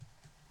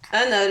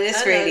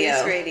Unnoticed Radio.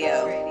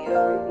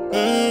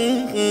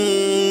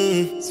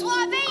 Suave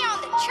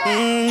on the track.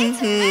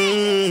 It's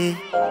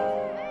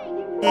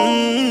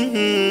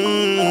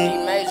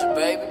amazing. Major,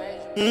 baby.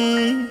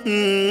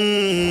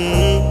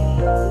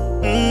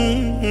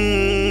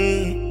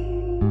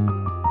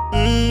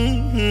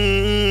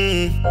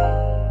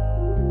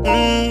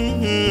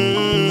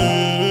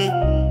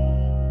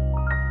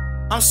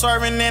 I'm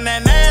swerving in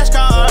that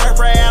NASCAR,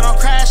 pray I don't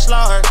crash,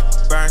 Lord.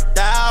 Burnt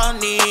out,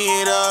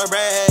 need a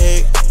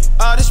break.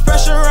 All this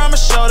pressure on my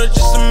shoulder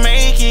just to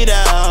make it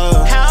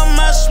out. How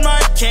much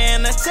more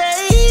can I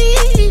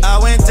take? I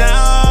went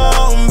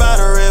down by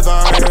the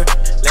river,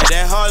 let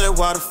that holy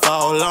water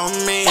fall on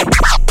me. Let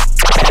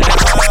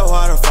that holy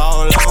water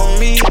fall on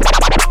me.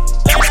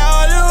 Let that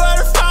holy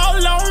water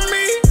fall on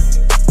me.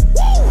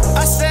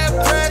 I said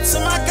prayer to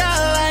my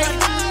God, like,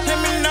 let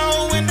me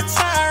know when the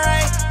time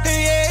right.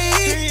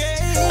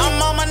 Yeah.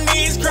 I'm on my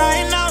knees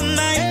crying all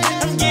night.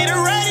 I'm getting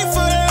ready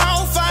for the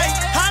long fight.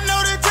 I know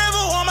the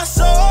devil on my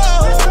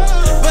soul,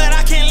 but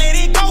I can't let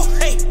it go.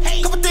 Hey,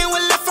 couple things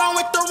went left, I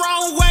went the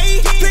wrong way.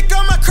 Pick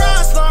up my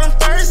cross, Lord, on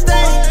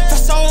Thursday.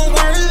 That's so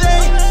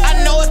worthy.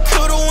 I know it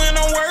could've went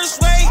a worse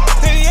way.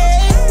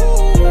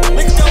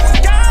 Nigga, go with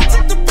God,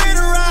 took the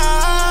bitter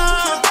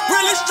out.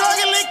 Really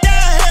struggling,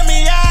 God, help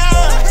me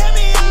out.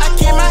 I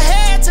keep my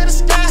head to the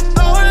sky.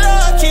 Oh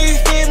Lord, can you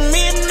hear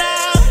me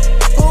now?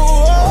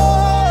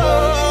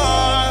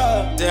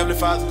 Heavenly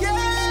Father,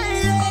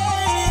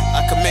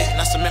 I commit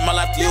and I submit my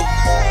life to you.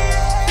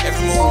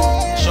 Every move,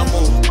 show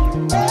move.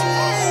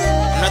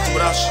 I'm nothing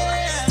without you.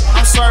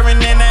 I'm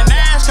swerving in that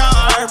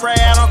NASCAR, pray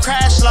I don't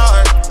crash,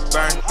 Lord.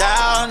 Burnt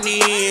out,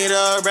 need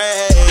a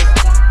break.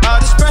 All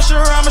this pressure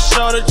on my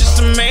shoulder just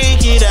to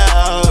make it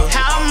out.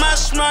 How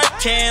much more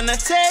can I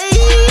take?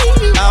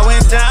 I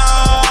went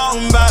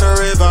down by the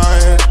river,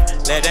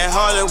 let that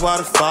holy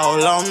water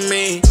fall on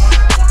me.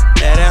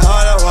 Let that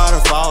holy water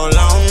fall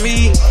on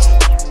me.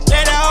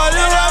 Let that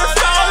holy water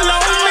fall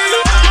on me.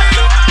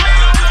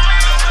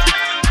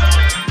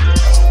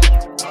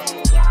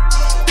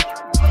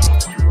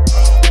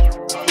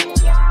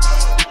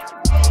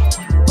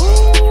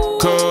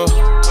 Cool.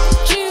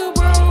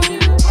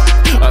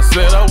 I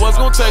said I was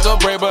gonna take a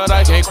break, but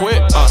I can't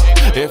quit.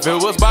 If it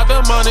was about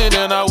the money,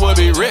 then I would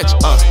be rich.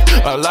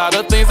 A lot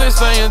of things they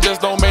saying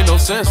just don't make no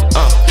sense.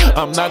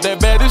 I'm not that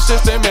bad, it's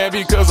just they mad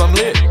because I'm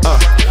lit.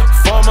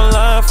 Form a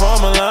line,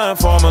 form a line,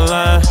 form a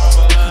line.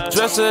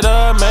 Dress it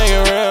up, make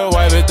it real,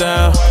 wipe it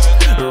down.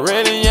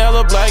 Red and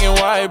yellow, black and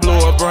white,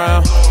 blue or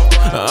brown.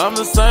 I'm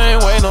the same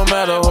way no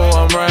matter who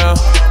I'm around.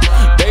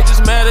 They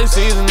just mad they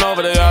season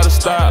over, they oughta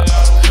stop.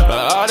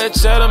 All that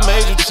cheddar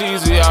made you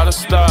cheesy, oughta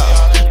stop.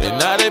 And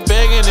now they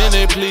begging and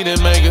they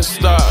pleading, make it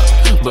stop.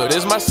 But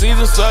it's my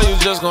season, so you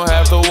just gon'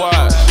 have to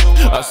watch.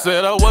 I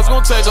said I was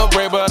gon' take a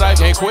break, but I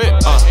can't quit.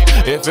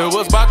 If it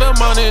was about the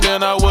money,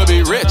 then I would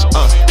be rich.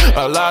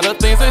 A lot of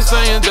things they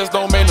saying just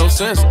don't make no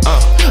sense.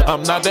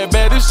 I'm not that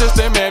bad, it's just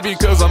they mad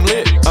because I'm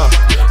lit.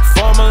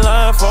 Form a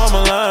line, form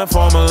a line,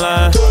 form a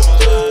line.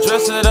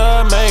 Dress it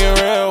up, make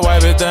it real,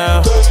 wipe it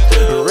down.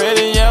 Red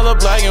and yellow,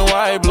 black and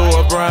white, blue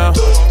or brown.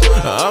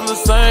 I'm the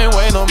same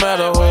way no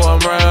matter who I'm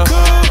around.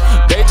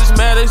 They just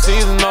mad they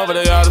season over,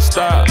 they oughta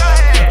stop.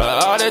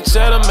 All that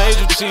cheddar made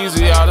you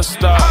cheesy, oughta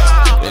stop.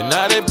 And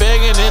now they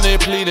begging and they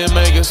pleading,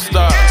 make it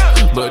stop.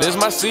 But it's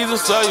my season,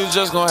 so you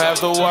just gon' have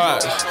to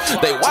watch.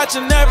 They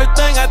watching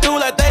everything I do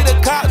like they the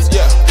cops,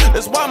 yeah.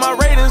 That's why my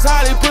ratings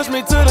high, they push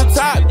me to the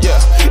top, yeah.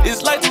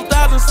 It's like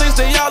 2006,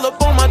 they all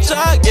up on my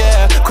chart,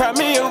 yeah. Cry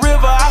me a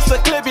river, I still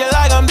clip you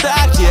like I'm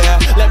Doc, yeah.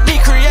 Let me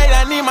create,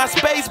 I need my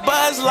space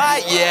buzz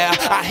light, yeah.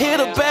 I hear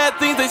the bad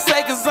things they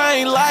say cause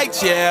I ain't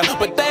liked, yeah.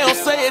 But they don't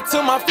say it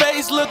to my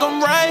face, look,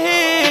 I'm right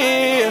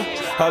here.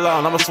 Hold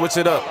on, I'ma switch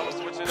it up.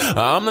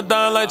 I'm the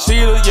Don like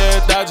Cheetah,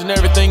 yeah, dodging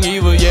everything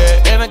evil,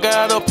 yeah. And I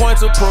got a point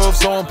to prove,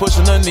 so I'm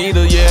pushing the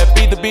needle, yeah.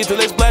 Beat the beat till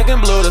it's black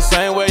and blue, the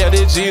same way I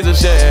did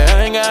Jesus, yeah.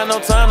 I ain't got no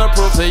time to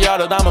prove to y'all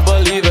that I'm a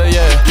believer,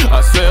 yeah.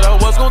 I said I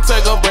was gonna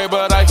take a break,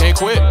 but I can't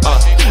quit,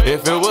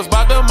 If it was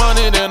about the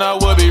money, then I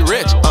would be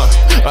rich,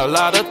 A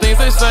lot of things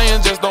they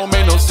saying just don't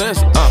make no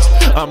sense,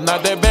 I'm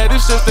not that bad,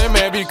 it's just they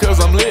mad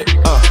because I'm lit,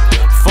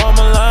 Form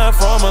a line,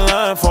 form a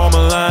line, form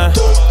a line.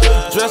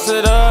 Dress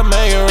it up,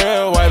 make it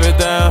real, wipe it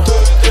down.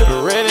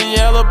 Red and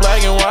yellow,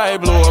 black and white,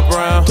 blue or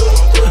brown.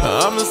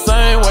 I'm the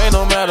same way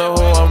no matter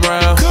who I'm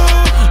around.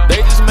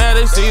 They just mad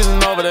they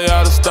season over, they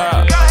oughta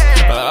stop.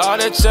 All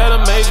that cheddar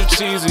made you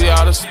cheesy,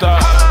 oughta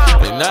stop.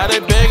 And now they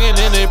begging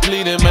and they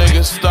pleading, make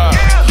it stop.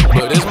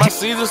 But it's my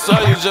season, so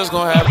you just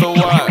gon' have to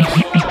watch.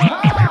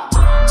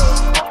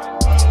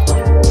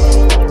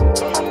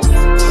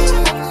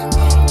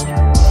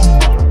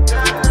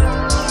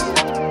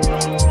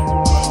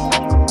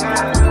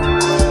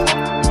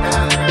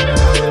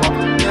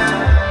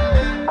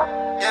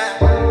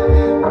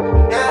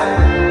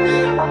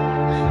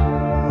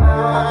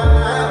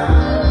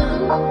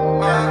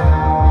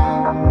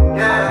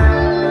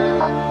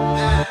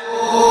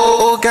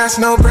 Got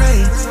no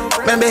brains.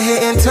 Remember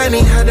hitting 20,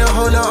 had a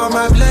whole lot on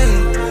my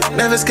plate.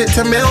 Never skipped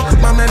a meal,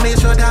 mama made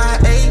sure that I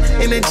ate.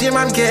 In the gym,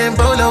 I'm getting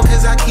bolo,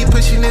 cause I keep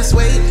pushing this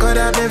weight. God,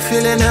 I've been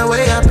feeling that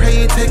way. I pray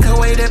you take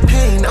away the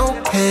pain,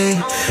 okay.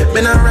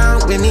 Been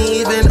around with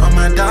me even on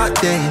my dark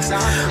days.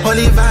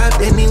 Holy vibe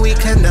in me, we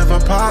can never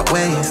part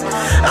ways.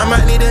 I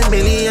might need a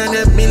million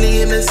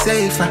to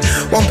save. I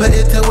won't put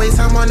it to waste,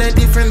 I'm on a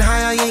different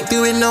high. I ain't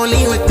doing no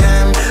lean with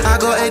them. I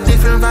got a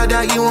different vibe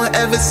that you won't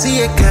ever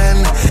see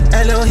again.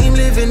 Elohim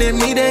living in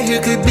me, then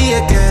who could be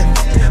again?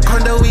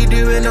 Condo, we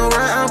doing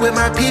alright, I'm with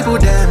my people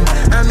then.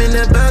 I'm in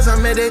the buzz,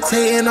 I'm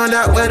meditating on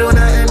that word all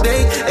night and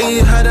day. And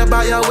you heard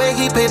about your way,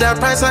 he paid that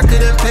price I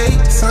couldn't pay.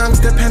 So I'm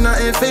stepping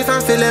out in faith,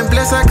 I'm feeling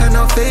blessed, I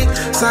cannot fake.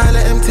 So I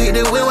let him take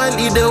the wheel and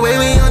lead the way.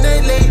 We on the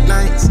late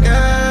night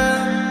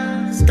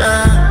sky,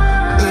 sky,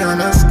 we on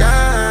the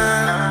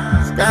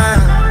sky, sky,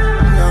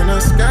 we on the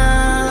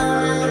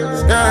sky,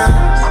 sky,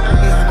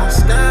 we on the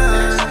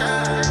sky,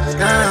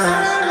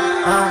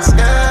 sky,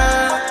 sky,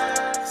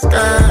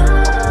 sky,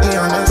 we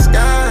on the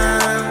sky.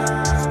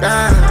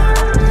 Sky,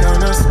 we on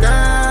the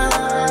sky,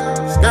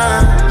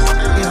 sky,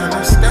 we on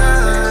the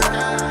sky,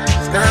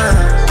 sky.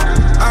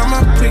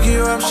 I'ma pick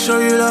you up, show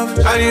you love,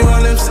 how you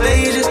on them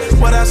stages.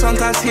 What I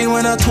sometimes hear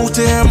when I talk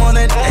to him on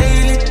a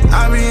daily.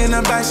 I be in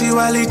the backseat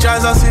while he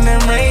drives us in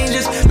them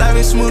ranges. Life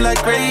is smooth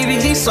like gravy,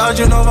 he's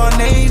sergeant of our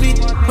Navy.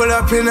 Pull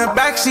up in the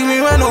backseat, we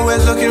run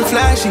always looking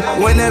flashy.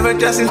 Whenever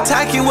dressed in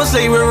tacky, was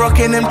late, we're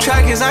rocking them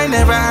trackies. I ain't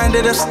never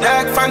handed a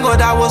stack, thank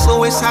God I was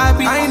always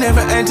happy. I ain't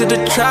never entered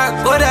the track,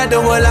 but I do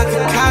it like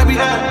a cabby.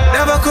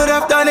 Never could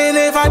have done it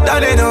if I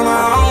done it on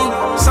my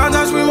own.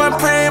 Sometimes we were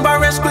praying by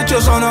red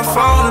scriptures on the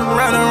phone.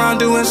 Run around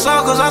doing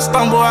circles, I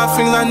stumble, I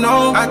things I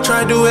know. I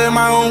try to do it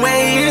my own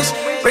ways,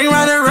 bring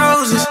round the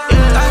roses.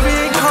 Life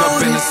ain't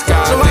cold,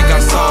 so I think I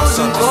saw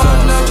something.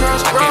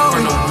 I came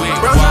from the week,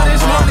 bro,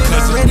 this morning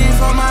I'm ready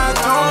for my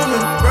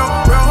atonement.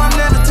 Bro, I'm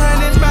never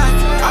turning back.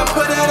 I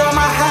put it on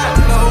my hat,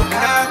 no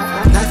cap.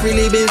 Life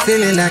really been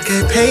feeling like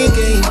a pain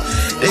game.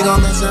 They gon'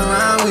 mess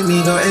around with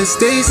me, go and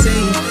stay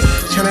safe.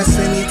 Tryna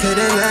send me to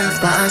the left,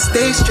 but I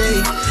stay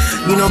straight.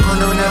 You know,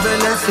 Kondo never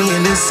left me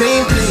in the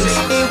same place,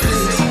 same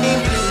place,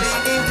 same place.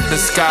 The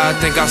sky, I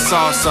think I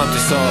saw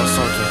something.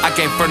 I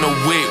came from the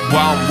wick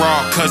while I'm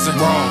raw, cousin.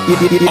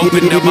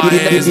 Open up my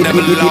hands,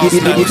 never lost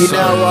nothing.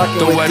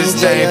 The way this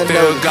thing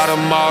feel, got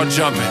them all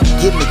jumping.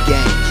 Give me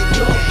game.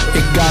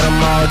 It got them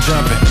all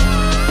jumping.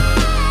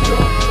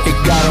 It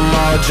got them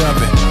all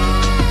jumping.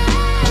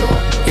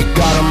 It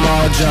got them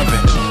all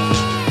jumping.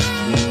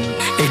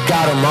 It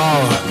got them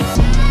all.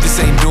 This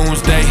ain't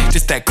doomsday,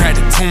 just that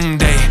gratitude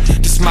day.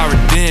 This my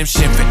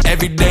redemption for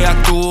every day I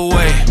threw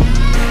away.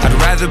 I'd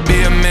rather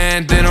be a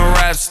man than a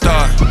rap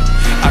star.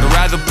 I'd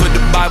rather put the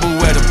Bible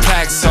where the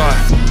plaques are.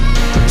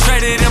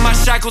 Traded in my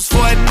shackles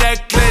for a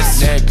necklace.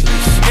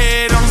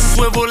 Head on a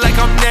swivel like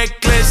I'm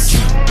necklace.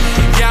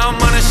 Yeah, I'm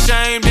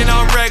unashamed and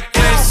I'm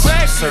reckless.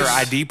 Sir,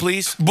 ID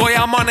please. Boy,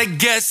 I'm on a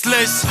guest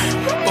list.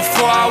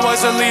 Before I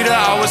was a leader,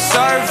 I was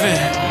serving.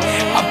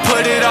 I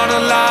put it on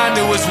the line,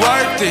 it was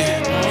worth it.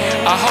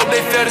 I hope they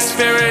feel the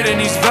spirit in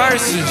these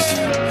verses.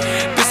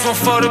 This one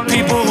for the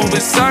people who've been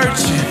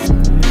searching.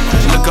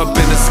 Look up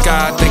in the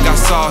sky, I think I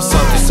saw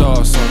something.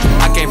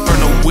 I came from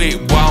the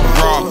wick while I'm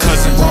raw,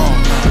 cousin.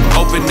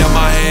 Open up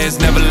my hands,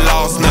 never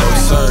lost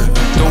nothing.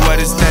 The way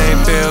this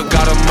thing feel,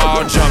 got them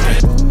all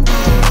jumping.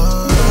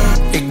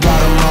 It got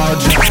them all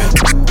jumping.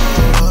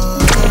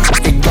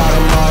 It got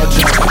them all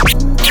jumping.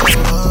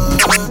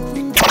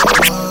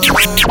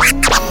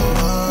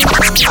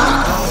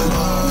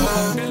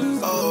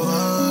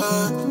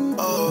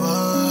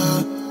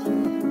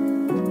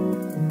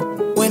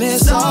 When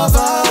it's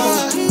over,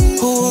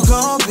 who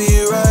gon' be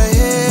right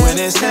here? When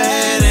it's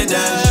headed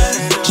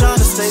down,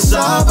 tryna stay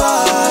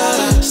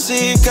sober.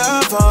 Sick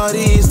of all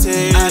these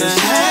tears, I done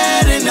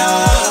had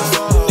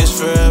enough. It's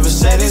forever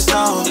set in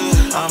stone,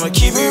 I'ma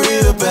keep it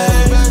real,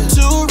 babe.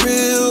 Too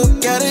real,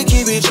 gotta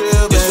keep it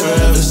real, babe. It's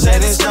forever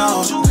set in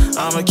stone,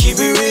 I'ma keep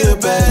it real,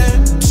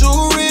 babe.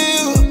 Too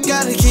real,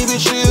 gotta keep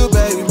it real,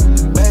 baby.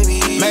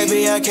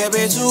 Maybe I kept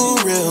it too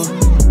real,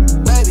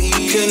 baby.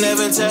 Could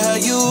never tell how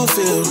you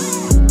feel.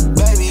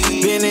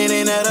 Been in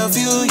and out a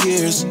few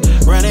years,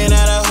 running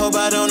out of hope,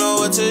 I don't know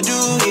what to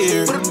do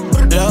here.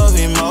 Love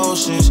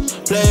emotions,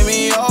 play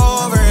me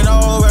over and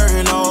over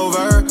and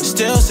over.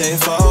 Still stay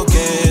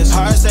focused,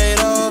 heart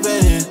stayed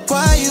open.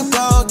 Why you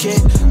broken?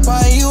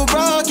 Why you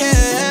broken?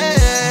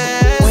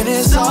 When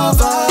it's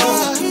over,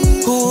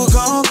 who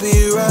gon'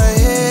 be right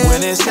here?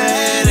 When it's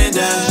headed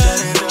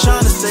down,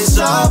 tryna stay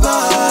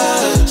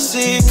sober.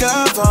 Sick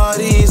of all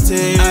these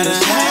tears, I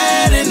done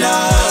had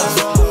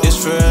enough. It's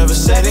forever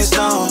set in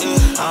stone,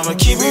 I'ma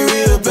keep it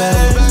real,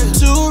 babe.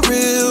 Too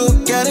real,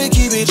 gotta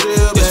keep it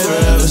real, babe. It's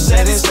forever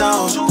set in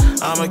stone,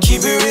 I'ma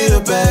keep it real,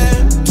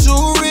 babe.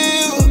 Too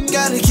real,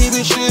 gotta keep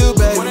it real,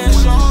 babe. When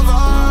it's over,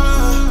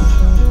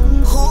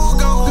 who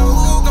gon'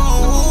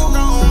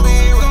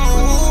 be right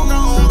here? Who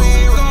gon' be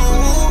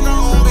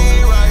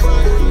right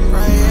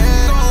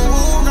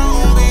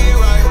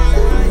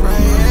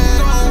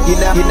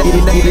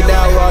here? You're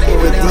now rocking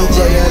with DJ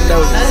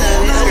Unnoticed.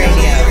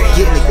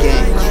 Get in the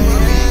game.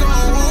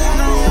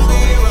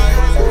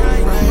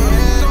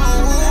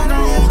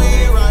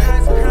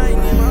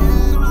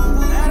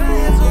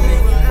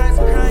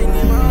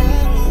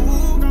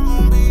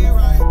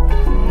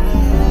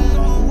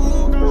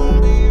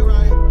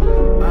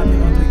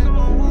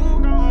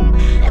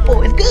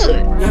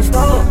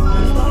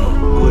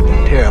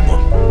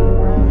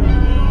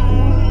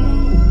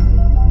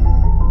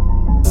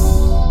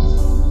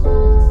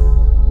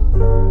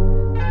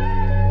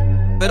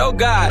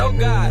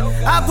 God.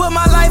 I put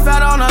my life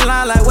out on the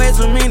line like way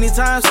too many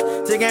times.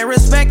 To gain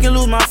respect and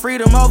lose my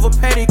freedom over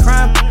petty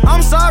crime.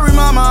 I'm sorry,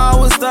 mama, I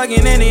was stuck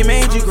and then it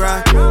made you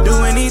cry. Do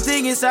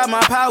anything inside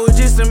my power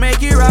just to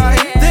make it right.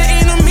 The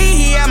enemy,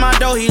 he at my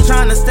door, he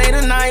tryna stay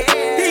the night.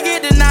 He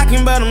get to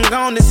knocking, but I'm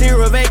gone, this here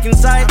a vacant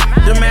sight.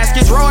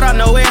 Damascus Road, I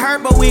know it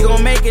hurt, but we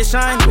gon' make it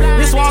shine.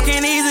 This walk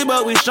ain't easy,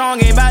 but we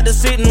strong, ain't about to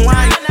sit and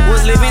whine.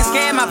 Was living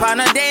scared, my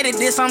partner dated,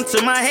 did something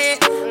to my head.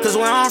 Cause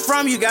where I'm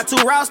from, you got 2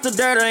 routes, the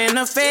dirt in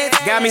the fed.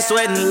 Got me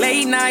sweating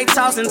late night,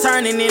 tossing,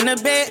 turning in the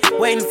bed.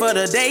 Waiting for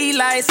the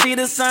daylight, see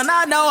the sun,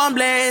 I know I'm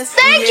blessed.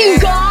 Thank you,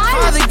 God.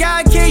 Father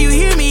God, can you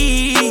hear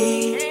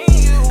me?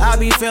 I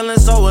be feeling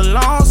so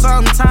alone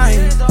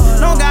sometimes.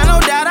 Don't got no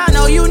doubt, I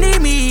know you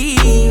need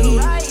me.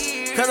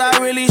 Cause I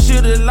really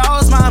should've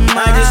lost my mind.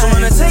 I just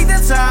wanna take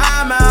the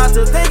time out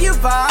to thank you,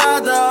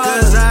 Father.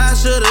 Cause I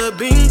should've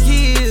been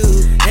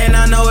killed. And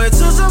I know it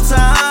took some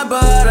time,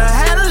 but I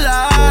had a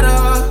lot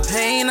of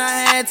pain I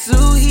had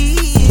to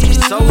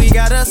heal. So we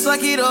gotta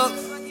suck it up,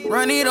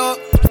 run it up.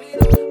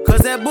 Cause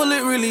that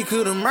bullet really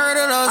could've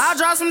murdered us. I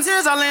dropped some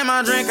tears, I let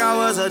my drink, I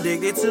was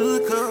addicted to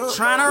the cup.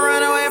 Trying to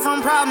run away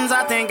from problems,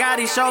 I think God,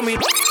 he showed me.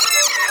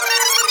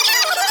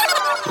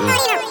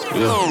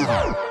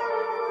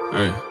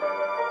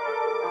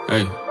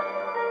 Hey,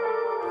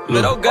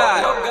 look.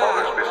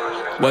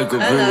 Wake up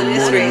in the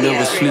morning,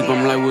 never sleep,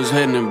 I'm like, what's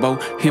happening, bo?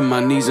 Hit my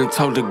knees and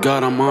talk to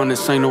God, I'm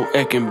honest, ain't no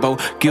acting, bo.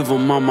 Give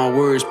him all my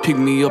words, pick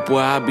me up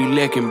where I be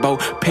lacking, bo.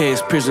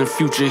 Past, present,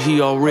 future,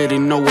 he already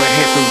know what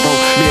happened, bo.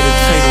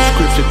 Meditate on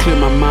scripture, clear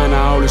my mind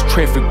out all this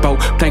traffic, bo.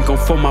 Thank him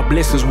for my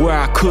blessings where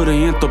I coulda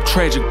ended up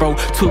tragic, bro.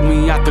 Took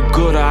me out the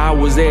gutter, I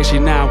was ashy,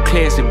 now I'm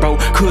classic, bro.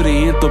 Coulda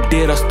ended up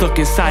dead, I stuck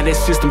inside that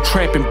system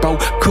trapping, bro.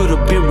 Coulda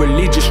been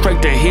religious,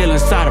 straight to hell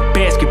inside a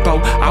basket, bro.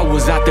 I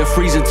was out there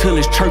freezing till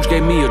his church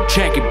gave me a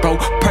jacket, bro.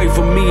 Pray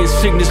for me in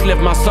sickness,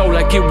 left my soul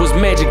like it was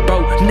magic, bro.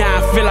 Now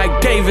I feel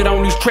like David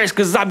on these tracks,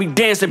 cause I be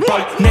dancing,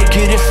 bro.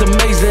 Naked, it's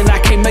amazing, I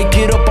can't make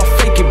it up, I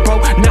fake it, bro.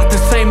 Not the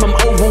same, I'm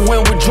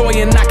overwhelmed with joy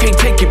and I can't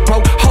take it,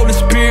 bro. Holy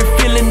Spirit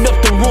filling up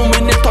the room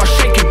and it start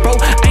shaking, bro.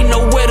 Ain't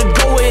nowhere to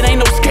go, it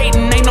ain't no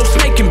skating, ain't no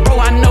snaking, bro.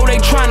 I know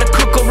they tryna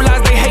cook up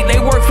lies, they hate,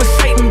 they work for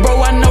Satan, bro.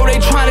 I know they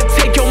tryna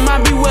take your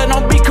mind, beware,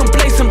 don't be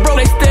complacent, bro.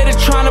 They steady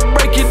tryna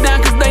break it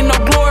down, cause they know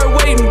glory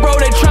waiting, bro.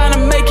 They tryna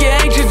make it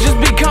anxious,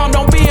 just be calm,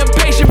 don't be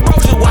impatient, bro.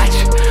 Just watch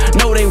it,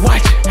 no they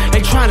watching,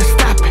 they tryna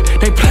stop it,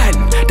 they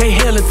plotting, they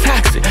hella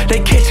toxic, they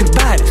catching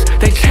bodies,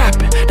 they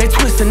chopping, they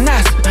twisting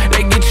knots,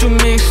 they get you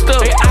mixed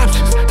up, they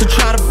options to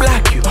try to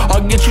block you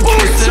or get you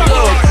twisted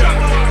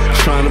up.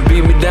 Tryna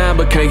beat me down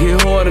but can't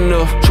hit hard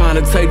enough.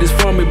 Tryna take this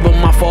from me but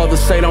my father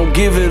say don't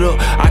give it up.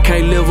 I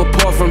can't live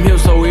apart from him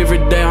so every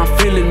day I'm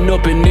feeling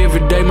up. And every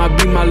day might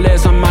be my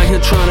last, I'm out here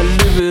tryna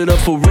live it up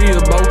for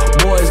real, bro.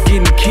 Boys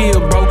getting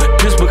killed, bro.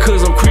 Just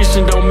because I'm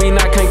Christian don't mean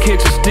I can't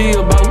catch a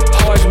steal, bro.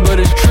 Harsh but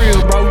it's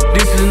trill, bro.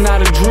 This is not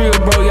a drill,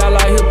 bro. Y'all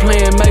out here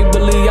playing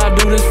make-believe, y'all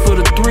do this for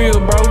the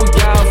thrill, bro.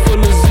 Y'all full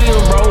of zeal,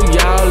 bro.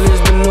 Y'all is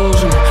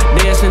delusional,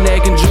 dancing,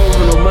 acting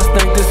juvenile. Must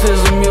think this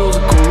is a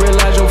musical.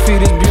 Realize your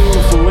feet is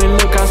beautiful and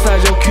look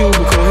outside your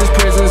cubicle. His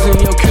presence in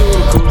your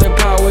cuticle, that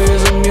power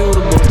is immutable.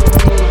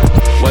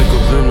 Wake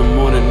up in the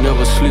morning,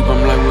 never sleep,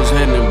 I'm like, what's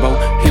happening, bro?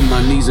 Hit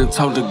my knees and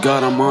talk to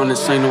God, I'm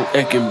honest, ain't no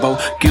acting, bro.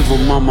 Give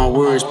him all my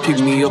words, pick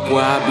me up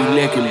where I be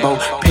lacking, bro.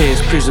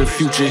 Past, present,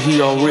 future,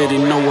 he already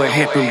know what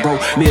happened, bro.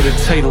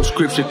 Meditate on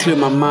scripture, clear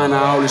my mind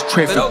out all this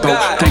traffic, bro.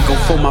 Thank him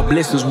for my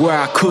blessings where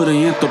I coulda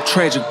ended up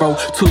tragic, bro.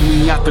 Took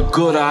me out the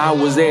gutter, I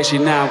was ashy,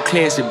 now I'm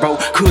classic, bro.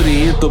 Coulda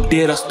ended up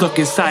dead, I stuck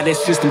inside that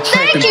system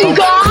trapping, bro.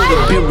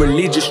 Coulda been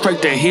religious,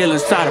 straight to hell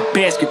inside a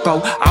basket,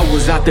 bro. I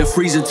was out there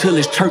freezing till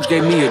his church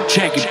gave me a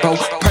jacket, bro.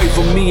 Pray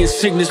for me in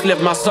sickness,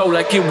 left my soul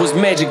like it was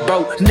magic,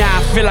 bro. Now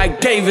I feel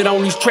like David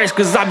on these tracks,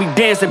 cause I be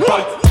dancing, bro.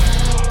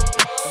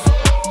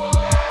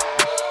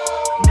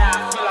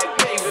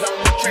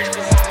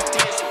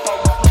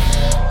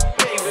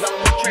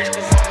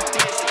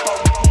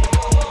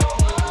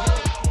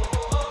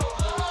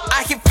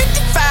 I hit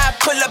 55,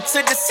 pull up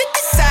to the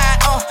city side,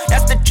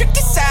 that's the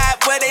tricky side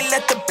where they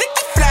let the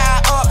blicky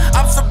fly,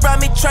 I'm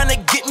surround me tryna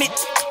get me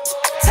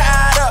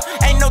tied up.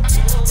 Ain't no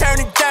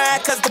turning down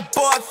cause the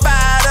boy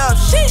fired up.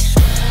 Sheesh.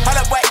 Hold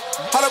up, wait,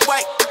 hold up,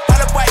 wait,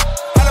 hold up, wait,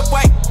 hold up,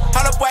 wait,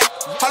 hold up, wait,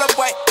 hold up,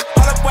 wait,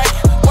 hold up, wait.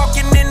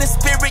 Walking in the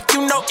spirit,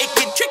 you know it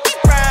get tricky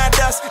round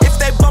us. If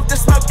they bump the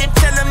smoke, then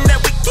tell them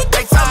that we get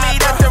the They tell me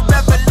that the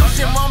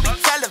revolution won't be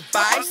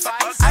televised.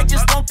 I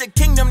just want the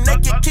kingdom, they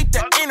can keep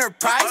the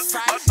enterprise.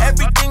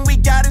 Everything we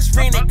got is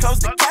rented,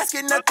 close the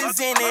casket, nothing's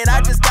in it.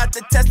 I just got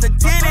the test of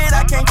it,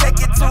 I can't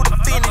take it to the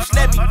finish.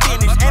 Let me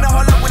finish, ain't a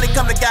hold up when it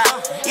come to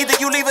God. Either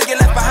you leave or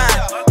get left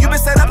behind. You been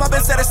set up, I've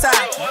been set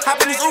aside.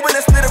 Hop in this Uber,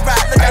 let's split a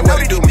ride. Look, I know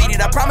that he beat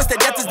it. I promise that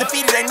death is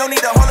defeated. Ain't no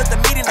need to hold up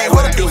the meeting. They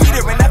hold up the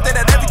heater, and after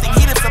that everything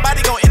heated. Somebody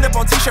gon' end up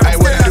on t-shirt. I'm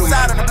still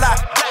outside on the block.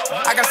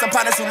 I got some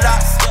partners who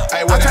lost.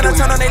 I'm tryna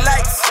turn on their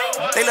lights.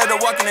 They love to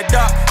walk in the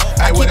dark.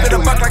 I keep it a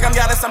buck like I'm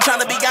Giannis. I'm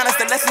tryna be honest.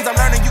 The lessons I'm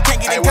learning, you can't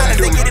get in college.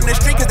 They get in the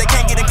street cause they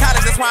can't get in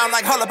college. That's why I'm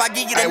like, hold up, I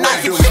give you the knock.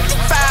 55,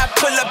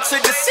 pull up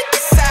to the city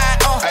side.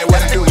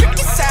 That's the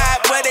tricky side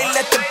where they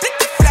let the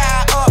blicky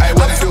fly up.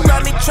 I'm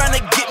surround me trying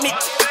to get me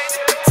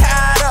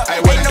tied up.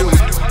 Ain't no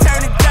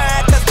turn it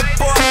down cause the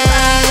boy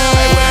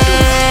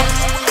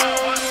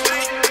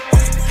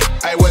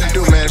Hey, what it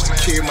do, man? It's the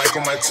kid Mike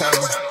on my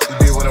channel.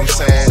 You did what I'm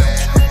saying.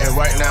 And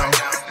right now,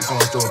 we're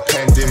going through a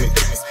pandemic,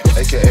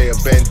 aka a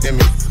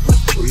bandemic.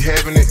 We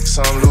having it, so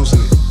I'm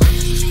losing it.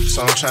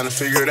 So I'm trying to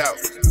figure it out.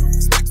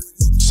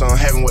 So I'm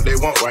having what they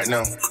want right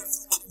now.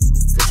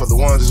 But for the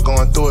ones that's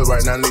going through it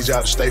right now, I need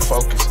y'all to stay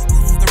focused.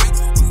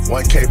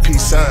 1KP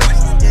son.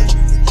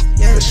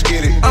 Let's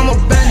get it. I'm a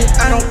bandit,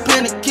 I don't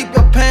panic, keep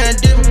your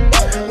pandemic.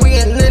 We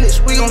in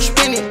Linux, we gon'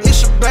 spin it,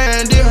 it's a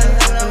bandit.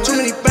 Too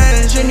many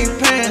bandits in these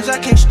pants, I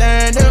can't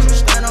stand them.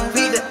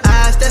 Feed the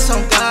eyes, that's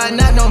on God,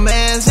 not no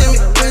man's in me.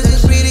 Cause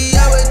this video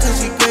is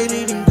cause he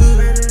created him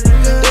good.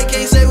 They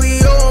can't say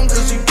we owe him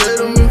cause he paid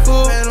them in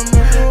full.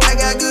 I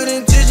got good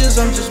intentions,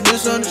 I'm just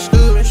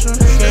misunderstood.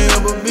 Can't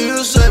help but be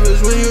a savage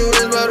when you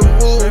raised by the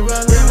wolves.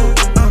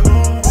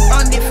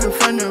 I'm different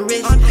from the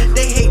rest,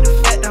 they hate the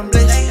fact I'm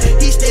blessed.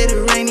 He steady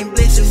raining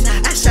blessings,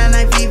 I shine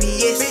like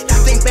VVS.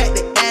 Think back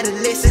to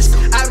adolescence,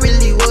 I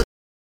really was.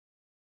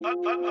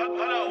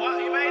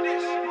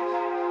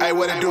 Hey,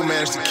 what it do,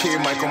 man? It's the kid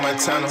Mike on my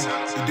channel.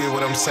 You did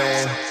what I'm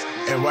saying.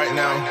 And right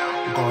now,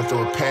 we're going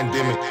through a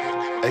pandemic,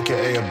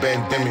 aka a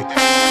bandemic.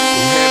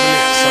 We having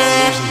it, so I'm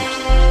losing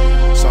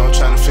it. So I'm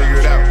trying to figure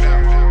it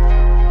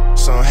out.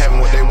 So I'm having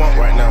what they want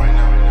right now.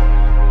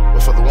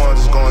 But for the ones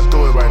that's going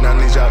through it right now,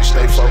 I need y'all to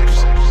stay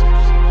focused.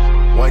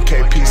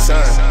 1KP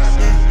son.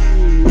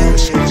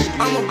 Let's get it.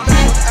 I'm a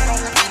bandit.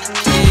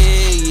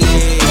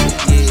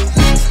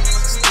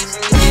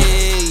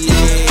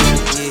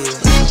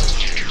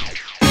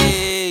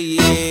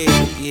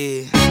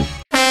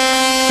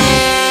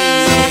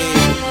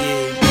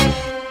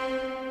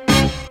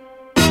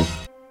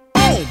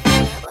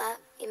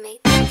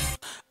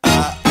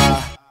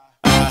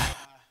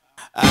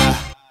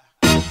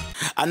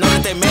 I know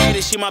that they mad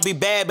and she might be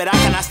bad, but I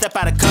cannot step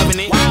out of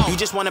covenant. Wow. You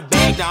just want a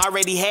bag that I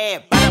already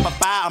had.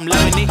 Ba-da-ba-ba, I'm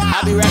loving it.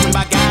 I be rapping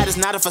by God, it's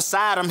not a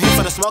facade. I'm here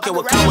for the smoke and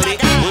we'll come with it.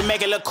 We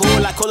make it look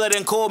cool, like cooler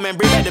than cool. Man,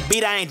 bring back the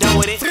beat, I ain't done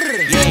with it.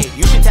 Yeah,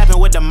 you should tap in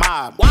with the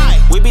mob.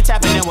 Why? We be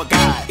tapping in with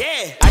God.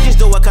 Yeah, I just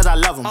do it cause I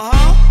love him.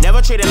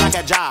 Never treat it like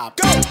a job.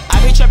 Go.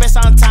 I be tripping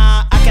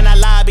sometime, I cannot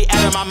lie, be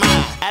out of my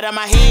mind. Out of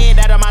my head,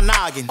 out of my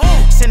noggin.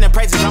 Sending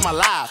praises, I'm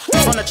alive.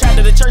 From the trap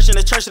to the church and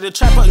the church to the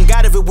trap, putting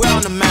God everywhere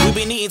on the map. We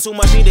been eating too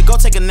much, need to go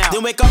take a nap.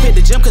 Then wake up, hit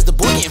the gym cause the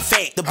boy getting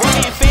fed. The boy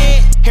getting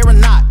fed, here or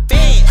not.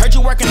 Fed. Heard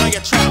you working on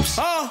your traps.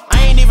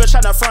 I ain't even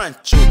tryna front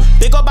you.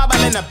 Big ol'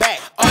 Bible in the back.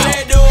 All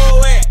they do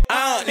it,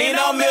 I don't need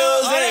no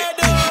music.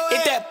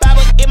 Hit that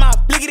Bible in my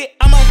blickety,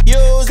 I'ma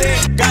use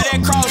it. Got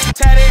that cross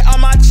tatted on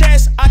my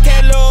chest, I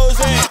can't lose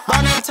it.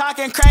 Bro, them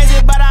talking crazy,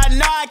 but I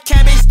know I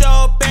can't be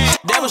stupid.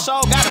 Devil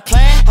show got a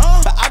plan,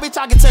 but I be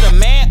talking to the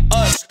man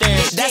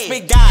upstairs. That's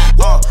big God.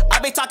 I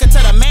be talking to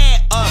the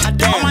man up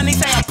there. On my knees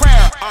saying a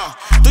prayer.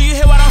 Do you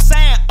hear what I'm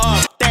saying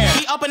up there?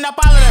 He opened up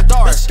all of the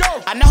doors.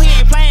 I know he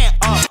ain't playing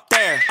up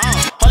there.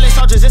 Holy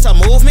soldiers, it's a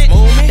movement.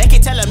 They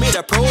keep telling me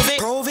to prove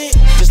it.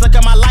 Just look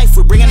at my life,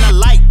 we bringing the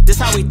light. This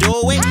how we do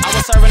it. I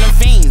was serving them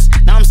fiends,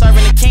 now I'm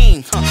serving the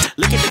king.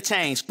 Look at the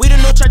change. We the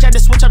new church, had to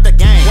switch up the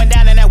game. Went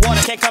down in that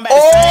water, can't come back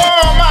the same.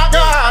 Oh my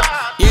God.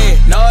 Yeah,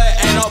 no,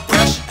 it ain't no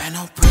pressure. Ain't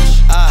no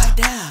pressure.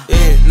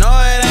 Yeah, no,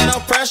 it ain't no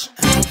pressure.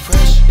 Ain't no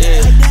pressure.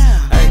 Yeah.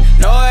 Hey,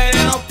 no, it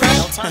ain't no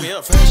pressure. Don't turn me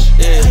up.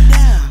 Yeah.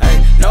 Hey,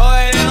 no,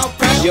 it ain't no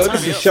pressure. Yo,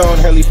 this is Sean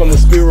Hurley from the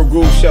Spirit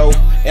Groove Show,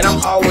 and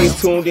I'm always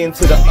tuned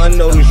into the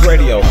Unnoticed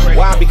Radio.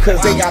 Why?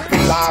 Because they got the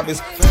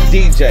livest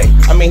DJ.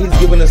 I mean, he's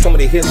giving us some of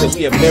the hits that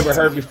we have never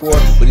heard before,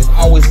 but he's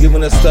always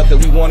giving us stuff that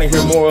we want to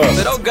hear more of.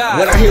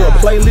 When I hear a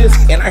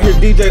playlist and I hear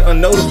DJ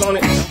Unnoticed on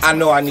it, I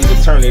know I need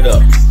to turn it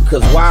up.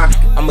 Because why?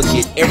 I'm going to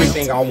get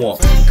everything I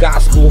want.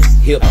 Gospel,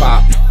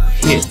 hip-hop,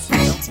 hits.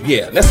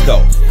 Yeah, let's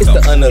go. It's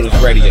the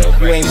Unnoticed Radio.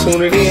 If you ain't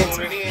tuning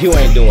in, you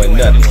ain't doing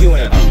nothing. You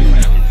ain't doing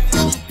nothing.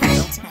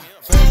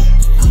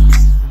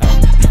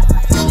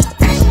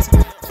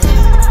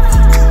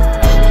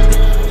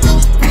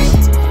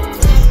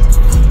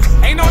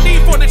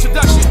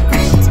 Introduction.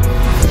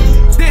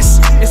 This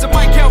is a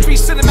Mike LP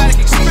cinematic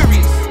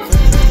experience.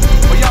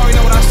 Well, y'all already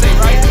know what I say,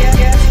 right?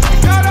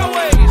 God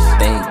always.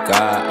 Thank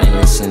God I ain't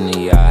listen to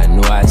y'all. I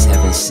knew I was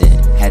heaven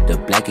sent. Had the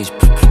blackish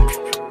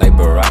like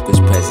Barack was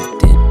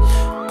president.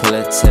 Pull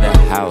up to the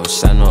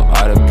house. I know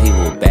all the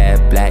people.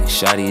 Bad black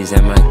shawties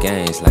at my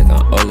gangs like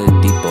I'm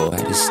Oladipo.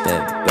 Had to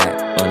step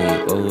back on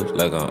the O's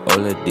like I'm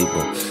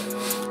Oladipo.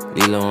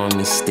 Lilo on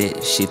me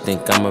stick, she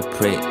think I'm a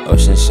prick.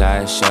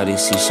 Oceanside, shawty,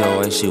 see show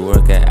way she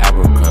work at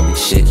Abercrombie.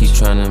 Shit, keep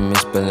tryna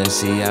miss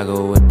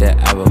Balenciaga with that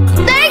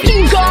Abercrombie. Thank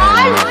you,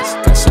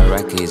 God! Got some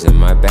Rockies in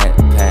my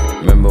backpack.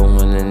 Remember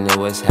when the nigga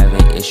was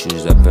having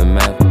issues up in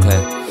math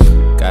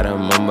class? Got a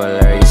mumble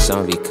Larry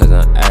song because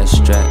I'm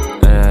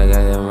abstract. Man, I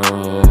got that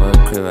mama in my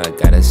crib, I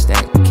got a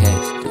stack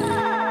cash.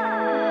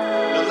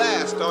 The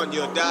last on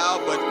your dial,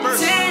 but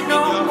first in your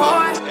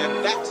heart,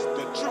 and that's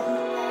the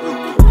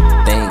truth.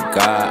 Thank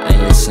God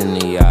I ain't in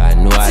the yard,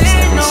 knew I was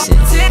heaven sent.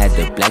 Had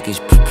the blackish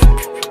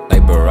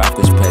like Barack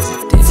was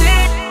president.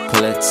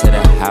 Pull up to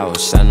the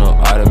house, I know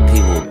all the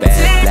people.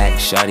 Bad black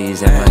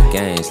shawties at my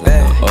games,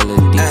 like my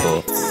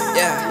Oladipo.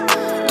 Yeah,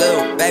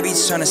 little baby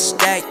tryna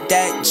stack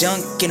that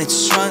junk in the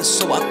trunk,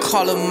 so I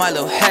call her my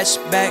little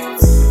hatchback.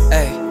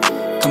 Ay,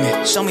 come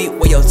here, show me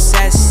where your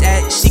tats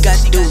at. She got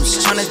dudes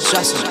tryna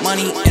drop some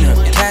money in her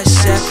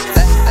cash app.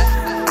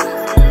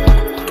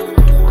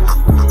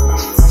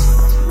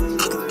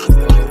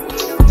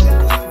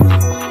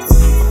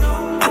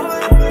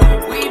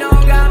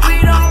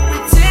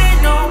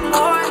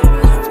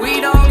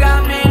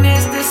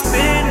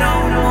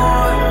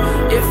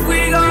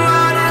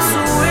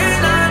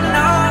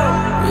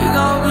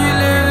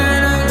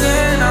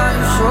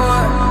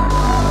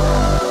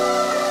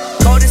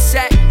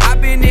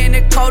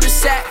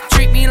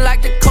 Treat me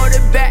like the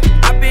quarterback.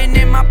 I've been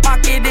in my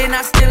pocket and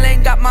I still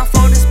ain't got my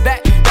folders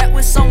back. Back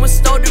when someone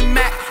stole the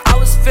Mac, I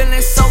was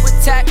feeling so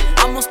attacked.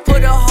 Almost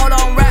put a hold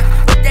on rap,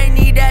 but they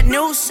need that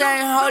new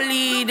saying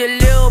holy. The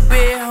little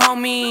bit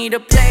homie, the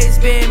play's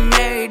been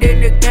made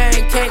and the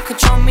game can't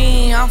control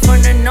me. I'm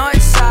from the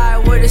north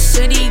side where the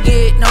city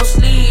get no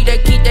sleep. They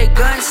keep their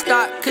guns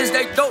stocked cause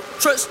they don't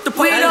trust the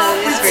police. We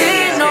don't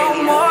pretend no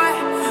more.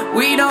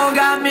 We don't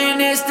got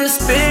minutes to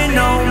spend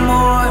no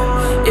more.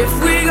 If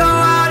we go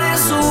out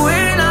to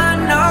win, I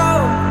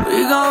know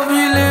we gon'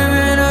 be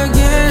living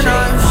again,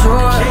 I'm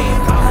sure.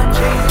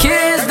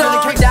 Kids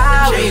don't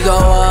die, we go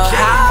up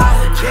high.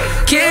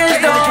 Kids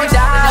don't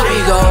die,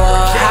 we go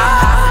up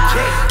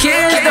high.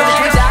 Kids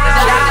don't die.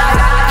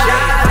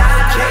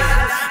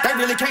 They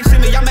really can't see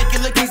me, I make it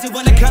look easy.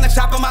 When they kinda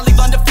chop 'em, I leave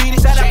undefeated.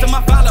 Shout out to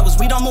my followers,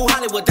 we don't move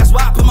Hollywood. That's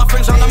why I put my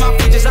friends all on my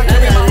pages. I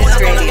carry my own, I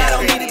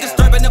don't need it.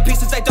 Disturbing the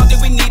pieces, they don't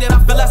think we need it. I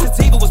feel like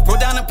sativa was brought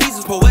down in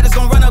pieces. Poetics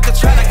gon' run up the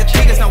track like the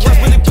Tigers. Now what's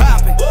really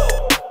poppin'?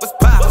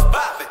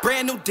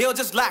 Brand new deal,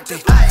 just locked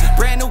it.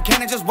 Brand new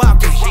cannon, just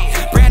walked it.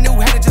 Brand new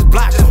header, just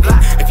blocked it.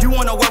 If you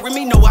wanna work with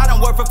me, no, I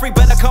don't work for free.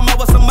 Better come up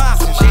with some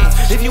options.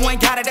 If you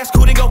ain't got it, that's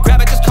cool, then go grab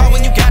it. Just call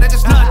when you got it,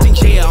 it's nothing.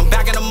 Yeah, I'm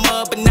back in the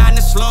mud, but not in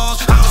the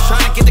slums. I'm just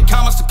trying to get the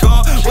comments to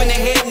come. When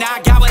they hit, now I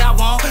got what I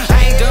want.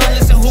 I ain't done,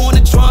 listen, who on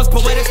the drums?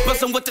 Poetics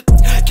bustin' with the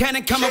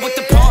cannon coming with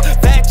the pump.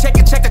 Fact check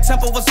it, check the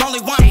tempo was only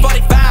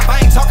 145. I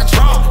ain't talking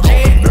drum.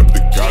 Yeah. Let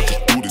the guy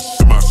just do this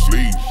in my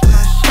sleeve.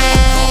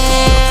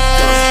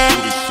 Just do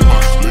this in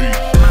my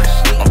sleep.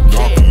 I'm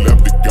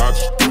narcoleptic, I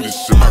just do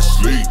this in my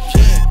sleep.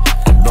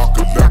 I'm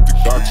narcoleptic,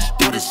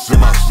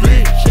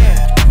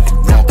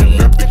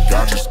 I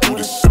just do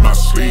this in my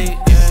sleep.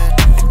 I'm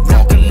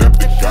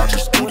narcoleptic, I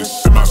just do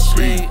this in my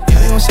sleep.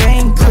 They gon' say I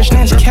ain't Christian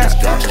as a cat.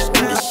 I just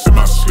do this in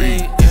my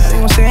sleep. They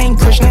gon' say I ain't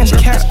Christian as a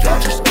cat. I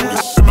just do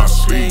this in my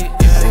sleep.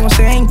 They gon'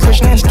 say I ain't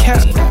Christian as a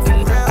cat.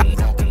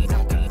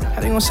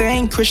 They gon' say I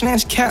ain't Christian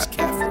as a cat.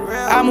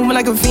 I'm moving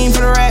like a fiend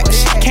for the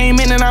racks. Came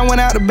in and I went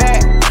out the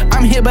back.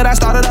 I'm here but I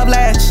started up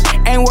last.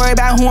 Ain't worried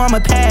about who I'ma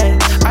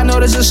pass. I know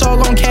there's a soul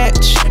gon'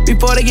 catch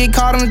before they get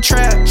caught on the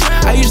trap.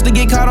 I used to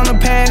get caught on the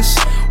pass.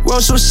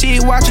 World so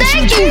sick, watching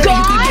you could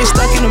get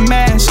stuck in a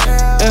mask.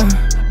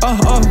 I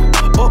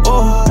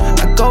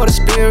go, the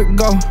spirit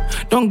go.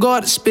 Don't go,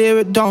 the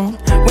spirit don't.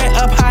 Went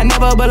up high,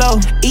 never below.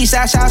 East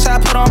side, south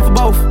side, put on for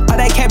both. All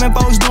that capping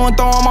folks doing,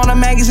 throw them on the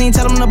magazine,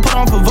 tell them to put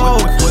on for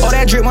Vogue. All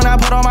that drip when I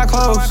put on my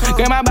clothes.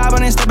 Grab my Bible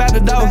and step out the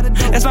door.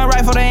 That's my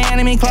rifle, they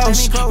enemy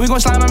close. We gon'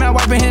 slime him out,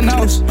 wiping his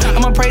nose.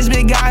 I'ma praise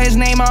big God, his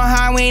name on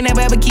high. We ain't never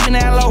ever keeping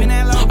that low.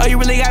 All you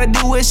really gotta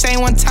do is say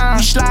one time.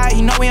 You slide,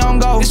 you know we on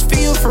go. It's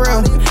field for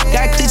real.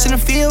 Got clicks in the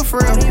field for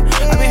real.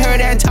 I been heard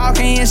that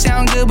talking, it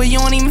sound good, but you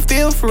don't even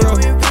feel for real.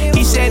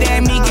 He said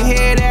that me can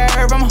hear that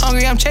herb. I'm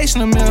hungry, I'm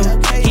chasing a meal.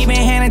 He been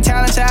handing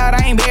talents out,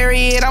 I ain't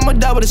bury it, I'ma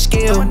double the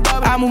skill.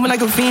 I'm moving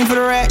like a fiend for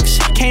the racks.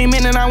 Came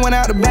in and I went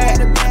out the back.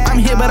 I'm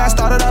here but I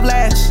started up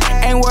last.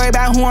 Ain't worried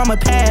about who I'ma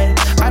pass.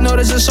 I know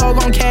there's a soul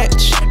gon'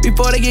 catch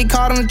before they get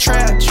caught on the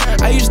trap.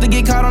 I used to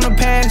get caught on the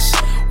pass.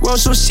 World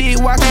so sick,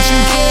 watching you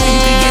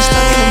could get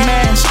stuck in a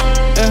mask.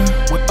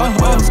 I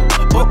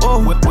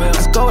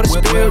go, the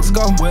spirits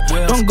go.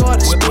 Don't go,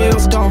 the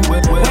spirits don't.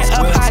 Went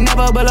up high,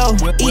 never below.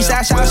 East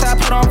side, south side,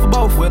 put on for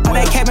both. All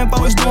that capping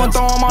folks doing,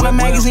 throw them on the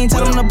magazine,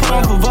 tell them to put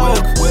on for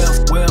Vogue.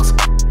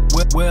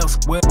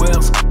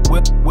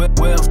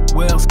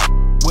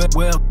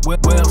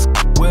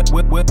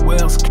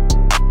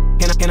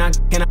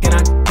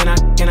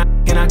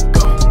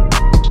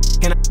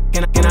 Can I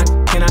go?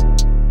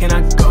 Can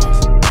I go?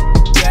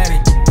 Got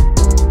it.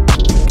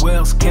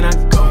 Wells, can I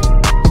go?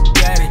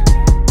 Got it.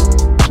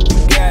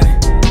 Got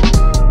it.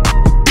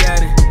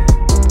 Got it.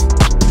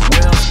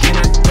 Wells, can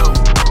I go?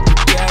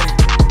 Got it.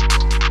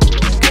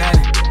 Got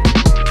it.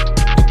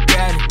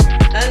 Got it.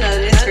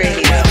 Unnoticed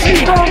radio.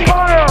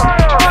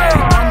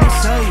 I'ma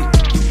say it.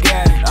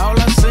 Got it. All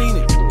I seen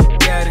it.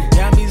 Got it.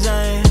 Got me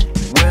saying.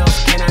 Wells,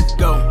 can I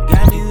go?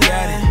 Got me.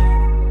 Got it.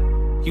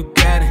 You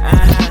got it.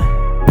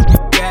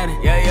 Got it.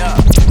 Yeah.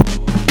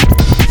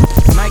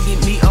 Might get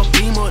me a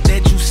beamer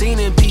that you seen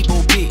in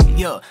people pick.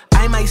 Yeah.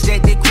 I might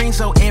set the cream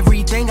so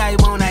everything I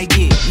want I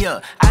get.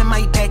 Yeah. I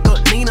might pack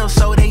up Nina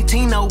so they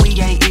team know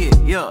we ain't it.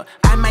 Yeah.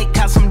 I might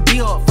cop some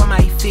Dior.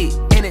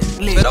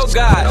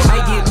 God.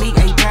 Might get me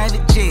a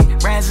private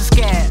jet, rise and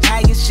sky,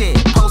 higher shit.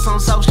 Post on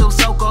social,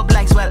 soak up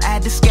likes while I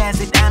disguise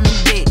it. I'm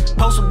in debt.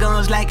 Post with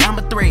guns like I'm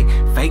a threat.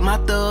 Fake my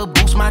thug,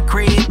 boost my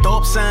credit. Throw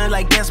up sign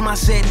like that's my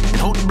set.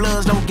 Hope the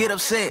bloods don't get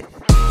upset.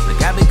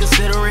 Look, I been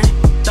considering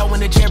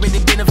throwing a charity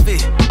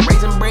benefit.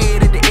 Raising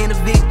bread at the end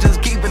of it,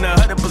 just keeping 100%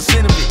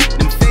 of it.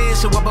 Them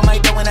feds show up on my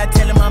door when I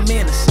tell them I'm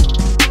menace.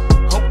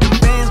 Hope them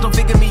fans don't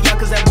figure me out,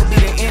 cause that would be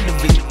the end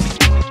of it.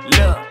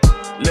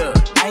 Look,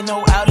 I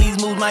know all these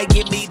moves might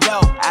get me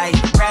dope. I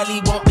probably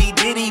won't be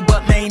Diddy,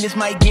 but man, this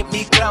might get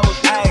me close.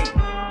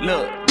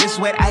 Look, this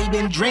what I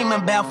been dreaming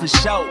about for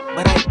sure.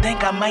 But I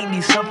think I might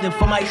need something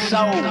for my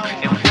soul.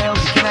 And where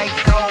else can I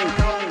go?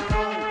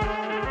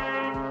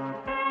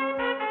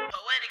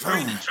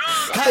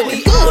 I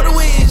need all the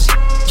wins,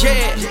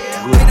 yeah.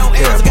 Ain't no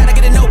errors, gotta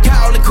get a no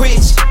call and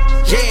quits,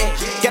 yeah.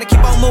 Gotta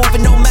keep on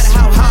moving no matter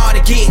how hard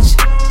it gets,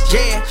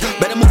 yeah.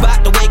 Better move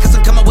out the way, cause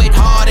I'm coming with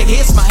harder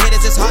hits. My head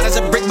is as hard as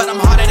a brick, but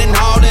I'm harder than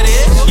all it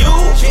is. You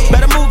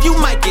better move, you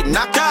might get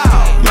knocked out,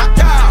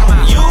 knocked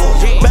out. You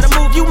better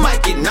move, you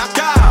might get knocked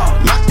out,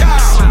 knocked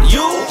out.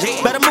 You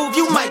better move,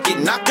 you might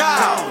get knocked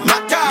out,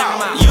 knocked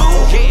out.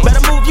 You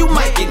better move, you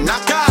might get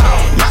knocked out,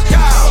 knocked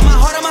out. My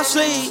heart on my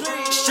sleeve,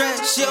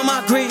 stretch, shield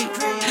my greed.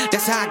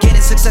 That's how I get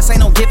it, success ain't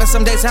no giving.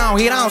 Some days I don't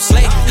hit, I don't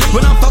slay.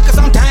 When I'm focused,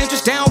 I'm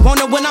dangerous. They don't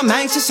wonder when I'm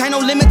anxious. Ain't no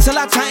limit till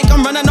I tank.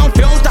 I'm running on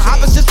fumes. The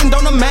opposition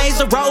don't amaze.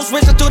 The roads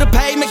racing through the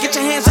pavement. Get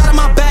your hands out of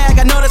my bag.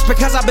 I know that's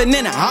because I've been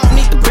in it. I don't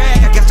need to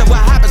brag. I guess that's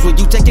what happens when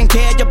you taking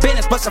care of your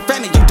business. But some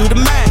family, you do the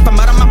math. I'm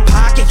out of my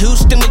pocket.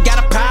 Houston, we got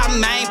a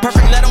problem. I ain't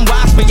perfect, let them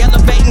watch me.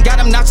 Elevating, got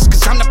them nauseous.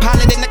 Cause I'm the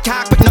pilot in the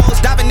cockpit. Nose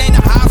diving in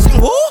the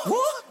housing. Woo!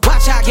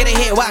 Watch out, get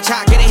ahead. Watch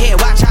out, get ahead.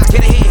 Watch out,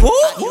 get ahead. Woo!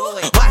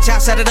 Watch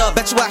out, set it up.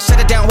 Bet you I shut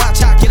it down.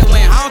 Watch out, get a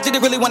win. I don't think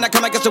they really wanna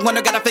come against the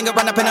winner. Got a finger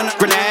run up in on a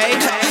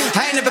grenade.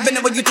 I ain't never been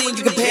there when you think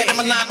you compare them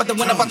a line, but the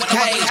winner about the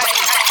cage.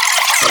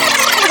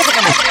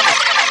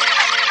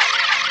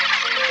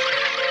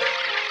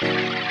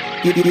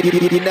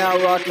 You're now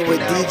rocking with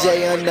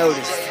DJ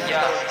Unnoticed.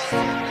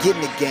 Get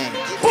in the game.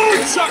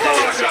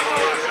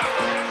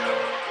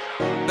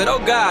 But oh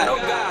God,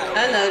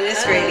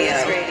 Unnoticed Radio.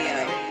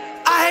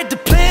 I had to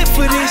plan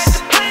for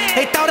this.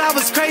 They thought I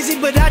was crazy,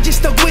 but I just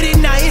stuck with it.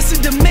 Now it's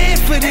a demand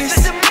for this.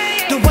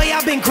 The way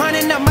I've been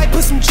grinding, I might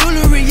put some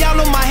jewelry all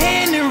on my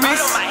hand and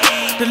wrist.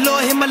 The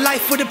Lord hit my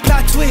life with a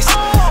plot twist.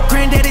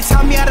 Granddaddy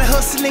taught me how to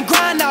hustle and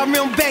grind. I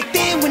remember back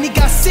then when he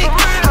got sick.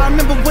 I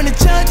remember when the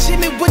judge hit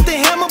me with the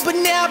hammer, but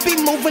now I be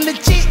moving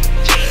legit.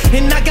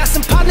 And I got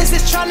some partners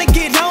that's trying to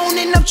get on,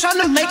 and I'm trying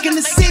to make an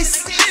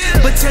assist.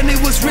 But tell me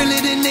what's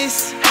realer than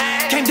this.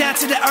 Came down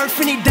to the earth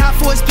and he died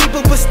for his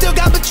people, but still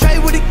got betrayed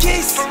with a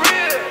kiss.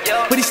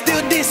 But he still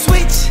did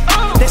switch.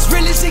 That's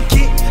real as it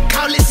get.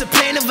 Call this a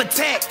plan of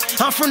attack.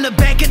 I'm from the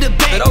back of the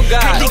back.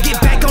 Had to get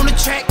back on the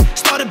track.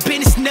 Start a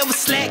business, never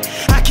slack.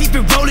 I keep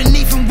it rolling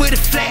even with a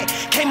flat.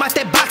 Came out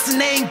that box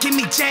and they ain't give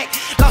me jack.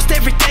 Lost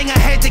everything, I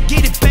had to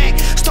get it back.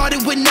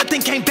 Started with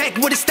nothing, came back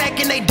with a stack,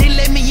 and they didn't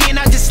let me in.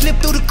 I just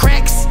slipped through the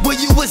cracks. Where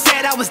you was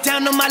at, I was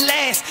down on my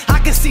last. I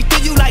can see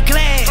through you like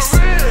glass.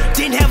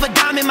 Didn't have a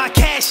dime in my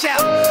cash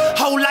out.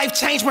 Whole life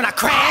changed when I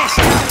crashed.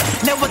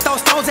 Never throw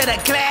stones at a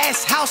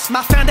glass house.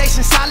 My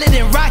foundation solid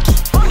and rocky.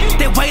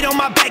 That weight on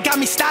my back got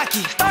me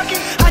stocky.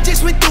 I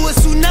just went through a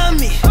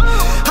tsunami.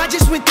 I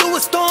just went through a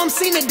storm.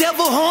 Seen the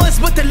devil horns,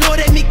 but the Lord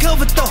had me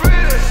covered though.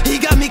 He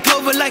got me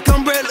covered like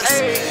umbrellas.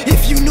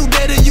 If you knew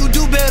better, you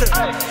do better.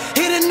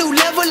 Hit a new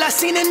level, I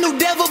seen a new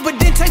devil, but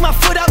didn't take my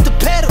foot out the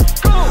pedal.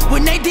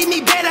 When they did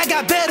me bad, I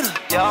got better.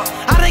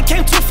 I done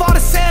came too far to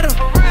settle.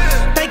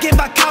 Thinking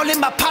about calling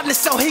my partner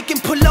so he can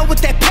pull up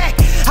with that pack.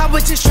 I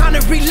was just trying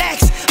to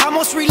relax,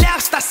 almost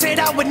relapsed. I said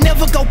I would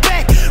never go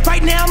back.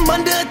 Right now I'm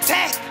under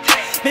attack.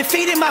 Been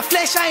feeding my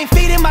flesh, I ain't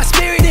feeding my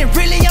spirit, and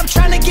really I'm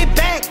trying to get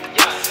back.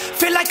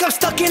 Feel like I'm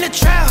stuck in a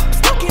trap.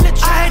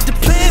 I had to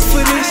plan for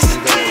this.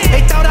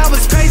 They thought I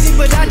was crazy,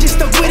 but I just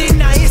stuck with it.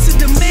 Now it's a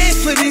demand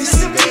for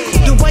this.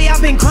 The way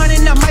I've been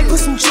grinding, I might put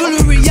some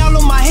jewelry all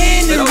on my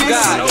hand and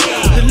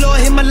wrist. The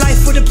Lord hit my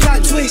life with a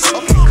plot twist.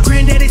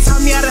 Granddaddy taught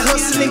me how to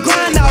hustle and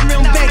grind. I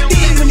remember back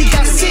then when he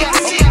got sick.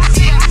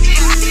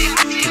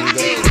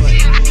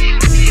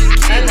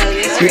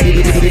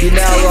 You're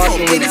now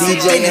rocking with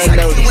DJ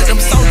Unnoticed.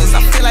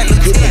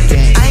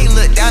 I ain't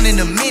looked down in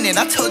a minute.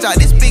 I told y'all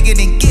this bigger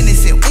than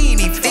Guinness, and we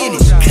ain't even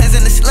finished. Cause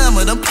in the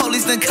slumber, the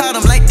police done caught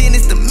him like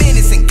Dennis the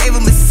Menace and gave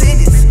him a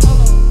sentence.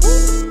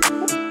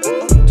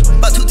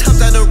 About 2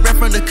 times I done ran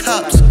from the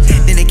cops.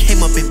 Then they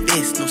came up in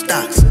fists, no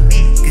stocks.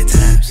 Good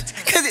times.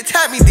 Cause it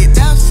taught me that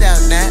down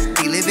south now,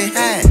 we living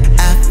high.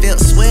 I felt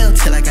swell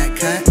till I got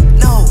caught.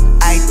 No,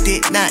 I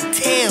did not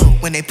tell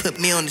when they put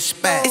me on the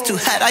spot. It's too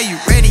hot, are you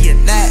ready or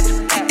not?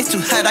 It's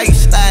too hot, are you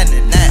sliding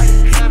or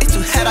not? It's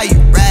too hot, are you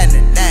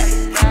riding or not?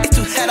 It's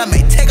too hot, I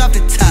may take off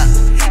the top.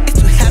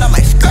 It's too hot, I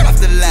might skirt off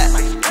the lap.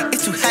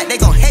 It's too hot, they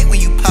gon' hate when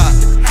you pop.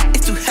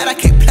 It's too hot, I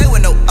can't play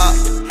with no op.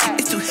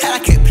 It's too hot, I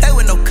can't play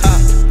with no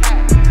cop.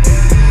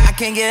 I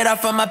can't get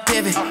off on my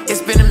pivot.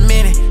 It's been a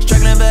minute,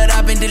 struggling but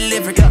I've been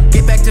delivered.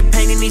 Get back to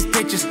painting these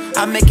pictures.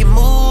 I'm making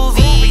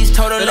movies,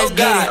 total let's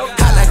get it.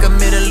 Hot like a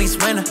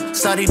this winter.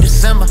 Started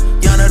December,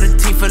 y'all know the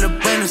team for the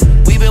winners.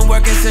 We been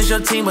working since your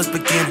team was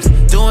beginners.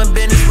 Doing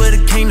business with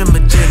a kingdom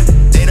agenda.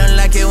 They don't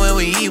like it when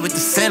we eat with the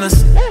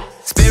sinners.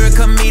 Spirit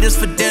come meet us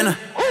for dinner.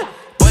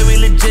 Boy, we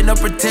legit, no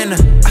pretender.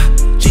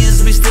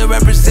 Jesus, we still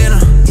represent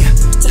him. Yeah,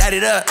 light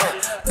it up,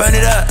 burn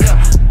it up.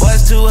 Boy,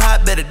 it's too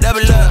hot, better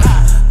double up.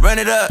 Run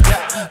it up,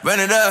 run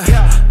it up.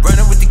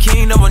 Running with the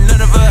king, no one,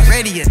 none of us.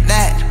 Ready or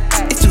not,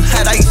 it's too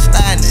hot, are you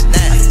sliding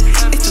tonight?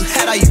 It's too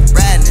hot, are you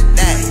riding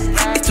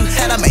tonight? It's too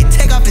hot, I might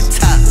take off the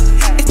top.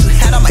 It's too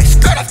hot, I might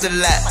skirt off the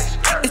lap.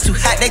 It's too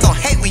hot, they gon'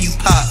 hate when you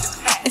pop.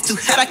 It's too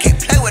hot, I can't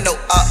play with no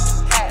op.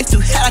 It's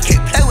too hot, I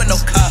can't play with no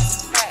cop.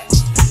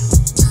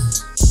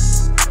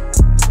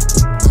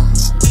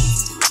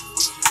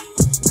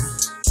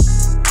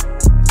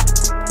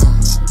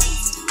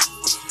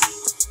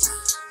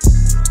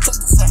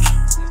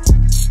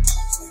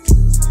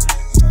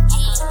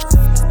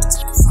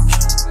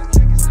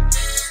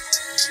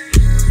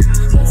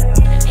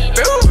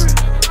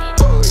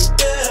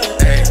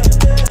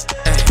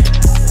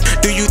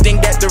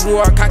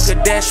 I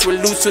could dash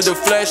with loose to the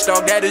flesh,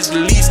 dog, that is the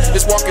least.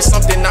 This walk is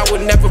something I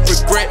would never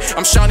regret.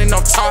 I'm shining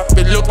on top,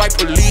 it look like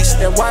police.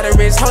 That water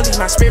is holy,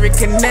 my spirit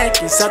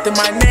connected. Something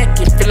my neck,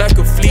 it feel like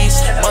a fleece.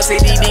 Most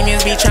of these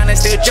demons be trying to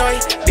steal joy.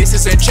 This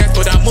is a check,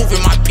 but I'm moving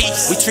my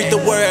piece. We treat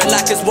the world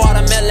like it's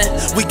watermelon.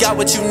 We got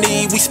what you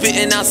need, we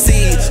spitting out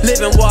seeds.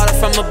 Living water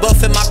from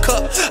above in my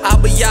cup.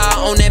 I'll be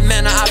y'all on that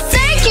manner I feed.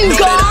 Thank you,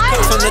 know God. That I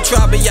come from the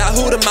tribe of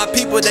Yahuda, my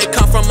people, they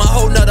come from a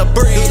whole nother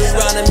breed.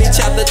 Deuteronomy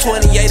chapter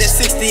 28 and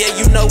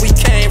 68, you know we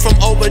came from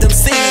over them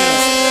seas.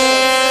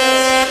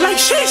 Like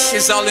shish,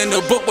 it's all in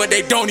the book, but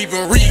they don't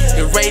even read.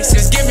 The race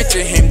is given to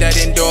him that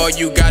endure.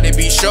 You gotta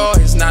be sure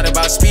it's not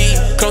about speed.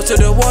 Close to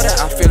the water,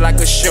 I feel like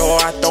a shore.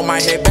 I throw my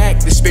head back,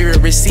 the spirit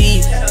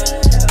receive.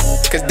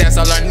 Cause that's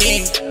all I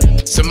need.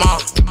 Samar,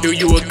 do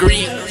you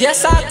agree?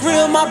 Yes, I agree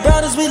with my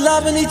brothers. We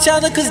loving each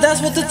other, cause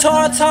that's what the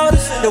Torah taught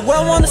us. The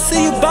world wanna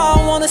see you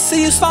bow, wanna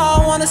see you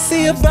fall, wanna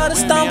see your brother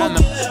stumble.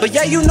 But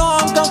yeah, you know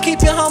I'm gonna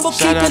keep you humble,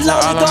 keep it low.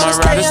 You gonna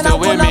stay and I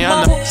when I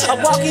mumble. I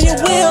walk in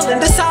your will,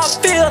 and this how I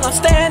feel. I'm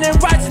staying in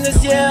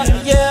righteousness, yeah,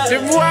 yeah.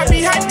 The Ruah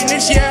be hyping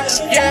this, yeah,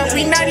 yeah.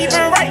 We not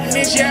even writing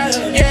this, yeah,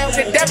 yeah.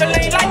 The devil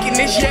ain't liking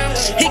this, yeah.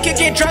 He could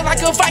get drunk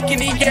like a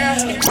Viking, yeah.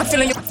 I'm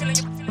feeling you.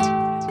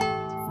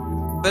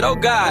 But oh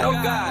God,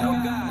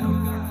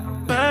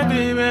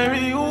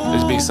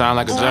 This beat sound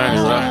like a journey,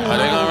 bro. Are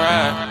they gonna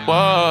ride?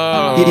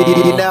 Whoa.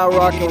 You now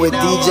rocking with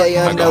DJ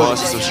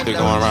Unnoticed. Some shit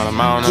going around the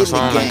mountain or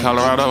something in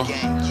Colorado.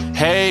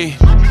 Hey.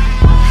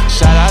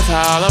 Shout out to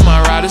all of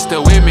my riders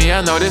still with me,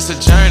 I know this a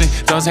journey.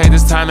 Don't take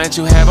this time that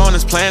you have on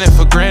this planet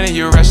for granted.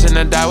 You're rushing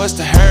to die, what's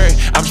the hurry?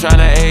 I'm trying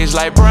to age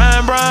like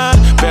Brian.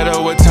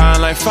 Better with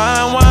time like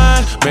fine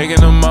wine. Making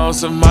the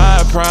most of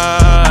my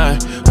prime.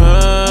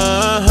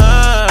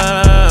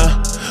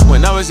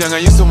 When I was young, I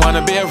used to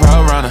wanna be a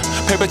road runner.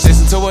 Paper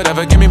chasing to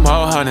whatever, give me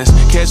more hunters.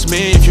 Catch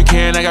me if you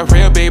can, I got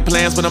real big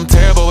plans, but I'm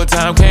terrible with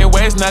time, can't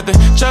waste nothing.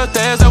 Truth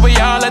is that we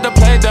all let the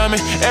play dummy.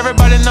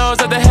 Everybody knows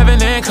that the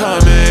heaven ain't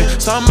coming.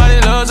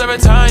 Somebody lose every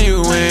time you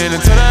win,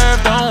 until the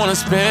earth don't wanna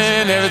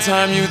spin. Every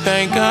time you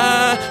thank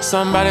God,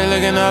 somebody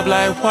looking up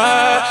like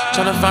what?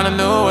 Trying to find a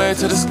new way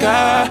to the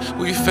sky.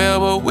 We fail,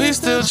 but we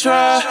still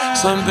try.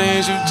 Some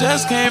things you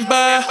just can't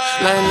buy,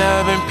 like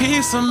love and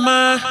peace of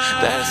mind.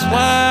 That's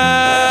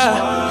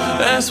why.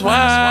 That's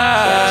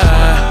why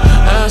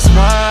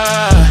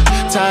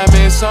time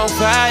is so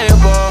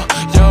valuable.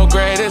 Your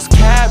greatest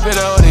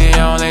capital, the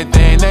only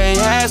thing they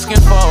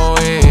asking for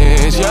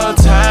is your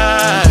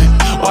time.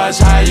 Watch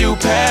how you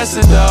pass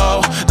it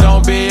though.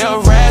 Don't be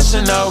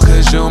irrational,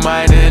 cause you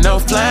might end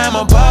up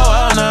flammable.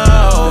 Oh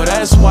no,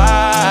 that's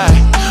why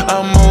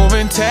I'm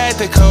moving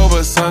tactical,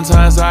 but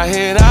sometimes I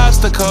hit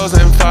obstacles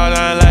and fall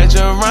down like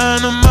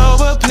Geronimo.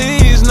 But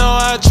please know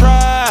I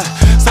try.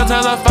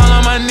 Sometimes I fall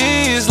on my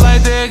knees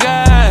like dear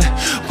God.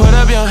 Put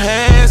up your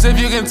hands if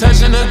you can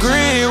touch and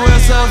agree, we'll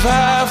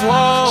survive.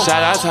 Whoa.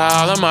 Shout out to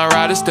all of my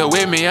riders still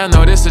with me, I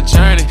know this a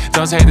journey.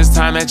 Don't take this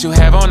time that you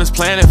have on this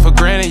planet for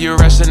granted. You're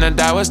rushing to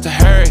die, what's the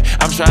hurry?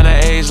 I'm trying to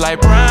age like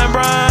Brian.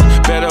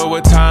 Better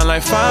with time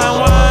like fine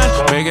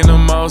wine. Making the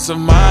most of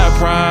my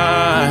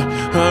prime.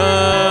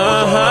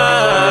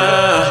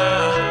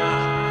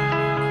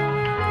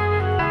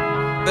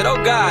 but oh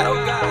God.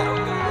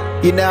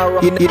 You now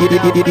rocking with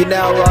DJ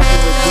Unnoticed.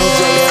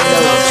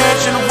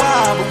 Church in a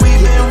while, but we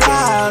been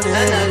wildin'.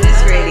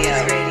 Unnoticed Radio.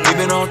 We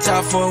been on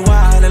top for a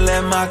while and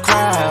let my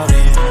crowd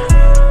in.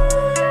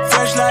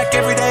 Fresh like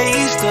everyday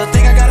Easter,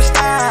 think I got a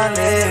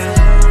stylist.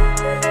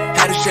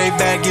 Had to shake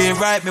back, get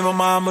right, make my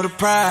mama the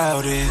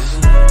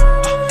proudest.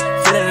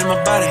 Feel it in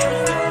my body,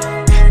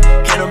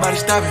 can't nobody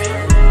stop it.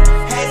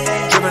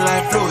 Drippin'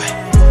 like fluid,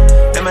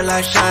 let my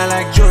light shine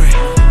like jewelry.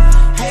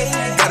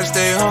 Gotta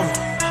stay humble,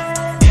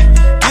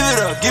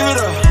 give it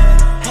up.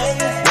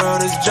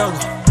 World is jungle.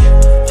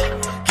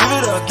 Give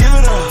it up.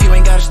 You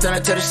ain't gotta stand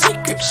up to the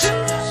secrets.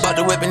 Bought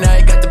the whip and now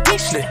you got the beat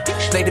slip.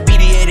 Play the beat,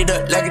 he ate it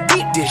up like a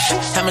deep dish.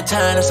 How many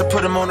times I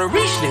put him on the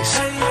reach list?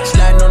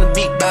 Sliding on the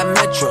beat by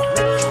Metro.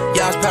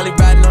 Y'all's probably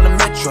riding on the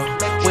Metro.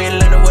 We in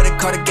London where they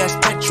call the gas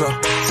petrol.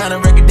 Sign a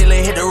record deal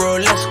and hit the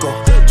road, let's go.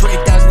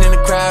 20,000 in the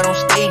crowd on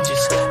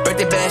stages.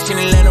 Birthday bash in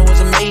Atlanta was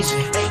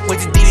amazing.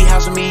 Went to Diddy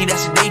house with me,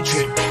 that's a day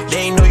trip.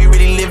 They ain't know you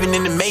really living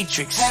in the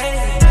Matrix.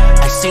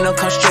 I seen them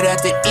come straight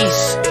out the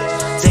east.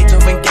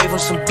 Zaytoven gave him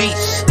some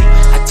beats.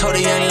 I told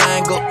the young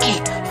lion go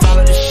eat.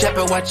 Follow the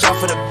shepherd, watch out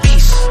for the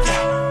beast.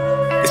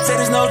 They say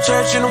there's no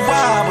church in a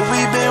while, but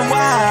we been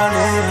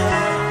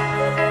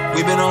wildin'.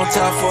 We been on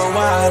top for a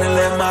while and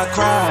let my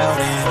crowd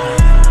in.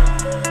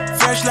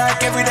 Fresh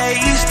like everyday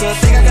Easter,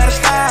 think I gotta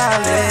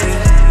style it.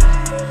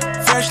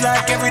 Fresh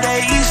like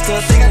everyday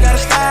Easter, think I gotta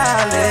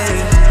style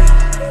it.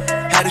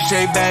 Had to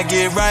shave back,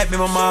 get right, make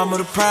my mama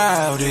the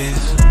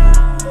proudest.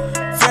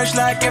 Fresh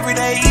like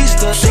everyday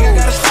Easter, think I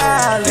gotta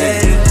style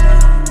it.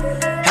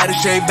 Had to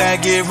shave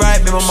back, get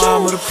right, make my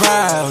mama the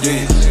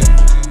proudest.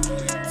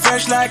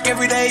 Fresh like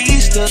everyday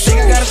Easter, think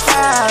I gotta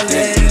style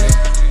it.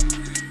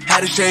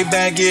 Had to shave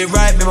back, get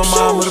right, make my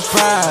mama the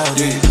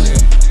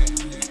proudest.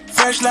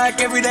 Fresh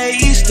like everyday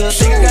Easter,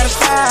 think I gotta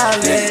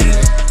style it.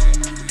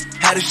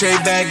 Had to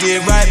shave back,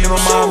 get right, make my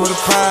mama the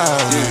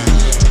proudest.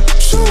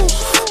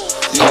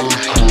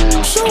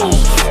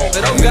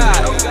 Let on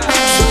God.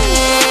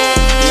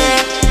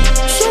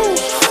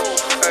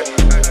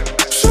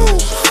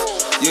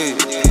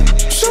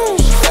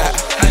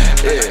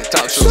 Yeah,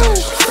 talk to me.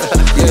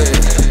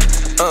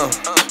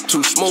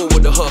 Too smooth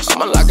with the hustle.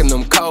 I'm unlocking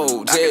them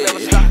codes. Yeah.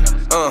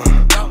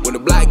 When the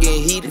block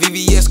getting heated,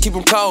 VVS keep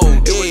them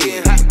cold.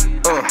 Yeah.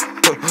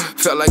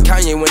 Felt like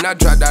Kanye when I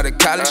dropped out of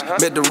college.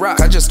 Met the rock,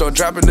 I just start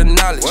dropping the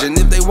knowledge. And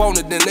if they want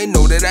it, then they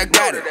know that I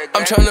got it.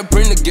 I'm trying to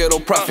bring the ghetto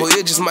profit,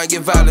 it just might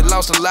get violent.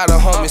 Lost a lot of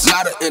homies,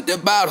 lot of empty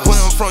bottles. Where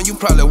I'm from, you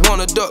probably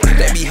wanna duck.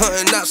 They be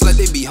hunting outs like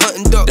they be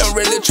hunting ducks. Don't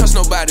really trust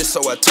nobody,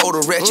 so I told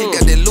a ratchet.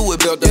 Got that Louis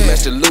belt to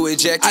match the Louis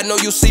jacket. I know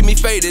you see me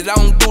faded, I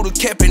don't do the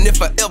capping.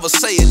 If I ever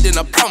say it, then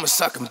I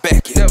promise I can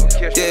back it.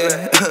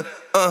 Yeah.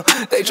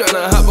 They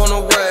tryna hop on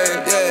the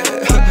wave, yeah.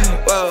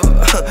 Well,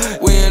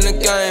 we in the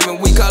game and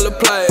we call it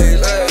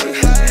plays,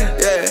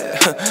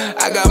 yeah.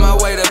 I got my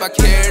weight up, I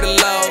carry the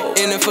load.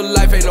 In it for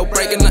life, ain't no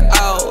breaking the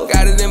out.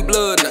 Got it in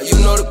blood, now you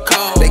know the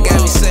code. They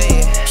got me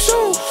saying,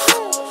 shoo,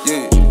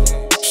 yeah,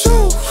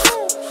 shoo,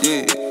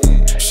 yeah,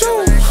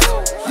 shoo,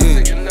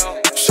 yeah,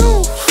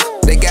 shoo.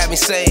 They got me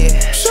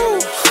saying, shoo,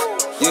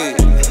 yeah,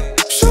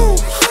 shoo,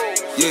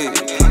 yeah,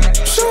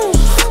 shoo,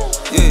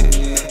 yeah,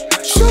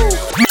 shoo.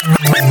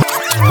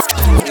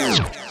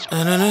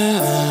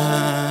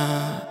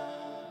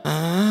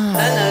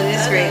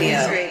 Unnoticed Radio.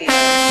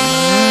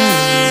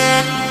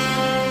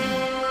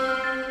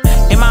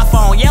 In my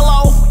phone,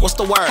 yellow, what's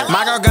the word?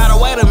 My girl gotta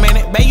wait a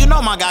minute, babe, you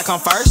know my guy come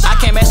first. I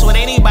can't mess with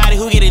anybody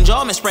who get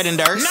enjoyment spreading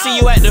dirt. See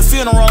you at the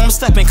funeral, I'm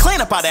stepping clean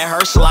up out that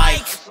hearse.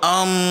 Like,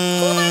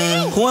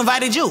 who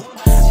invited you?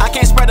 I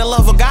can't spread the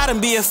love of God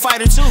and be a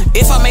fighter too.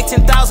 If I make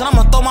 10,000,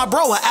 I'ma throw my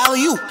bro a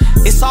alley-oop.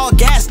 It's all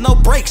gas, no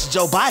brakes,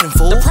 Joe Biden,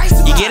 fool.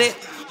 You get it?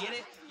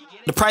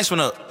 The price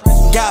went up.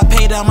 God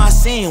paid down my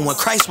sin when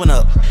Christ went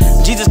up.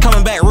 Jesus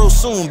coming back real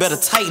soon, better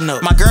tighten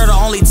up. My girl the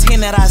only 10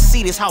 that I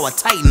see, this how I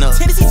tighten up.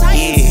 Yeah.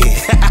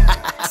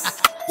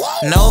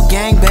 No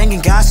gang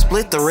banging, God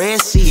split the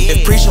Red Sea.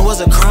 If preaching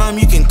was a crime,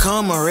 you can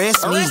come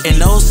arrest me. And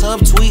no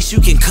subtweets,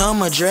 you can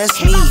come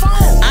address me.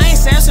 I ain't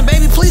Samson,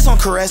 baby, please don't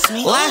caress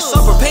me. Last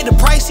supper, paid the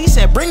price, he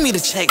said, bring me the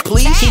check,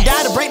 please. He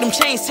died to break them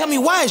chains, tell me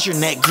why is your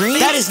neck green?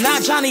 That is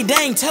not Johnny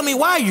Dang, tell me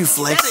why are you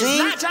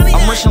flexing?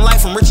 I'm rich in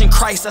life, I'm rich in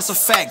Christ, that's a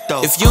fact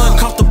though. If you're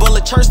uncomfortable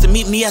at church, then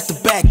meet me at the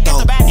back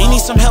though. You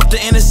need some help to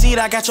intercede,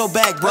 I got your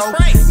back, bro.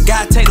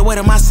 God take the weight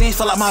of my sins,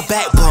 feel like my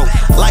back broke.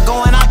 Like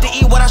going out to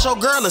eat without your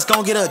girl, it's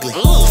gon' get ugly.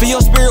 Fill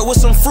your spirit with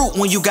some fruit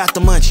when you got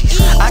the munchies.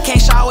 I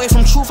can't shy away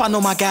from truth, I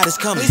know my God is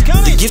coming.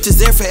 The gift is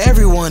there for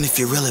everyone if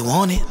you really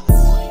want it.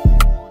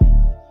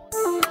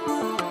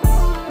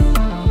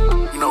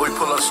 You know we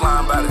pull up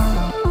slime by it.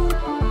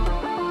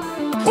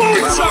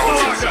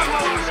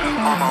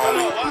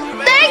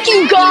 Thank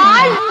you,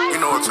 God! You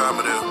know what time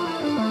it is.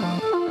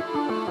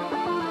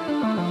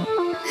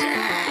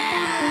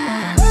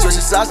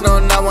 Switching socks, no,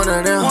 not one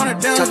of them.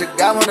 Talk to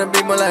God, wanna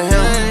be more like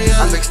him.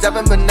 I'm big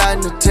stepping, but not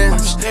in the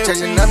Timbs.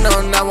 Chasing up,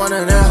 no, not one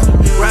of them.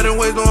 Riding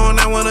waves going,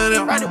 not one of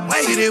them.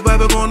 See these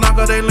baby gon' knock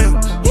out they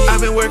limbs.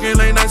 I've been working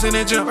late nights in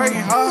the gym.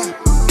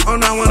 I'm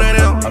not one of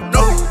them.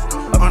 No,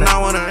 I'm not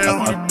one of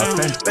them.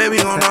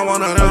 Baby, I'm not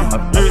one of them.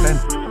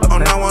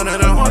 I'm not one of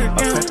them.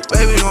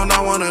 Baby, I'm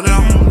not one of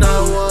them.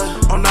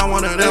 I'm not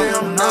one of them.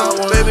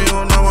 Baby,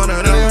 I'm not one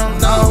of them.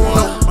 No,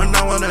 I'm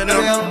not one of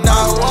them. You know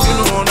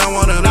I'm not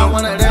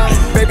one of them.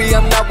 Baby,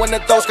 I'm not one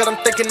of those, cause I'm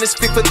thinking this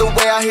speak for the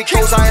way I hit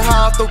goes. I ain't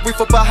high off the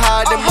reefer, but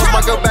higher than most.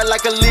 My girl bad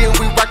like a Leo,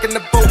 we rockin'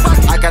 the boat.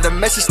 I got a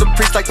message to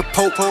preach like the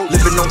Pope.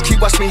 Living on key,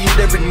 watch me hit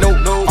every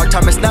note. Our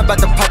time is not about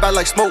to pop out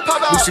like smoke.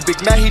 Lucy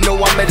Big Man, he know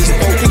I'm at his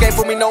boat. He ain't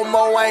for me no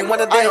more, I ain't one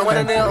of them.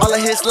 All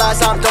of his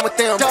lies, I'm done with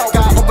them.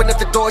 God open up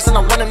the doors and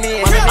I'm running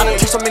in. I done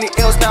took so many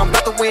L's, now I'm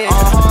about to win.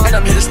 And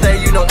I'm here to stay,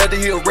 you know that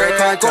he a red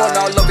kind. Going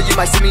all over, you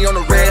might see me on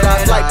the red eye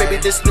flight. Baby,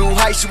 this new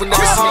height, you will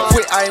never see me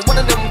quit. I ain't one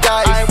of them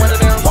guys.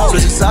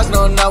 Switching sides,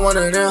 no, not not one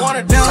of them.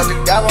 Cause the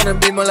guy wanna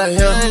be more like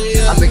him.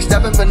 I been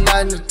stepping for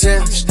 9 to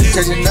 10.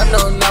 Chasing up,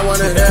 no, not one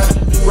of them.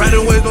 Right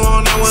away,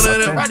 going not one of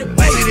them.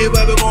 See these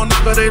baby gon'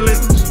 knock out they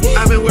lips.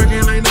 I been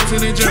working like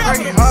nothing in jail.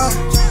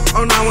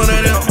 I'm not one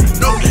of them.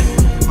 No,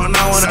 I'm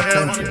not one of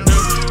them.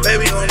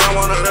 Baby, I'm not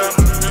one of them.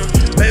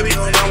 Baby,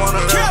 I'm not one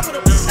of them.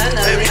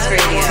 Baby, I'm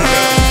not one of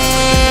them.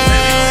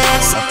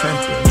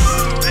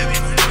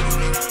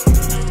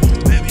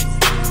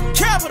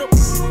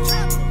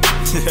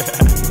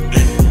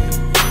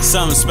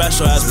 Something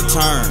special has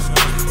returned,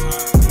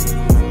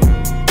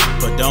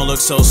 but don't look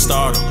so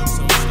startled.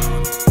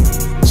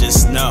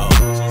 Just know.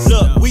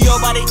 Look, we all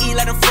about to eat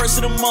like the first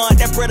of the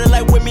month. That bread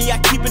like with me, I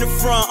keep in the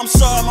front. I'm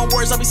sorry, my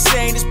words I be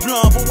saying is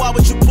blunt, but why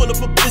would you pull a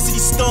publicity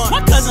stunt?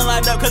 My cousin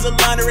lined up cause of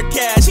laundry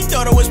cash. He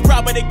thought it was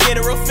proper to get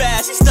it real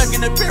fast. He stuck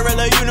in the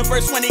parallel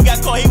universe when he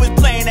got caught. He was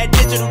playing that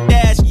digital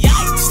dash.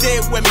 Yikes, stay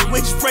with me.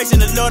 We just praising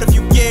the Lord if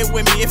you get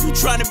with me. If you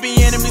trying to be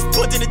enemies,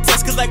 put to the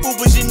test. Cause like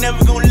Ubers, you never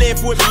gonna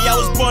live with me. I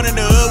was born in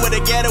the hood where the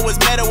ghetto was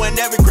metal and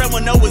every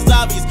criminal was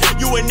obvious.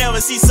 You would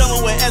never see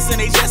someone with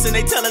SNHS and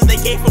they tell us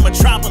they came from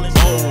Metropolis.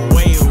 Oh,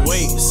 wait.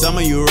 Some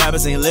of you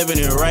rappers ain't living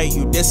it right.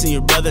 You dissing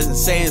your brothers and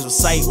sayings with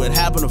sight. What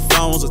happened to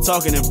phones or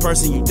talking in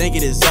person? You think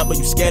it is up, but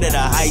you scared of the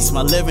heights.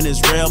 My living is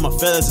real, my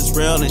feelings is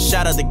real. And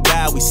shout out to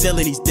God, we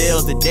sealing these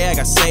deals. The day I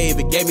got saved,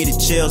 it gave me the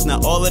chills.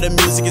 Now all of the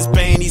music is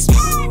paying these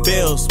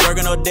bills.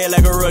 Working all day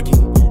like a rookie,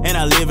 and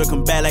I leave it,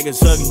 come back like it's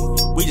hooky.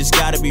 We just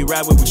gotta be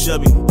right where we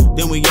should be.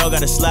 Then we all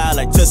gotta slide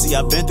like Tussie.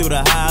 I've been through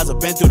the highs,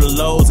 I've been through the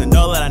lows. And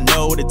all that I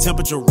know, the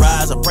temperature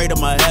rise. I pray to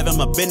my heaven,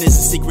 my business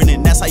is secret.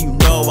 And that's how you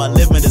know I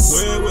live in this.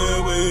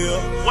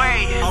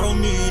 Wait, I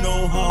don't mean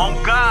no harm.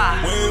 On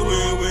God.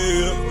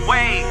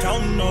 Wait,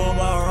 counting on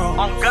my wrong.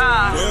 On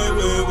God.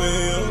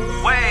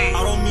 Wait,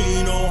 I don't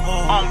mean no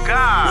harm. On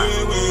God.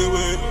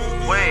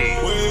 Wait.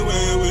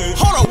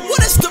 Hold on,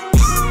 what is the?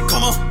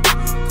 Come on,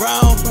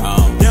 brown.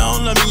 They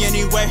don't love me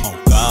anyway. Oh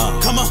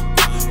God. Come on,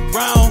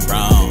 brown.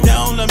 They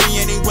don't love me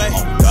anyway.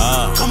 Oh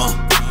God. Come on,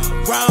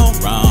 brown.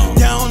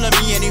 They don't love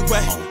me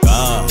anyway. Oh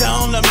God. They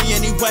don't love me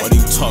anyway. What are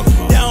you talking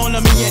about? They don't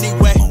love me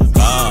anyway. Oh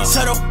God.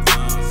 Settle.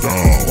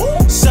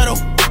 Down. Settle.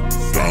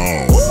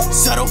 Down.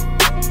 Settle.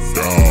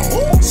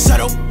 Down.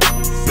 Settle.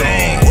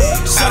 Bang.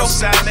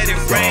 Outside, let it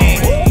rain.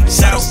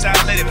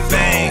 Outside, let it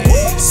bang.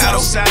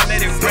 Outside,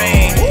 let it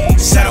rain.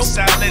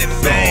 Outside, let it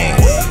bang.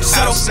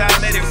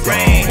 Outside, let it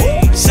rain.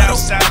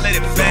 Outside, let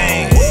it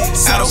bang.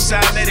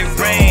 Outside, let it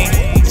rain.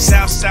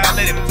 Southside,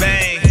 let it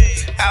bang.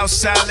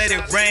 Outside, let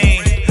it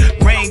rain.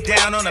 Rain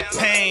down on the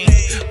pain.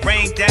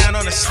 Rain down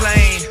on the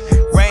slain.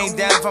 Rain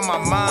down for my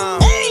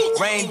mom.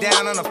 Rain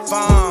down on the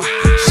farm.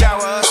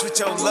 Shower us with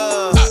your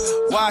love.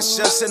 Wash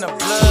us in the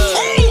blood.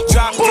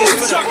 Drop this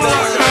for the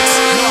blood. Know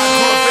I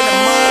grew up in the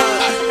mud.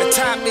 The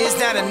top is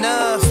not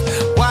enough.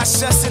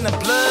 Wash us in the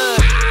blood.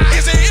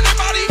 Is there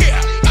anybody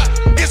here?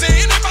 Is there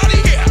anybody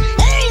here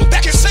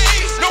that can say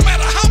no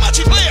matter how much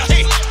you play a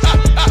hate?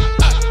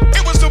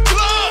 It was the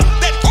blood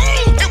that.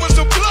 It was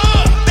the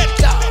blood that.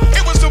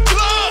 It was the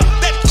blood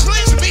that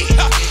cleansed me.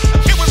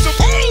 It was the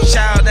blood.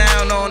 Shout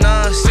down on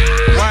us.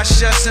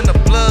 Wash us in the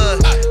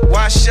blood.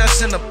 Wash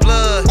us in the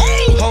blood.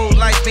 Whole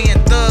life being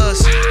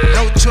thugs.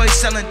 No choice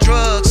selling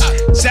drugs.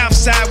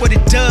 Southside what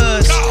it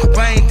does.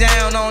 Rain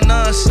down on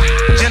us.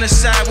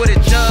 Genocide what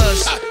it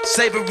does.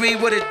 Slavery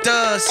what it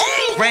does.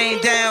 Rain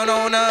down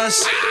on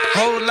us.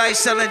 Whole life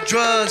selling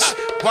drugs.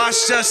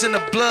 Wash us in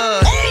the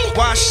blood.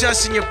 Wash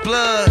us in your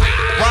blood.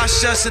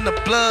 Wash us in the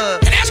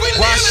blood.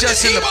 Wash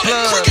us in the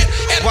blood.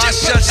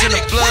 Wash us in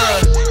the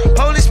blood.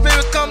 Holy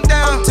Spirit come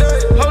down.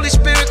 Holy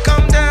Spirit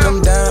come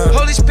down.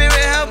 Holy Spirit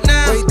help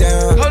now.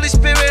 Holy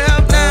Spirit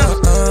help now.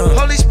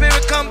 Holy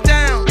Spirit come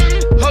down.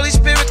 Holy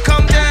Spirit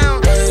come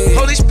down.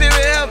 Holy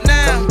Spirit help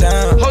now.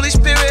 Holy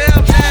Spirit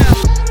help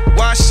now.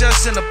 Wash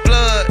us in the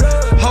blood.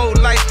 Whole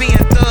life being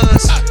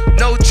thugs.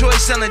 No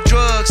choice selling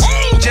drugs.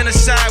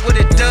 Genocide what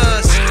it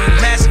does.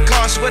 Mass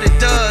cost what it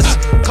does.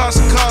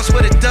 Cost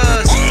what it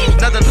does.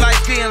 Another life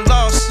being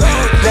lost.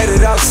 Let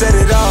it off, set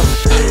it off.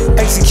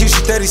 Execution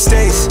 30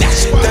 states.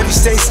 30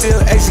 states still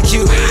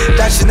execute.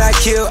 That should not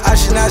kill, I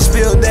should not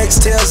spill.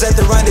 Next tails at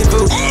the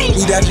rendezvous.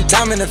 We got your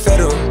time in the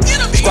federal.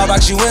 Squad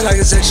box you in like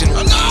a section.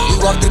 We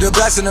walk through the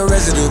glass in the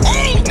residue.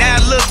 Now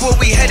look what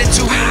we headed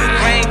to.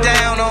 Rain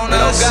down on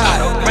us.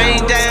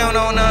 Rain down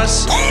on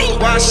us.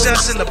 Wash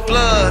us in the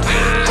blood.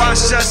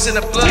 Wash us in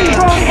the blood.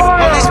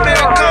 Holy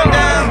Spirit come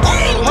down.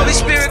 Holy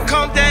Spirit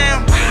come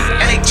down.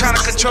 And they tryna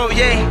control,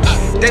 yeah.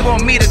 They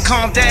want me to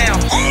calm down.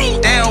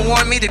 They don't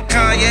want me to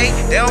Kanye.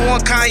 They don't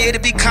want Kanye to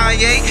be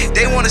Kanye.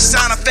 They wanna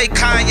sign a fake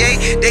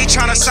Kanye. They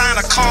tryna sign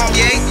a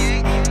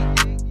Kanye.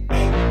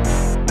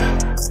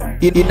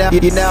 You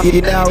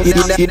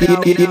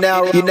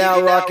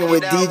now rocking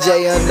with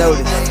DJ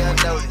Unnoticed.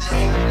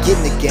 Get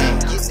in the game.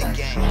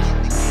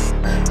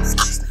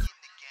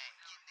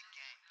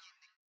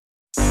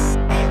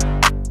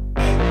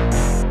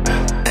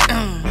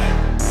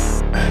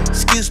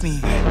 Excuse me.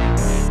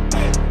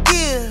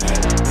 Yeah.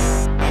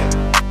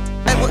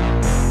 Hey, what?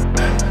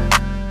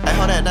 Hey,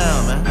 hold that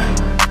down, man.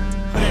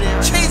 Hold that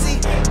down. Cheesy.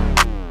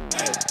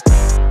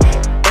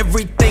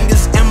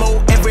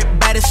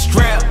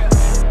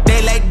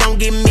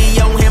 get me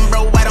on him,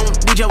 bro, I don't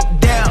need your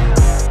doubt.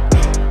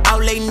 All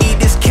they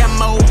need is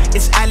camo,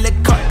 it's a la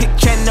carte pick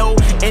channel.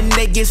 And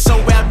they get so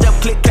riled up,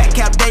 click, clack,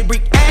 how they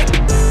react.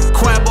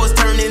 Choir boys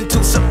turn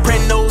into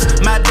sopranos,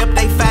 mobbed up,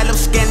 they follow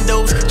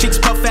scandals. Chicks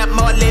puff out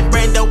Marlon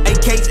Brando,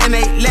 AKs and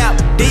they loud.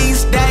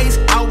 These days,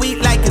 all we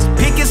like is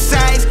pick a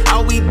size.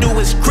 All we do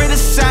is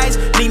criticize,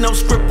 need no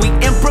script, we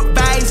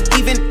improvise.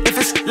 Even if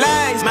it's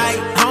lies, my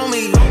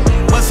homie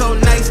was so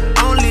nice.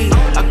 Only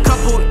a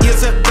couple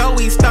years ago,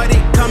 he started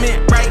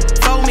coming right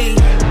for me.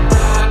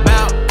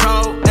 Bout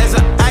cold as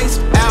an ice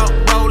out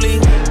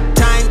rolling.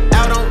 Time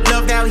out on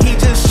love, now he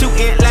just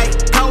shooting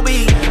like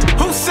Kobe.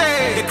 Who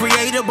said the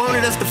creator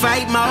wanted us to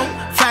fight more?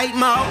 Fight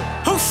more?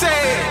 Who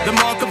said the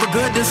mark of a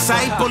good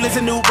disciple is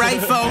a new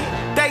rifle?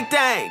 They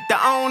think the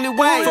only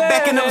way for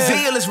backing up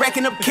zeal is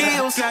racking up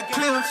kills.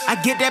 I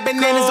get that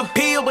banana's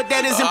appeal, but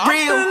that isn't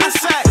real. I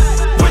say,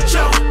 put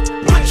your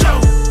weapon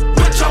down.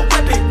 Put your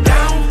weapon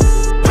down.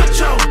 Put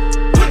your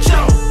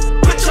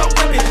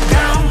weapon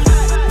down.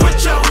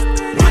 Put your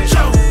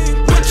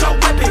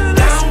weapon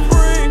down.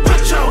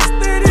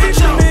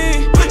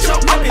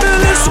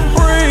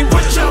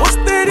 What's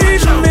that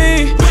even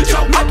mean?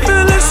 I'm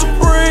feeling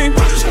supreme.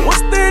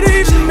 What's that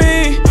even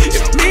mean?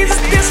 It means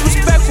it's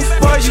disrespectful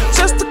for you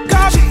just to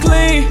call me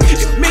clean.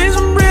 It means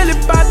I'm really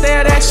about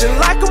that action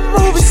like a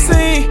movie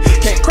scene.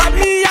 Can't crop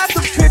me out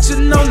the picture,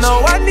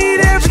 no, I need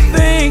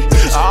everything.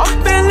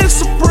 I'm feeling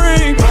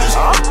supreme.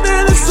 I'm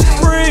feeling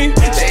supreme.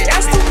 They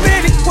ask too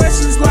many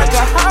questions like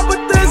how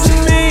what does it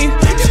mean?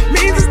 It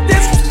means it's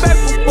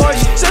disrespectful for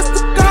you just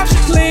to call me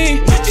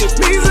clean. It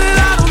means that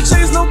I don't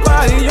chase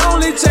nobody,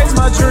 only chase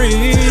my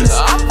dreams.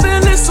 I'm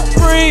feeling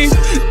supreme.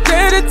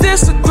 Dare to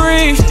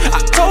disagree. I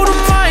told them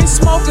I ain't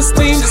smoking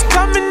steam, just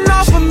coming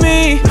off of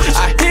me.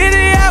 I hear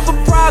they have a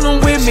problem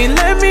with me,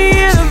 let me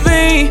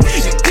intervene.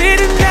 You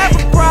didn't have a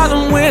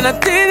problem when I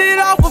did it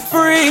all for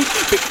free.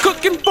 Been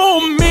cooking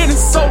for a minute,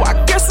 so I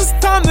guess it's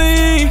time to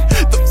eat.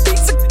 The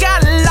pizza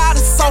got a lot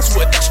of sauce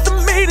with extra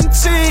meat and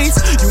cheese.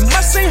 You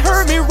must ain't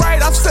heard me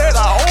right, I said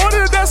I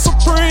ordered that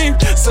supreme.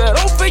 Said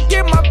don't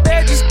forget my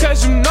badges,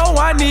 cause you know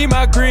I need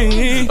my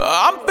green.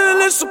 I'm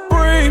feeling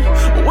supreme,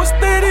 but what's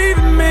that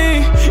even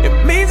mean? It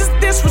means it's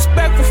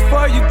disrespectful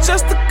for you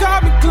just to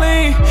call me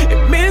clean.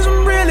 It means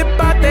I'm really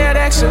about that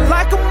action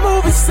like a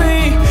movie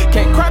scene.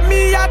 Can't crop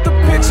me out the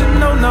picture,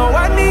 no,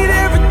 I need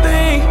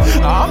everything.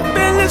 I'm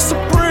feeling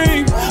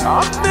supreme,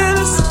 I'm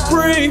feeling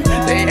supreme.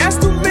 They ask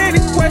too many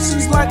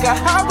questions like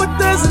how what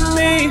does it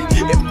mean?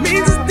 It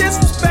means it's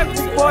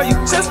disrespectful for you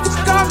just to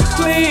call me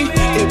clean.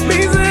 It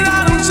means that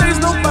I don't chase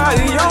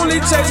nobody, only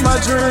chase my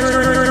dream.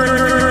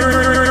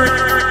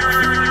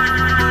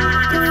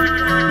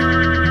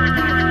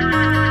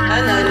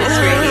 Unnoticed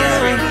Radio.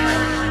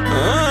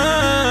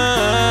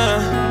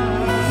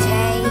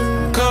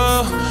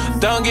 Cool,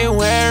 don't get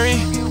wary.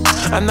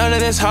 I know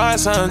that it's hard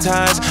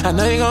sometimes. I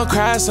know you're gon'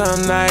 cry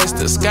some nights.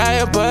 The sky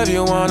above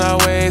you won't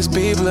always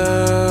be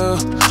blue.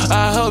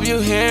 I hope you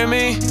hear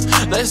me.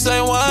 They say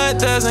what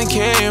doesn't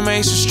kill you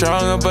makes you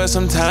stronger, but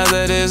sometimes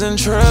that isn't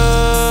true.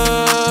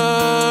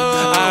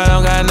 I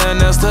don't got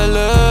nothing else to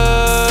lose.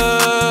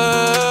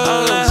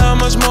 How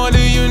much more do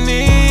you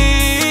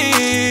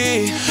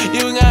need?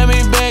 You got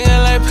me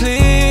begging like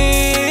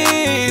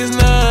please,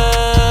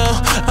 no.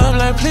 I'm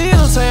like please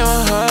don't take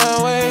my heart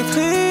away,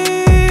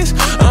 please.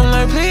 I'm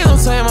like please don't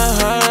take my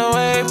heart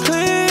away,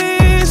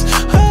 please.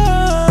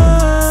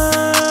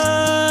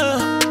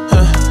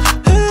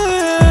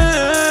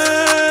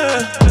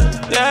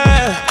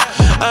 Yeah.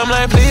 I'm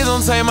like please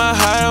don't take my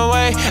heart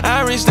away.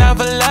 I reached out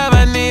for love,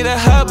 I need a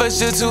hug, but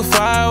you're too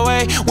far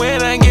away.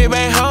 When I get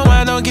back home,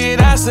 I don't get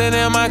out, sit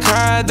in my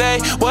car all day.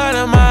 What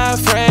am I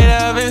afraid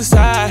of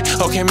inside?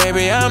 Okay,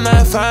 maybe I'm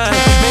not fine.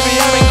 Maybe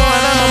I've been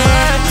going on my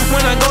mind.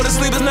 When I go to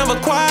sleep, it's never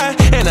quiet.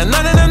 And I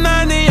know that I'm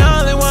not the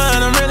only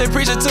one. I'm really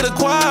preaching to the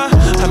choir.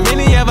 How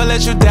many ever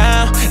let you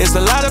down? It's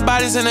a lot of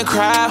bodies in the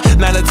crowd.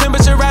 Now the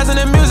temperature rising,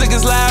 the music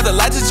is loud. The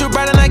lights are too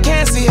bright and I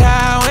can't see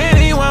how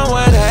anyone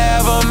would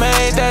ever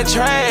make that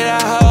trade. I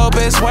hope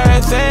it's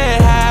worth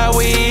it. How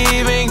we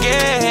even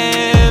get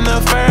in the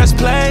first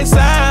place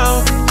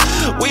out.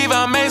 We've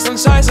all made some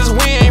choices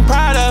we ain't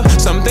proud of.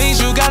 Some things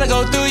you gotta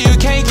go through, you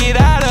can't get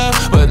out of.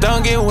 But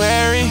don't get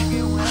wary.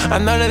 I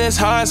know that it's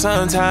hard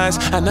sometimes.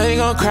 I know you're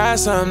gon' cry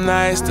some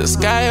nights. The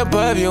sky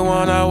above you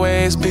won't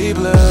always be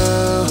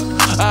blue.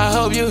 I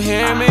hope you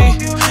hear me.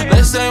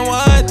 They say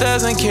what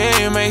doesn't kill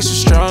you makes you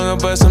stronger,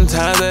 but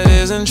sometimes that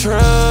isn't true.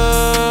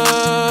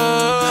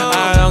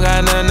 I don't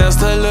got nothing else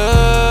to lose.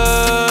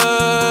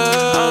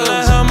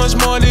 How much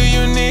more do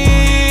you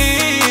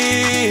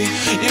need?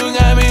 You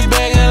got me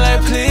begging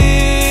like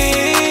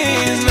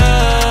please, no.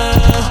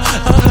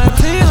 I'm like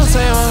please don't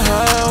take my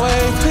heart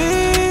away,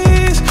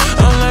 please.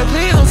 I'm like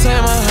please don't take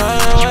my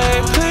heart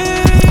away,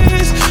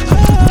 please.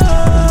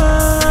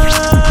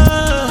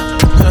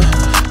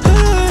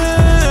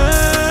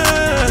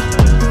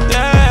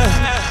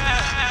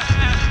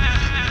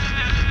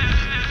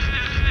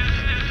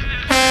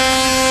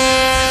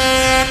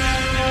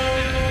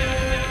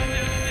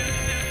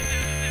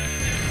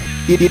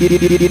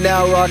 You're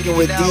now rocking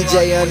with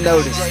DJ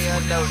Unnoticed.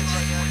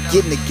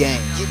 Get in the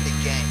game.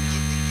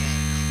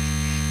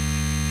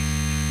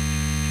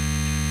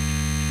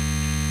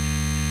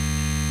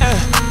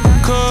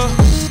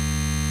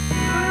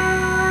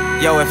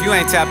 Yo, if you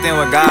ain't tapped in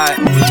with God,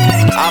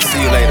 I'll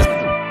see you later.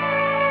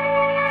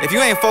 If you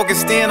ain't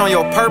focused in on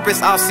your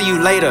purpose, I'll see you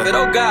later.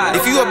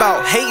 If you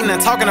about hating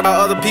and talking about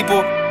other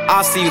people,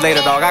 I'll see you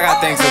later, dog. I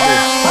got things to do.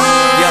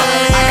 Yeah,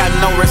 I got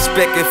no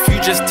respect if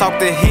you just talk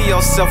to hear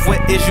yourself.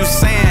 What is you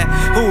saying?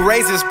 Who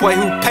raised this boy?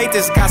 Who paid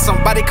this guy?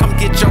 Somebody come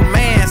get your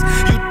mans.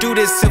 You do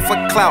this shit for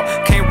clout.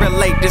 Can't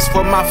relate this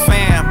for my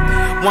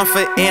fam. One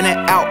foot in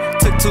and out.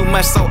 Took too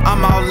much, so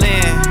I'm all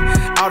in.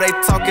 All they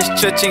talk is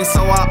cha-ching, so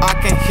all I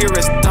can hear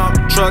is dump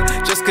truck.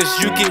 Just cause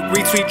you get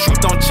retweet,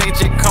 truth don't change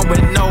it, come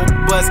with no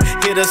buzz.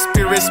 Hear the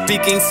spirit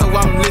speaking, so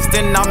I'm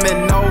listening, I'm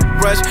in no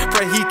rush.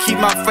 Pray he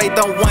keep my faith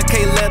on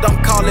 1K, let them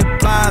call it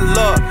blind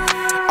luck.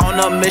 On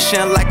a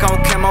mission like I'm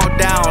camo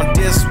down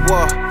this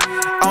war.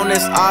 On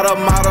this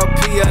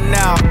automatopoeia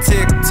now,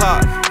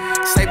 TikTok.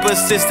 Stay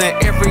persistent,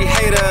 every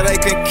hater they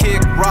can kick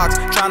rocks.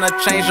 Tryna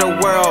change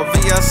the world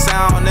via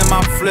sound in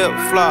my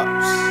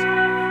flip-flops.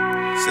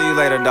 See you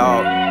later,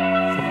 dog.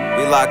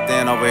 We locked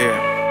in over here.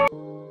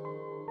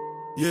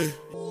 Yeah.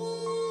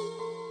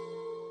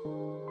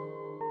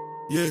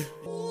 Yeah.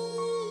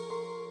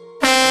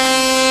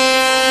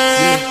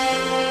 Yeah.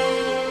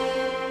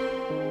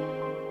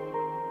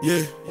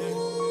 Yeah.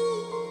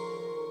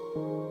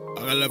 I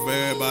got love for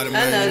everybody,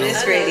 man.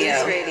 Unnoticed Radio. I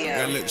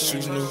got let the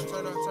shoes new.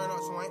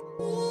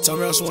 Tell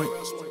me how swing.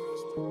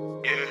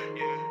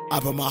 I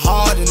put my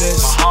heart in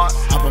this.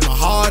 I put my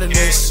heart in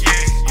this.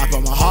 I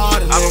put my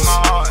heart in this.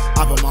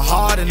 I put my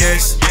heart in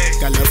this.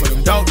 Got love for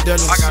them dope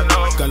dealers.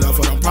 Got love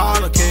for them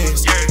problem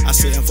kids. I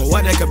see them for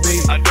what they could be.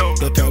 Don't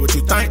care what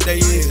you think they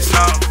is.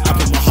 I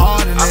put my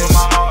heart in this.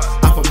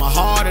 I put my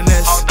heart in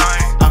this.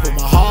 I put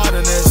my heart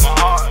in this.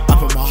 I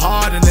put my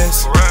heart in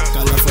this.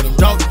 Got love for them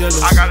dope dealers.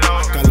 Got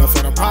love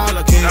for them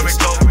problem kids.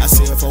 I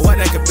see them for what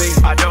they could be.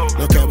 Don't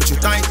care what you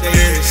think they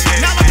is.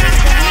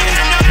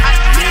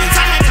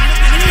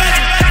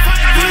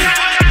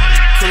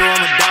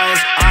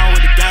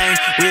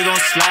 We gon'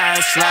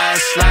 slide, slide,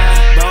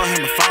 slide. Bro,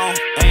 hit my phone,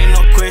 ain't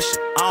no question.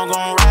 I'm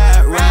gon'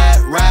 ride, ride,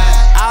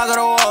 ride. I'll go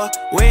to war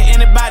with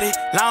anybody,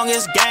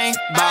 longest gang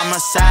by my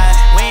side.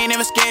 We ain't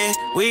even scared,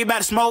 we bout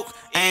to smoke,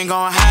 ain't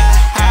gon' hide,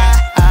 hide,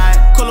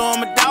 hide. Cool on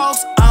my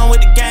dogs, I'm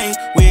with the gang.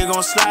 We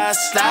gon' slide,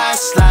 slide,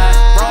 slide.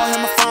 Bro, hit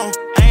my phone,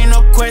 ain't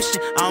no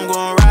question. I'm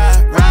gon'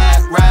 ride,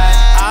 ride, ride.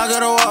 I'll go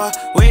to war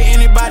with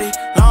anybody,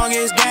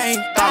 longest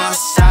gang by my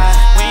side.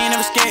 We ain't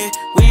never scared,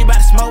 we bout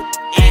to smoke,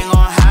 ain't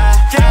gon' hide,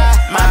 hide.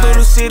 My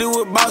little city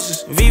with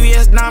bosses,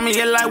 VVS Nami,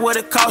 yeah, like what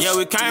it costs. Yeah,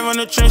 we came from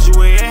the trenches,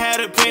 we ain't had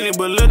a penny,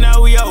 but look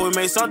now we owe, we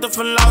made something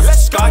for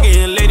losses. Scar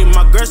getting lady,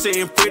 my girl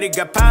sitting pretty,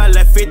 got power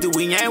like 50,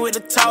 we ain't with the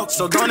talk.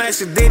 So don't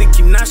ask if did it,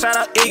 keep not shout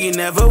out Iggy,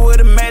 never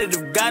would've made it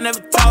if God never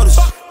taught us.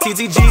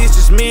 TTG is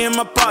just me and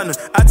my partner.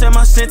 I take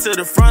my sin to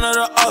the front of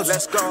the altar.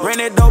 Ran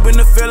that dope in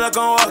the field like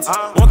on water.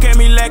 One can't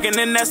be lacking,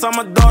 and that's on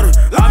my daughter.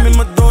 I mean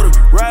my daughter,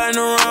 riding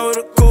around with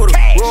a quarter.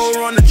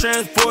 Roll on the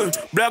transport,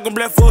 black on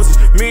black forces.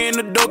 Me and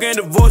the dog ain't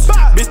divorced.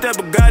 Bitch that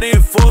but got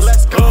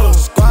enforced.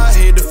 Squad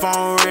hit the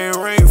phone,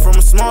 ring from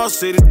a small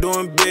city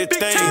doing big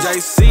things.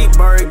 JC,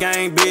 Bird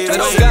Gang, big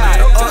wings.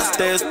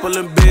 Upstairs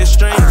pulling big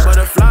strings.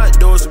 Butterfly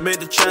doors made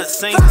the trap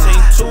sing.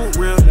 Team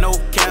 2 real, no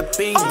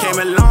capping. Came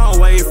a long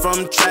way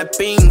from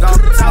trapping.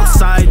 Off the top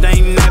side,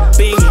 ain't that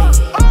bing.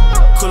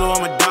 Cool on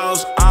my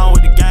dogs, on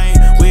with the gang.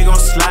 We gon'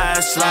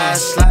 slide, slide,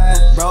 slide.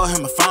 Bro,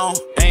 hit my phone,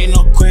 ain't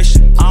no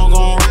question. I'm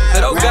gon'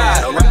 ride,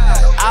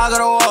 ride. I'll go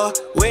to war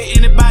with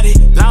anybody,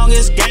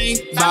 longest gang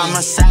by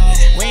my side.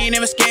 We ain't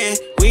never scared,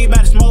 we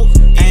bout to smoke,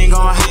 ain't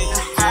gon' hide,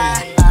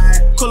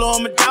 hide. Cool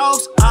on my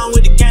dogs, I'm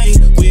with the gang.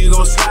 We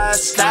gon' slide,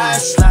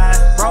 slide,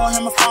 slide. Bro,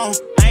 hit my phone,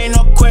 ain't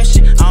no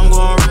question. I'm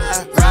gon'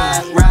 ride,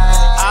 ride,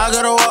 ride. I'll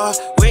go to war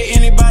with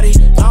anybody,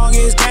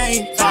 longest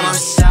gang by my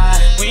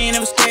side. We ain't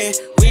never scared,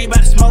 we bout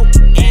to smoke,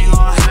 ain't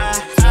gon'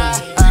 hide,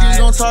 hide. We just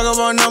gon' talk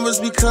about numbers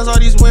because all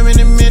these women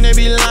and men, they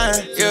be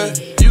lying, yeah.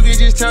 You can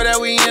just tell that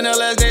we in the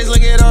last days,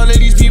 look at all of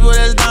these people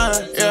that's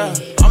dying, yeah.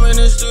 I'm in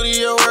the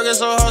studio working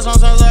so hard,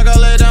 sometimes I gotta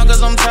lay down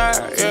cause I'm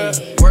tired, yeah.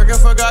 Working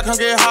for God, come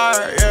get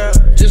hired, yeah.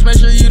 Just make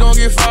sure you don't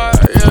get fired,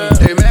 yeah.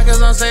 They mad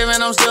cause I'm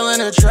saving, I'm still in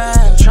the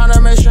trap.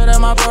 Tryna make sure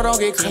that my bro don't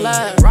get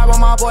collapsed. Rob on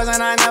my boys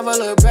and I never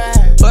look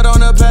back. But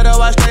on the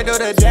pedal, I straight do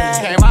the dash.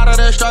 Came out of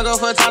the struggle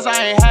for times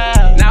I ain't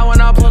had. Now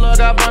when I pull up,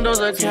 got bundles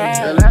of cash.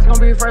 The last gon'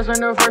 be first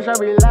and the first shall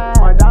be last.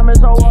 My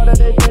diamonds so hard that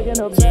they taking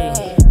a bath.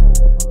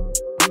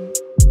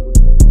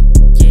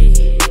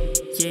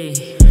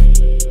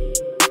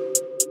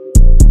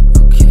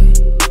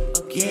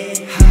 Yeah.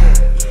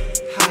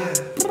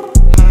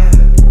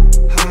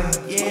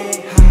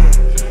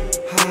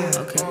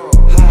 Okay.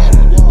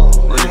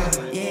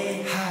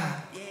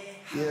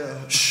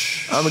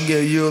 I'ma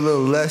give you a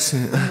little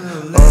lesson.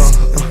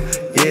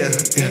 Yeah.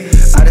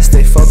 I just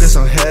stay focused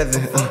on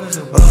heaven.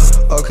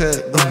 Okay.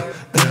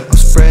 I'm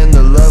spreading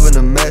the love and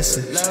the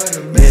message.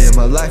 Yeah,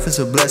 blessing. My life is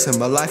a blessing.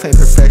 My life ain't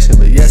perfection,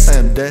 but yes, I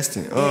am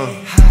destined.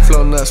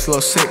 Flow nuts, flow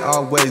sick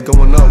always.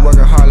 Going up,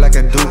 working hard like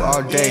I do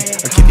all day.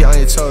 I keep you on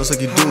your toes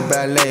like you do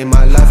ballet.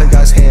 My life in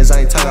God's hands,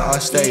 I ain't talking all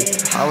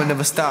state. I will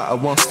never stop, I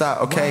won't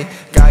stop, okay?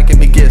 God give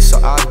me gifts, so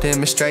I'll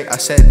demonstrate. I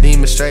said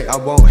demonstrate, I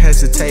won't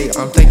hesitate.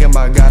 I'm thinking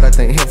about God, I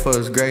thank Him for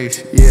His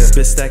grace, yeah.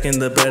 Been stacking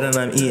the bread and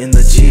I'm eating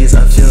the cheese.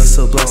 I'm feeling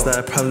so blessed that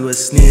I probably would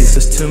sneeze.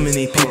 There's too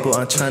many people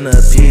I'm trying to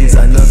appease.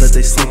 I know that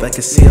they sleep, I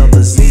can see all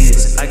the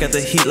Z's. I got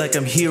the heat like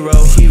I'm hero.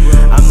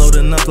 I'm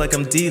loading up like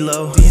I'm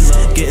D-Lo.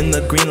 Getting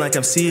the green like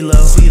I'm CeeLo.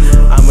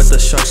 I'm with the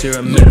sharks, you're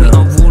a minnow.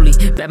 Unruly,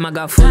 bet my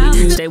God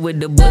fully. Stay with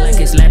the bull like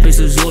it's Lapis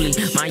Lazuli.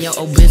 Mind your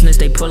own business,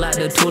 they pull out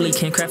the toolie.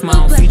 Can't craft my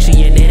own future,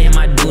 yeah, that ain't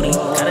my duty.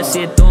 Gotta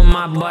see it through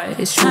my butt,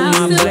 it's true my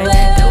butt. They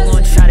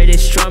gon' try to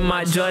destroy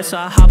my joy, so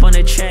I hop on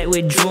the track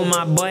with Drew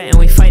my butt. And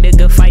we fight a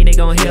good fight, they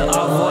gon' hear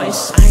our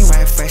voice. I ain't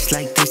ride fresh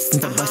like this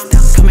since I bust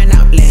down. Coming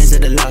out lands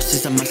of the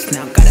losses, I'm a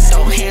snap. Gotta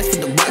throw hands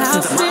for the rocks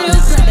since I'm on now.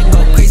 Gotta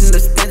go crazy in the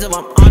stands if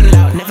I'm on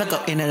loud. Never go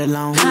in it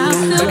alone.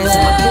 But it's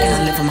in my bed and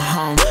I live from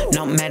home.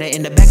 No matter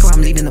in the back or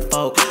I'm leading the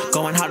folk.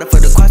 Going harder for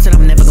the cross that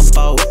I'm never gon'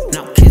 fold.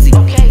 No kizzy. I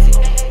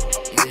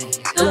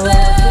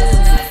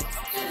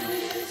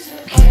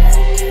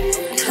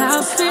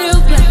feel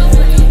blessed.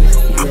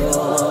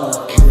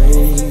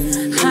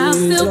 I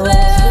feel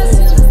blessed.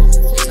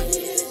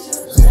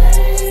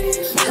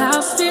 I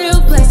feel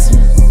blessed.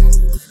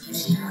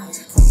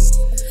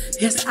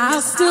 Yes,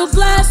 I'll still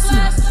bless you.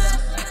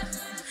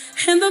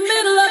 In the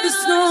middle of the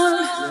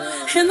storm,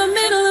 in the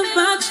middle of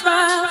my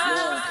trial,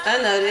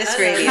 Unnoticed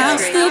Radio. I'll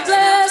still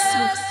bless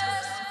you.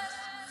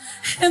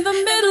 In the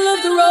middle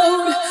of the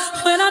road,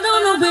 when I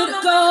don't know where to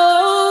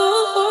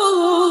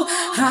go,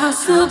 I'll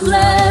still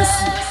bless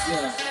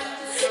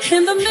you.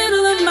 In the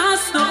middle of my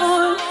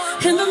storm,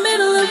 in the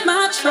middle of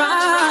my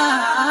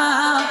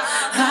trial,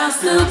 I'll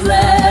still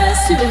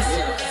bless you.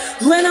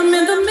 When I'm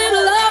in the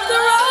middle of the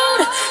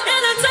road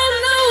and I don't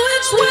know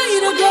which way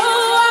to go,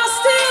 I'll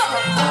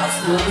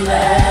still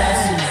bless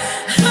you.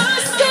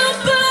 I'll still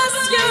bless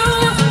you.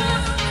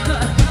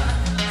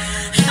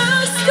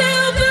 I'll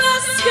still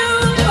bless you.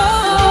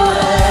 Oh,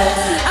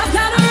 I've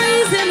got a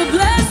reason to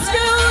bless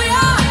you,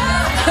 yeah.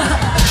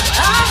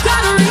 I've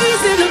got a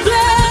reason to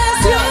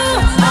bless you.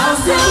 I'll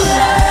still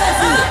bless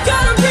you. I've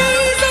got a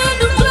reason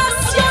to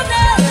bless your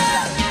name.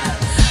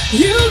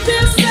 You've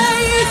been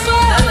faithful.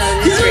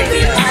 You've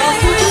been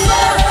faithful.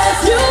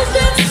 You've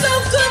been so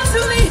good to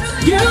me.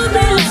 You've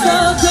been so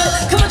good.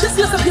 Come on, just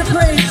lift up your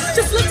praise.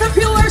 Just lift up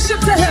your worship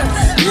to Him.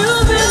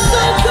 You've been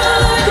so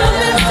good. You've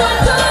been so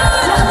good.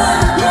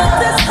 Let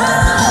this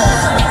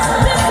house,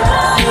 this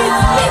night,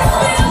 be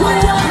filled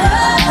with your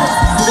presence.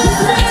 Be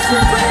filled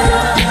with your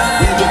presence.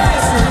 We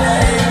bless you.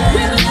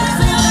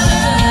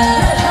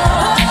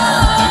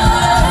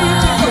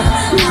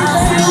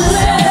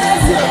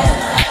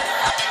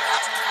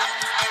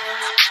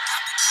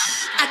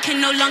 I can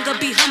no longer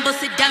be humble.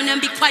 Sit down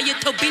and be quiet.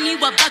 Tobini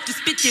about to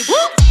spit it. Woo!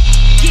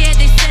 Yeah,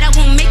 they said I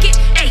won't make it.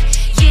 Ay,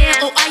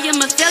 yeah, oh, I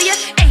am a failure.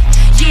 Ay,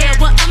 yeah,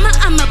 well,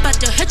 I'm about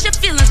to hurt your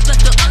feelings. But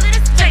through all of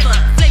this flavor,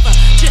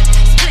 drip,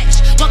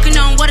 splash. Walking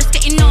on water,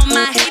 skating on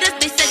my haters.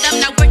 They said I'm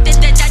not worth it,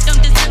 that I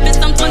don't deserve it.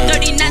 Some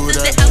 139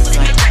 said I was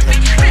like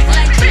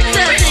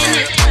pretzels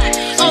in it.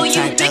 Oh, you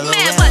big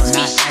man, watch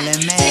me.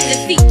 Take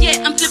a seat,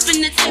 yeah, I'm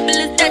flipping the table.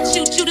 Is that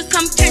you? Judas,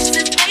 come catch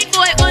this. Hey,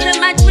 boy, all of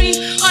my dreams,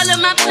 all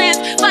of my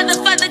plans. Father,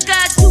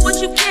 God, do what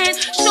you can.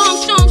 Show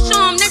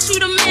him that you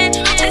the man.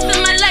 I'm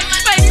placing my life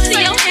right into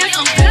your hands.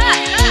 Oh, God.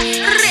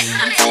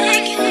 I'm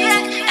taking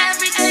back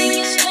everything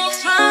you stole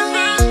from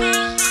me.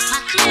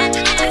 I'm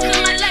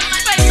placing my life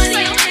right into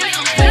your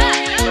hands.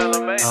 Oh,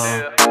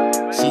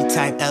 God. She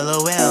type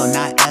LOL,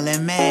 not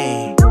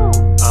LMA.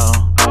 Oh,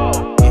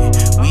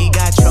 yeah. We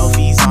got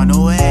trophies on the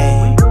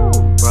way,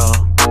 bro.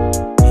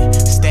 Yeah.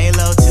 Stay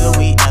low till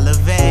we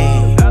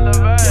elevate.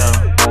 Yo,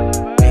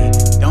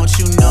 don't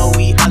you know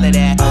we all of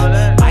that?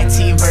 My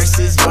team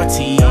versus your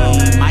team.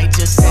 Might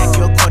just sack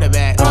your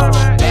quarterback.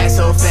 Back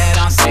so fat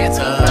on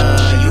Santa.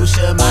 You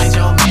should mind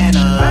your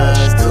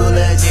manners. Too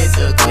legit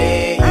to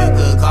quit. You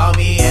could call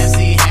me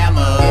MC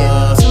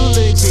Hammer. Too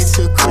legit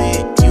to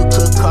quit. You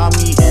could call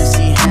me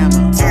MC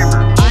Hammer.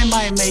 I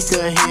might make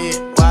a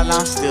hit while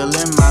I'm still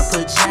in my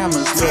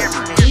pajamas. Look,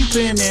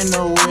 creeping in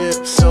the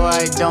whip, so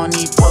I don't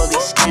need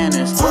police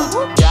scanners.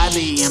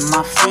 Godly in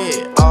my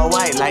fit, all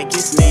white like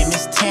his name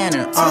is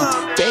Tanner.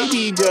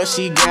 Baby girl,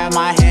 she grabbed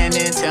my hand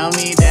and tell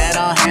me that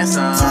I'm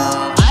handsome.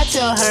 I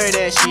tell her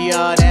that she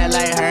all that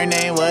like her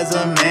name was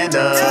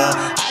Amanda.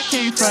 I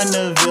came from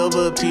the Ville,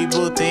 but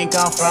people think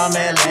I'm from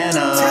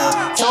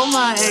Atlanta. Told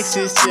my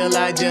exes till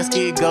I just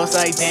get ghosts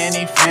like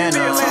Danny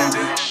Phantom.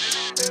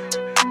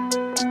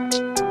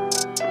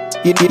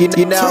 You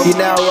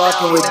now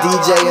rocking with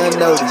DJ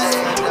Unnoticed.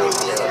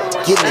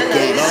 Getting the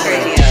game on.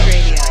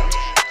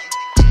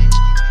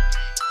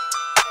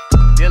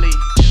 Dilly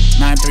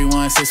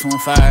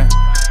 931-615.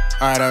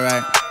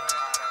 Alright.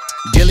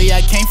 Dilly,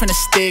 I came from the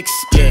sticks,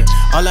 yeah.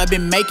 All I've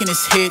been making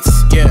is hits,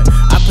 yeah.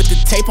 I put the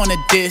tape on the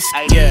disc,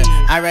 yeah.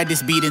 I ride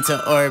this beat into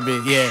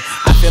orbit, yeah.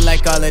 I feel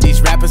like all of these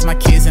rappers my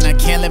kids, and I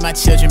can't let my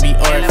children be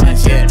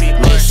orphans, yeah.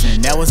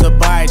 Listen, that was a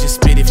bar I just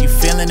spit. If you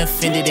feeling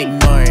offended,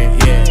 ignore it,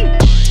 yeah.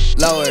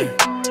 Lower,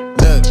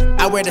 look,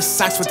 I wear the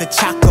socks with the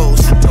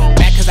chacos.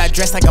 Back cause I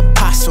dress like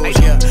apostles,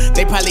 yeah.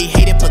 They probably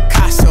hated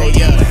Picasso,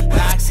 yeah.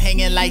 Locks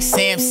hanging like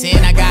Samson.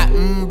 I got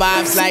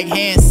bobs like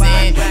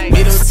Hanson.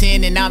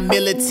 Middleton and I'm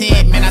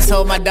militant. Man, I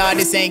told my dog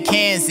this ain't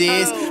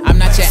Kansas. I'm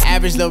not your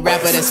average little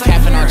rapper that's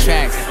capping on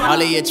tracks. All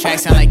of your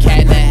tracks sound like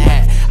Cat in the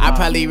Hat. I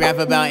probably rap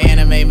about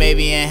anime,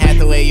 maybe in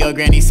Hathaway. Your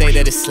granny say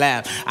that it's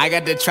slap. I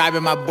got the tribe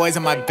and my boys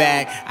on my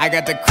back. I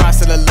got the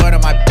cross of the Lord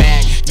on my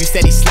back. You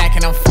steady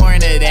slacking, I'm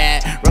foreign to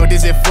that. Wrote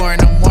this at 4 in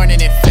the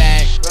morning, in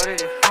fact.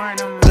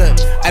 Look,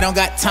 I don't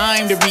got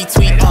time to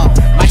retweet,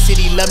 My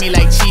city love me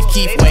like Chief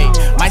Keef, wait.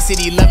 My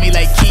city love me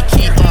like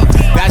Kiki,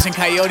 Dodging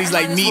coyotes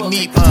like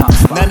meat,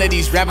 None of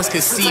these rappers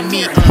could see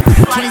me,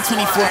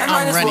 2024,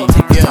 I'm running,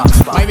 yeah.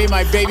 Might be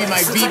my baby,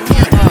 my VP,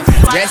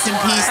 Rest in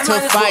peace to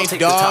Fife,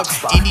 dog.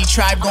 Indie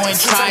tribe going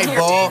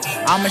tribal.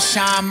 I'ma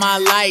shine my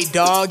light,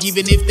 dog.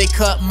 Even if they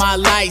cut my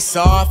lights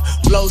off.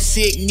 Flow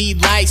sick,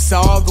 need lights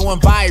all. Going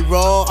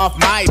viral off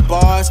my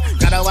bars.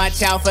 Gotta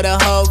watch out for the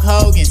Hulk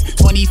Hogans.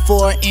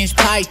 24-inch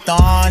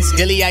pythons.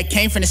 Dilly, I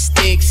came from the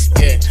sticks,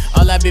 yeah.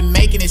 All I've been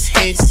making is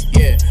hits,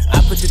 yeah.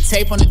 I put the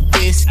tape on the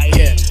disc,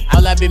 yeah.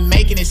 All I've been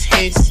making is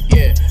hits,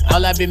 yeah.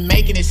 All I've been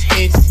making is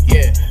hits,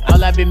 yeah.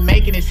 All I've been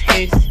making is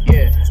hits,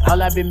 yeah.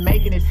 All I've been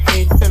making is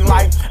hits. And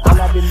like,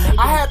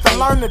 I had to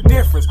learn the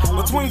difference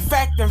between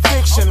fact and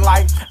fiction.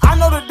 Like, I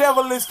know the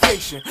devil is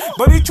fiction,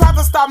 but he tried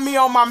to stop me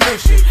on my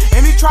mission.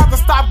 And he tried to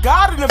stop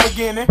God in the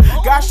beginning.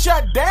 Got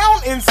shut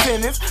down in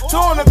sentence to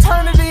an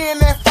eternity in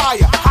that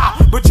fire.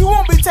 Ha! But you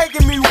won't be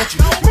taking me with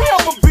you. Me,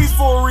 I'm a beast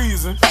for a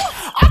reason.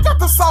 I got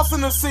the sauce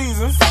in the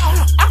seasons.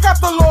 I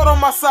got the Lord on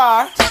my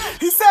side.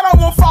 He said I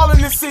won't fall in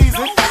this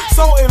season.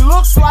 So it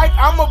looks like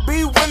I'ma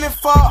be winning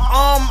for,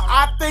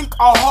 I think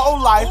a whole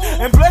life.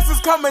 And blessings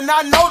coming,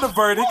 I know the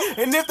verdict.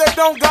 And if they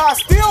don't, God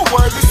still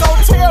worthy. So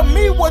tell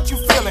me what you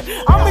feeling.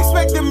 I'm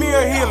expecting me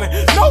a healing.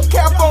 No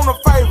cap on a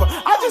favor.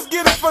 I just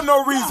get it for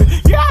no reason.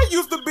 Yeah, I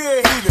used to be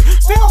a heathen.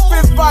 Still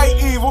fist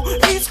fight evil.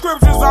 Eat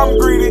scriptures, I'm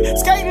greedy.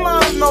 Skate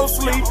lines, no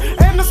sleep.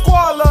 And the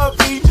squad love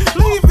eat.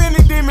 Leave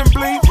any demon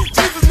bleed.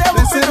 Jesus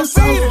never been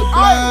defeated.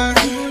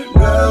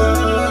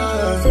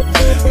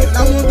 And I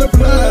want the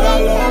blood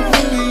all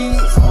over me,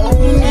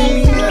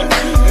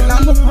 and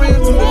I'ma pray to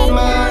the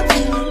blood.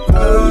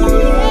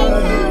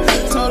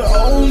 So the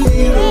old me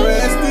to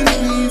rest in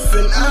peace,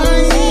 and I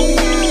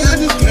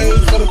just came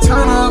for the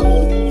turn up.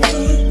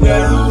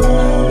 Yeah,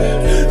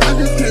 I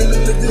just came to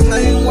let this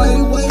lane way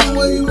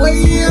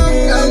up.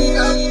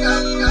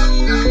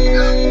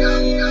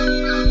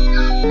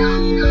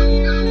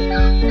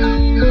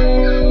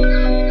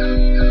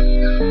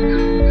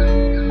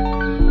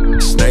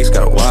 Snakes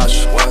gotta watch.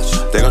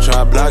 They gon' try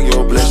to block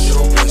your bliss.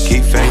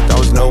 Keep faith,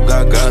 always know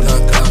God got it.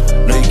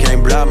 No, you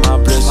can't block my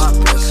bliss.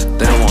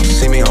 They don't wanna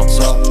see me on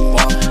top.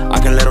 I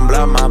can let them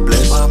block my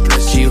bliss.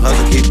 Keep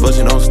hustling, keep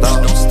pushing, don't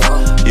stop.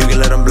 You can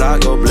let them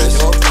block your bliss.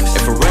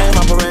 If it rain,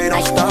 my parade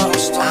don't stop.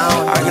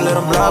 I can let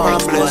them block my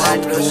bliss. I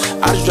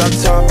just drop the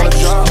top on the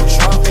drop.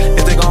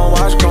 If they gon'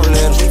 watch, gon'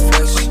 let them.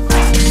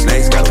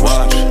 Snakes gotta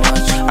watch.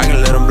 I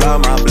can let them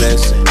block my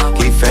bliss.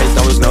 Keep faith,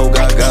 always know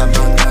God got me.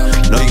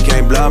 No, you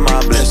can't block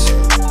my bliss.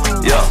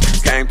 Yo,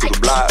 came through the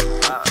block.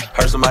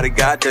 Heard somebody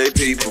got their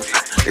people.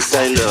 They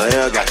say Lil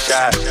L got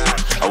shot.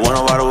 I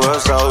wonder why the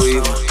world's so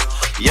evil.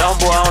 Young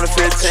boy on the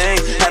 15,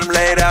 had him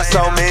laid out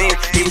so mean.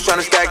 He was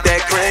tryna stack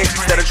that cream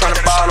instead of tryna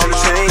ball on the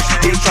team.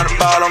 He was tryna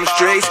ball on the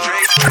streets.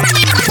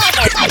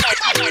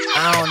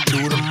 I don't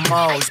do the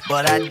most,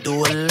 but I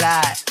do a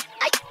lot.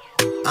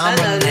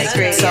 I'ma make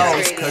a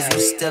toast, cause we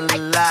still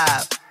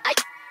alive.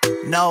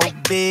 No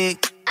big,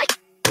 I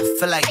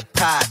feel like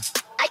pop.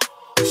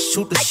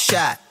 Shoot the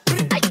shot.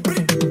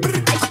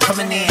 I'm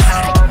coming in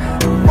hot.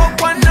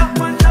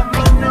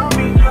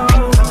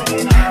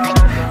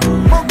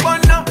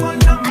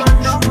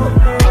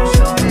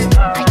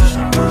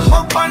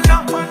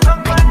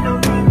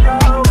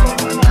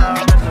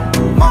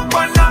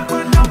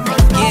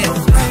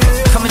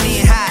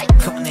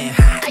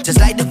 Just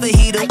like the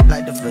fajita,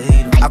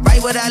 I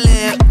write what I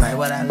live,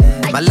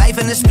 my life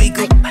in the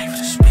speaker.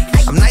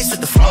 I'm nice with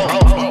the flow.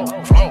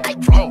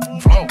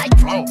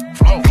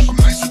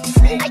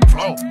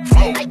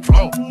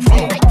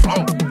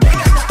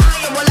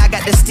 Well, I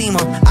got the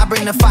steamer. I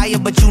bring the fire,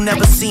 but you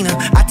never seen her.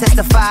 I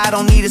testify, I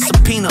don't need a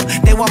subpoena.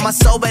 They want my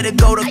soul, better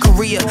go to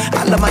Korea.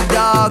 I love my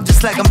dog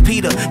just like I'm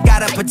Peter.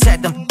 Gotta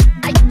protect them.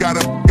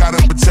 Gotta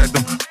protect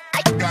them.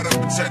 Gotta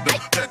protect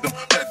them.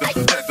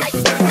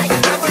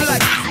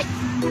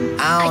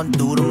 I don't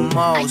do the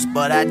most,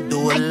 but I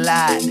do a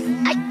lot.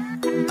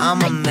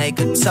 I'ma make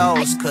a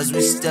toast, cause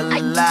we still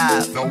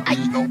alive.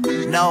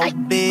 No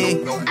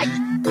big, I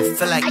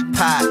feel like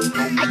pop.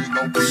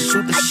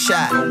 Shoot the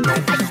shot. I'm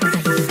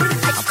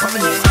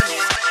coming in.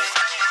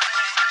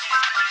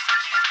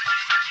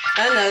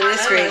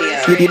 Unnoticed Radio.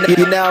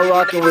 You're now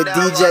rocking with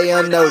DJ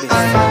Unnoticed.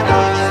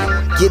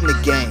 Get in the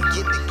game.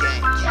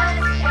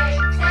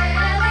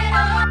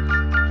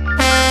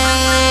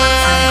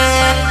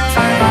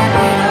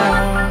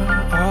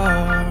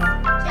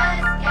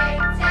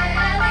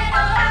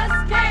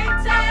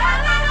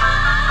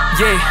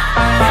 Yeah,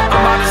 I'm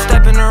about to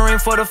step in the ring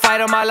for the fight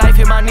of my life.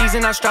 Hit my knees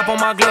and I strap on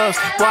my gloves.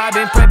 Boy, I've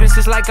been prepping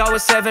since like I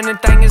was 7.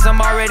 And thing is, I'm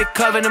already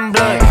covered in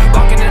blood.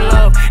 Walking in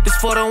love, this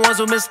for the ones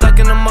who been stuck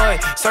in the mud.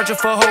 Searching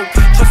for hope.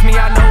 Trust me,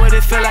 I know what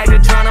it feel like to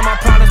drown in my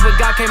problems, but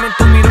God came and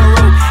threw me the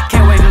rope.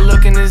 Can't wait to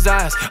look in his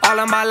eyes. All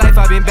of my life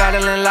I've been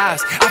battling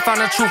lies. I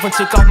found the truth and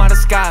took off my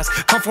disguise.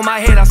 Come from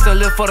my head, I still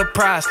live for the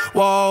prize.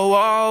 Whoa,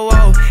 whoa,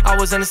 whoa. I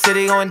was in the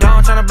city going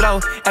down, trying to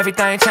blow.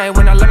 Everything changed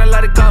when I learned to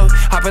let it go.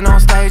 Hopping on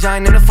stage, I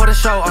ain't in it for the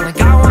show. Only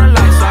got one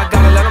life, so I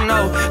gotta let them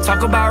know.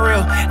 Talk about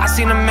real. I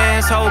seen a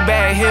man's whole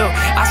bad hill.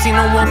 I seen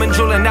a woman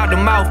drooling out the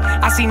mouth.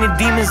 I seen the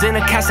demons in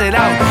the casket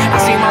out. I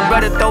seen my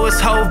brother throw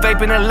his whole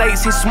vape in the lake.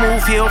 Seen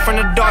smooth heal from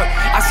the dark.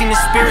 I seen the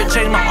spirit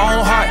change my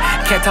own heart.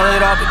 Can't tell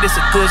it all, but this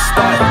a good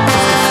start.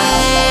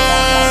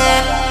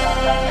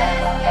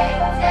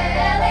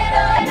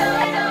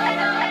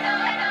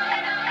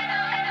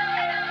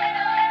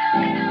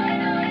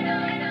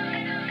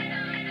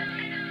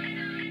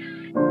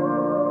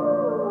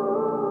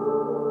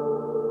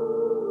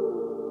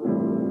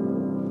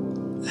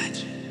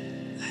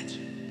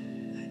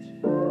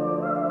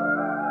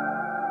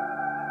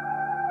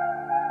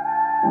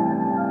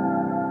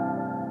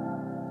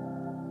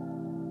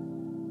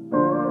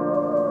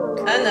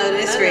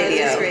 Unnoticed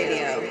Radio.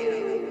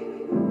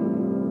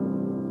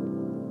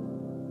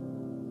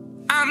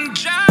 I'm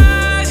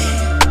driving.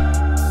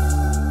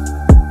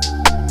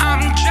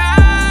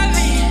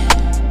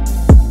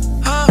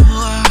 Oh,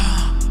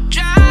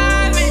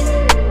 driving.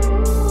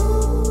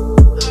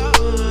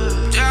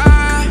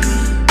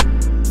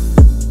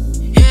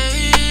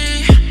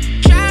 Yeah.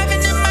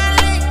 Driving in my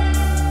lane.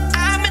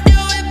 I'ma do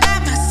it by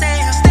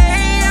myself.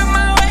 Stay on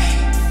my way.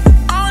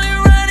 Only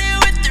running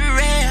with the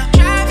rail.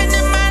 Driving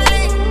in my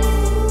lane.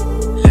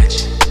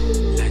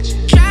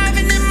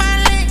 Driving in my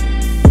lane.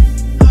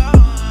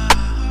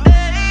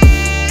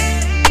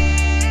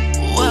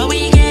 What we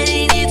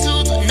getting into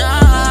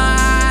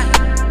tonight?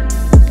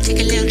 Take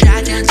a little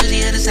drive down to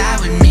the other side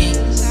with me.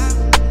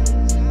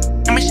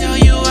 I'ma show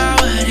you all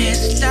what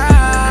it's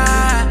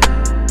like.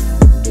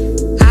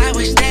 I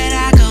wish that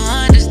I could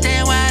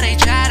understand why they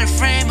try to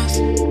frame us.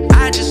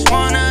 I just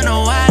wanna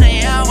know why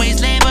they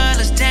always label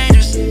us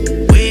dangerous.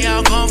 We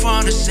all come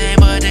from the same,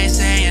 but they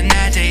saying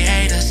that they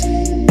hate us.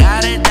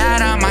 Dotted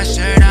dot on my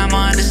shirt, I'm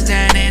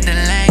understanding the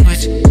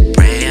language.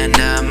 Pray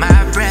under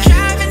my breath.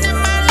 Driving in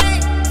my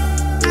lane,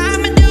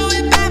 I'ma do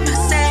it by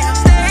myself.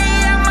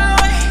 Stay on my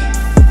way,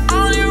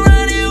 only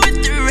running with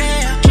the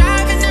rail.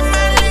 Driving in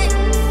my lane,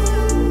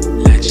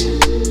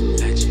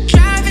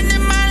 driving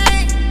in my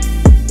lane.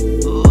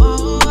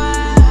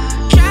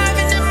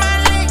 Driving in my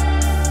lane,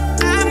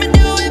 I'ma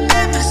do it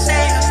by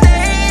myself.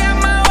 Stay on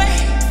my way,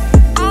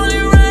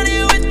 only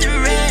running with the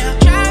rail.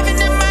 Driving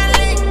in my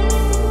lane,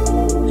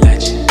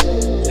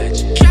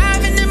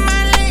 driving in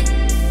my lane.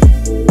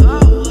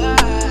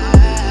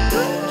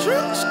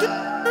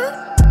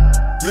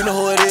 You know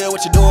who it is,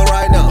 what you doing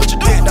right now. What you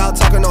doing? Big dog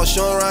talking on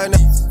showing right now.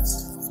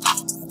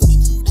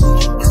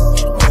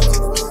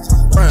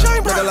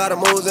 Make a lot of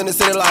moves in the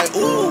city like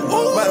ooh.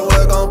 Might as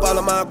well gon'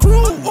 follow my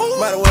crew.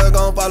 Might as well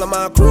gon' follow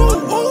my crew.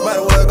 Might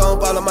as well gon'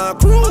 follow my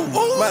crew.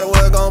 Might as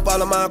well gon'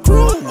 follow my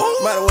crew.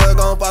 Might as well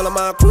gon' follow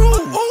my crew.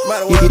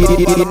 Might as well gon' follow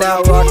my crew. You're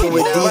now rocking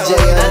with DJ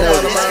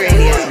Unnoticed.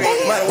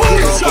 Might as well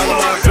gon' follow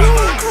my crew.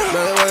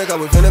 Man, wake up,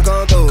 we finna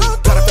come through.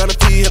 Gotta find the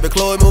P, have it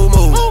Chloe, move.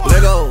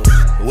 Let go,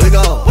 we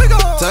go.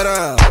 Turn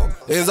around,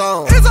 it's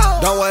on.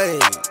 Don't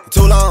wait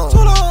too long.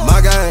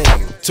 My game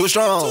too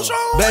strong.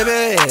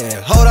 Baby,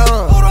 hold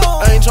on.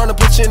 I ain't tryna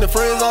put you in the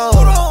friend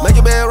zone. Make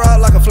your bed rock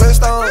like a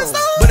Flintstone.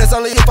 But it's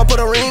only if I put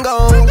a ring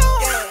on.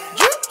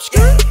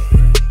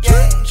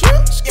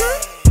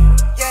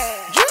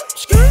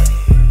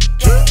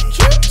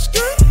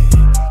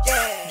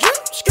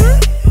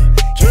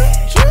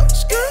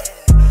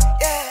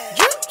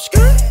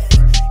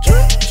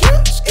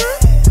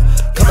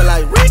 Coming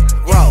like Rick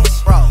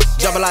Ross,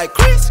 jumping like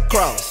Chris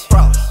Cross,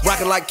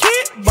 rocking like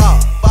Kid Ball,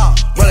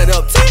 running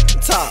up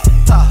TikTok.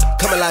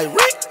 Coming like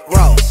Rick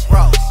Ross,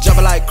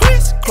 jumping like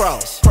Chris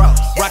Cross,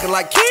 rocking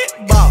like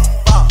Kid Ball,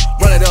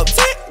 running up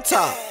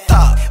TikTok.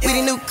 We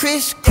the new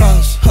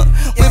crisscross,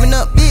 whipping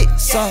up big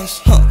sauce,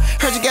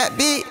 heard you got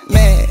big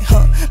mad,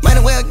 might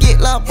as well get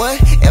loud, boy.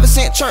 Ever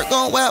since church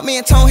gone wild, me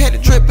and Tone had to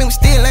drip and we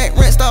still ain't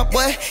rinsed off,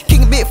 boy.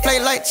 Kicking big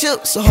flake like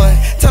chips, ahoy.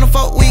 Tell them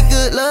folk we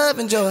good, love,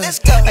 and joy. Let's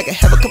go. I could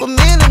have a couple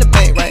million in the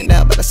bank right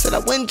now, but I said I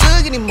wouldn't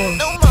jug anymore.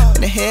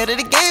 In the head of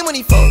the game when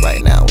he fall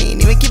right now, we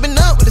ain't even keeping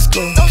up with the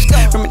score.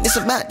 Reminisce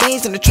about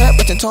days in the trap,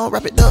 watching Tone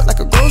wrap it up like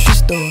a grocery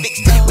store.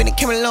 We done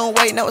came a long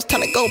way, now it's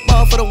time to go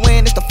ball for the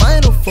win. It's the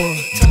final four.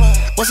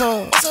 What's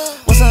up?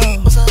 What's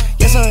up?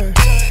 Yes sir,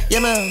 yeah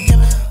ma'am.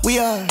 We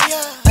are,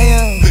 I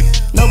am,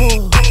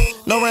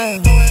 no no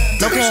round,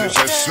 no cap. This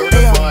is a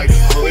certified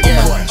hood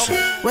classic.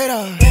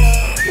 Radar,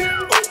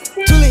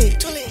 too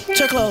lit,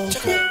 check clothes,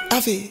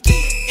 outfit.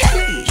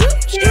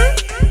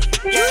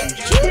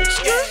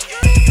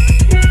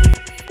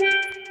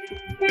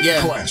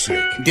 Yeah,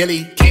 classic.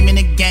 Dilly came in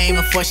the game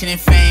of fortune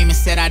and fame and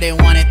said I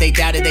didn't want it, they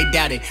doubted, they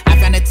doubted. I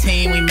found a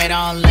team, we made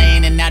our own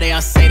lane, and now they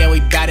all say that we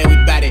bout it, we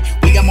bout it.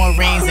 We got more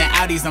rings than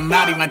Audis, I'm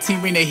rowdy. My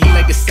team bring the heat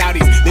like the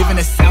Saudis. Live in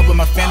the South with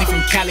my family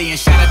from Cali, and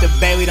shout out to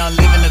Bay, we don't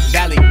live in the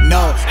valley,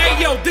 no. Hey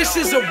yo, this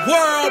is a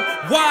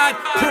worldwide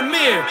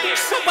premiere.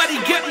 Somebody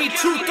get me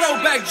 2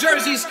 throwback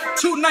jerseys,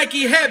 2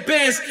 Nike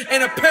headbands,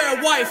 and a pair of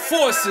white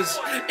forces.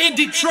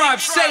 Indie Tribe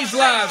saves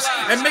lives.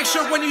 And make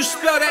sure when you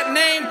spell that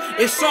name,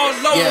 it's all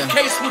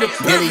lowercase with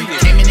a period.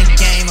 Came in the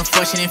game of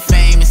fortune and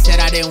fame and said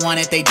I didn't want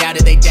it, they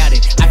doubted, they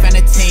doubted. I found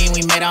a team,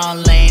 we made our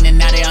own lane, and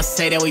now they all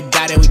say that we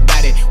bout it, we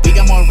bout it. We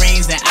got more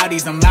rings than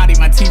Audis, I'm rowdy.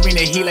 My team bring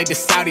the heat like the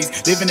Saudis.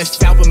 Live in the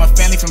South with my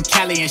family from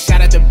Cali, and shout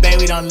out to Bay,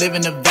 we don't live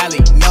in the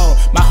valley, no.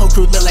 My whole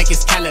crew look like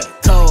it's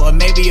calico, or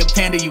maybe a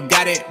panda, you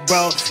got it,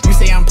 bro. You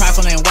say I'm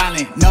prideful and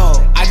wildin', no,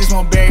 I just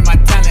won't bury my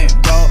talent,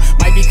 bro.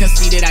 Might be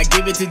conceited, I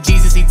give it to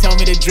Jesus, he told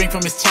me to drink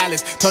from his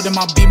chalice. Told him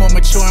I'll be more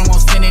mature and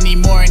won't sin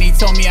anymore, and he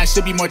told me I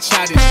should be more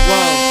childish,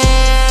 whoa.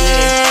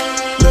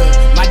 Yeah, look,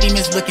 my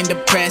demons looking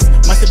depressed.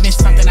 Must have been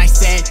something I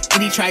said.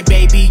 Indie Tribe,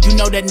 baby, you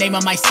know the name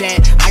of my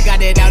set. I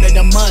got it out of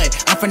the mud.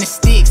 I'm from the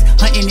sticks.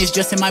 Hunting is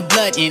just in my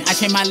blood, and I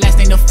changed my last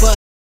name to Fudd.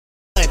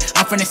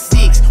 I'm from the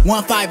 6,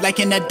 1, 5, like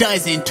in a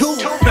dozen, 2.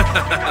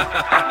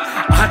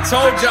 I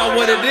told y'all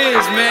what it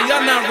is, man.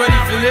 Y'all not ready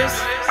for this.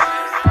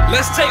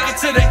 Let's take it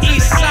to the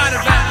east side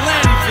of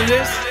Atlanta for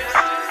this.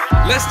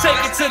 Let's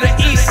take it to the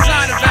east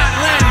side of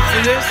Atlanta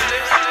for this.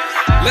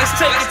 Let's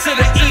take it to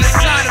the east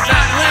side of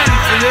Atlanta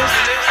for this.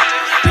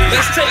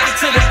 Let's take it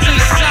to the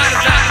east side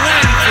of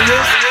Atlanta for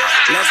this.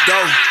 Let's go.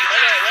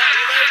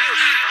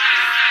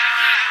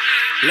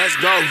 Let's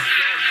go.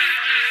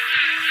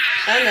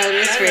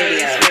 Unnoticed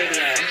Radio.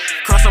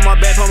 Cross on my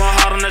back, put my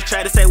heart on the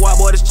track to say, "Why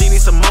boy, this G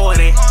need some more of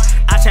that."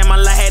 I changed my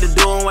life, had to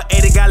do it with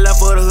 80. Got love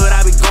for the hood,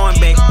 I be going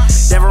back.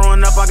 Never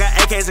run up, I got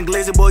AKs and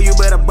glizzy, boy, you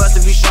better bust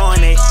if you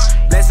showing it.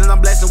 Blessings, I'm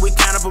blessing, we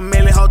count up a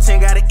million. Whole 10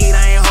 gotta eat,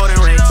 I ain't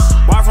holding rate.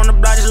 Walk from the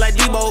block just like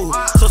Debo,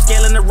 so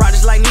scaling the rock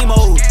just like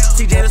Nemo.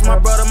 TJ, that's my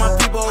brother, my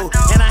people,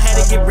 and I had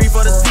to get brief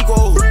for the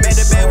sequel. Back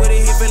to back with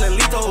it, he feeling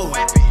lethal.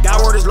 God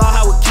word is law,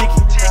 how we kick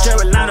it.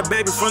 Carolina,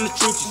 baby, from the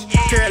trenches.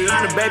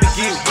 Carolina, baby,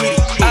 get with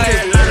it.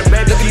 Carolina,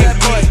 baby, get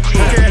with it.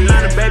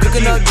 Carolina, baby,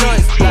 get with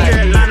it.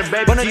 Carolina,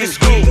 baby, get with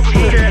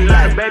it.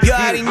 Carolina, baby, you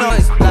already know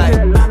it's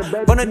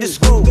like, one of the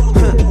screw,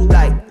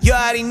 like, you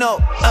already know,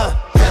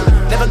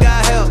 never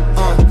got help,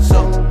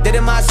 so did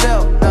it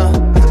myself,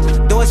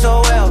 doing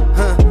so well,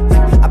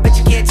 I bet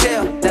you can't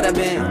tell that I've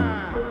been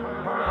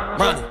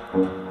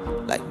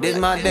running, like this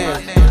my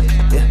dance,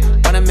 yeah,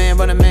 run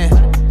a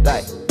man,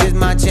 like this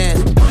my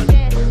chance,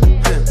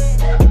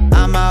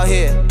 I'm out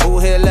here, who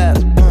here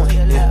left,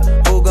 yeah,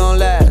 who gon'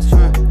 last,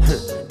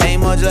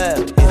 ain't much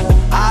left,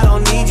 I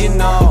don't need you,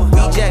 no,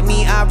 reject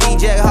me, I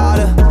reject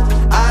harder.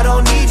 I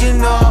don't need you,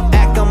 no.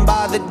 Act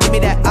unbothered, give me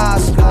that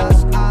Oscar.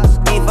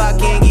 If I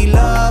can't get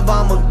love,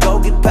 I'ma go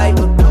get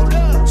paper.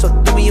 So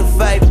do me a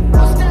favor,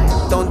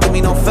 don't do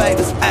me no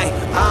favors. Ay,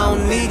 I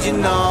don't need you,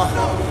 no.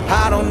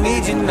 I don't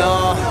need you,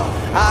 no.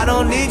 I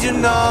don't need you,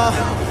 no.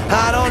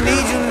 I don't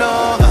need you,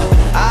 no.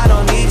 I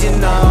don't need you,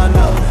 no,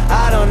 no.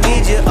 I don't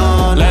need you,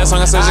 Last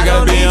song I said you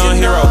gotta be on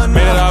hero.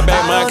 Made it all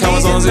back, my account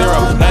was on 0.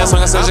 Last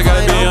song I said you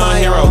gotta be on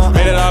hero.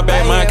 Made it all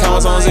back, my account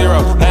was on 0.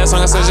 Last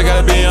song I said you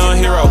gotta be on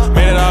hero.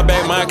 Made it all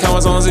back, my account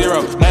was on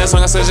 0. Last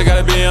song I said you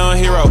gotta be on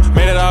hero.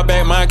 Made it all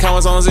back, my account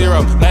was on 0.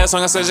 Last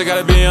song I said you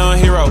gotta be on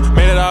hero.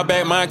 Made it all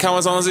back, my account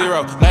was on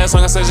 0. Last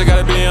song I said you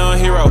gotta be on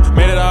hero.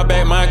 Made it all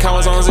back, my account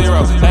was on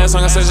 0. Last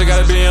song I said you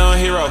gotta be on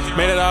hero.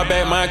 Made it all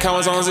back, my account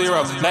was on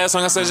 0. Last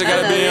song I said you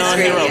gotta be on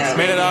hero.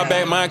 Made it all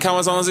back, my account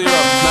was on 0.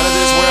 None of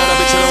this world, I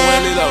be chillin'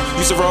 with Lilo.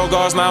 Used to roll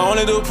guards, now I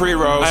only do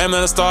pre-rolls. I am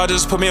not a star,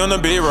 just put me on the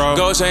B-roll.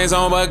 Gold chains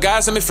on, but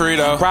God set me free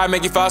though. Pride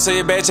make you fall, so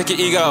you better check your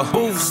ego.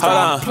 Hold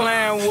on,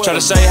 try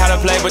to show you how to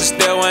play, but you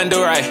still wouldn't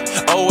do right.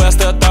 Oh well,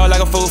 still throw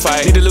like a fool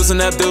fight. Need to loosen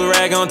up, do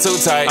rag on too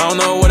tight. I don't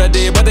know what I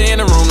did, but they in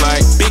the room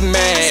like big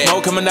mad.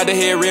 Smoke coming out the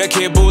head, real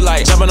kid boo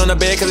like. Jumping on the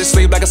bed cause it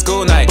sleep like a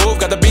school night. Booth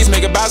got the beats,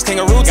 make a box,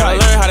 kangaroo tight. Gotta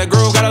learn how to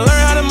groove, gotta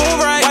learn how to move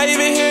right. Why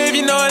even here if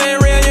you know it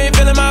ain't real? You ain't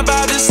feeling my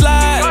vibe, just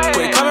slide.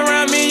 Quit coming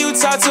around me, you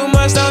talk too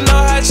much, don't know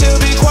how to chill,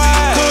 be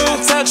quiet. Cool,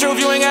 tell the truth,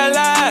 you ain't gotta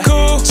lie.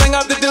 Cool, string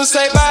up the dude,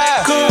 say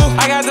bye. Cool,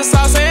 I got the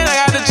sauce and I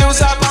got the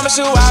juice, I promise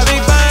you I'll be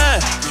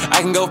fine. I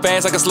can go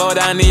fast, I can slow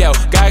down Neo.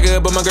 Got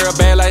good, but my girl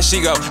bad like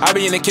she go. I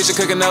be in the kitchen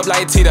cooking up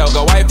like Tito.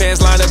 Got white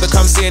fans lined up to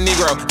come see a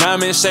Negro. Now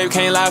I'm in shape,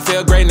 can't lie,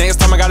 feel great. Next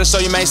time I gotta show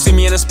you, might see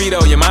me in a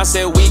Speedo. Your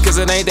mindset weak, cause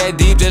it ain't that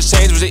deep. Just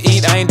change what you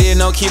eat, I ain't did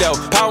no keto.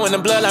 Power in the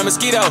blood like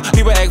mosquito.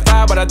 People act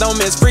fire, but I don't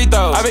miss free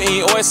throws. I been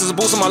eating oysters,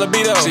 boosting my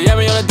libido. She had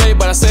me on a date,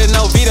 but I said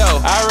no veto.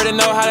 I already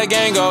know how the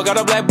gang go. Got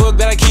a black book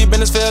that I keep in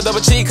this field,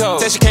 double cheat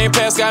code. Said she can't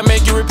pass, gotta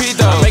make you repeat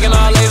though. I'm making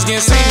all ladies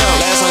get seen though.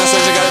 Last one I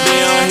said you gotta be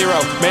on hero.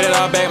 Made it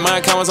all back, my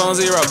account was on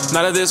 0.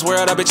 Not of this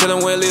world, I be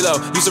chillin' with Lilo.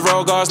 Used to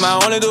roll guards, now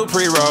I only do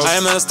pre-roll. I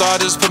am not a star,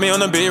 just put me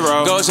on the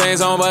B-roll. Gold chains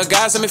on, but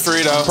God set me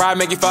free though.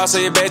 Pride make you fall, so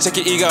you better check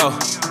your ego.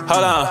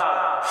 Hold on.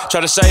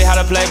 Try to show you how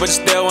to play, but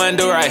you still wouldn't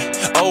do right.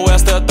 Oh well,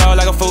 still throw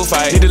like a fool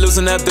fight. Need to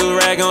loosen up, do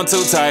rag on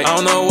too tight. I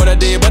don't know what I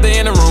did, but they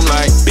in the room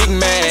like Big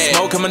Mad.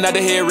 Smoke coming out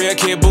the head, real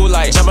kid boo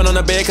like. Jumping on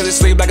the bed cause he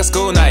sleep like a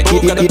school night. Boo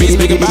got the beats,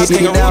 big box,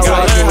 king of root.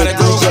 Gotta learn how to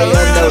groove, gotta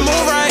learn how to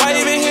move right. Why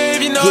even here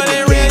if you know it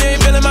ain't real? You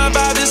ain't feeling my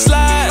vibe, just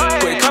slide.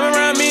 Quit coming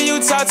around me,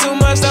 you talk too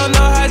much, don't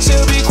know how to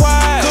be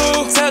quiet.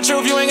 Cool, tell the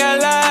truth, you ain't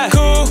gotta lie.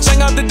 Cool, check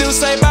out the dude,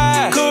 say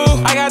bye.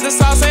 Cool, I got the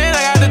sauce and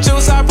I got the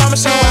juice, I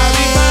promise you I'll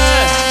be fine.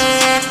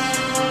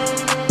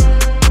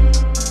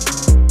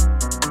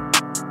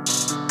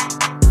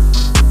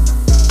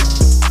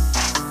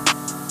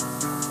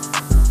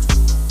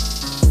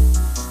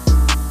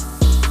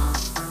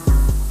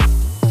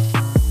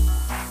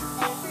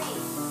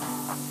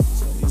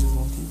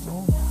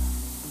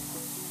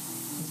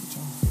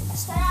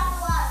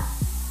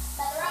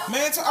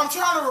 Man, I'm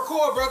trying to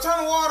record, bro. Turn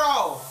the water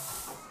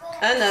off.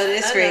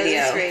 Unnoticed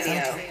Radio.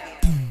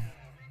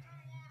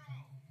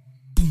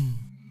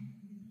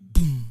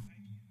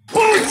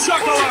 Boom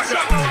shakalaka.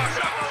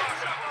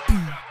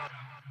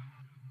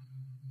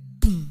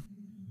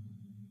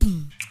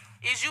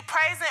 Is you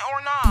praising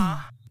or nah?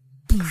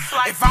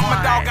 If I'm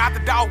a dog, got the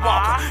dog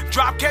walker.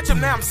 Drop ketchup,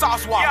 now I'm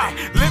sauce walking.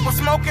 Liquid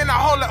smoking, I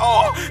hold it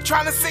all.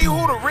 Trying to see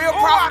who the real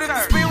prophet is.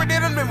 The spirit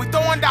in them, then we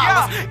throwing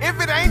dollars. If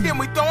it ain't, then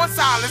we throwing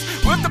silence.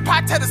 Whip the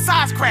pot till the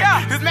size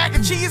crack. This mac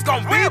and cheese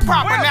gon' be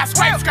proper. Now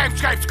scrape.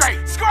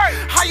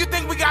 How you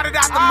think we got it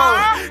out the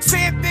mud?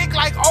 Sin thick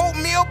like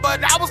oatmeal,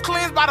 but I was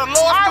cleansed by the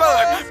Lord's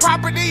blood.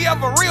 Property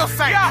of a real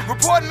saint.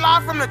 Reporting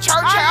live from the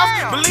church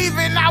house.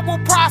 Believing I will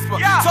prosper.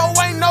 So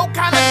ain't no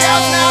kind of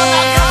doubt now.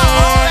 I got the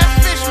roll that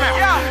fish mouth.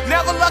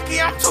 Never lucky,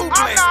 I'm too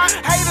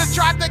blessed. Haters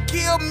tried to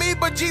kill me,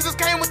 but Jesus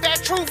came with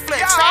that true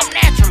flex. I'm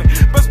naturally,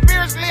 but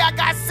spiritually, I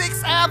got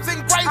 6 abs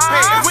and great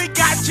pants. We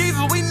got Jesus,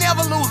 we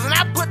never lose, and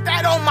I put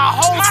that on my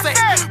whole set.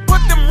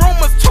 Put them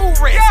rumors to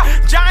rest.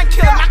 John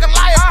killer, knock a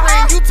liar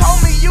screen. You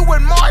told me you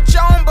would march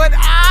on, but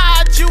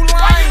you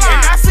lying.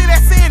 And I see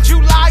that saying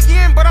you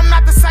lying, but I'm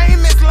not the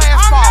same as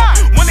last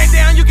fall. When they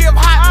down, you give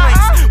hot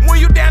links.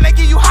 When you down, they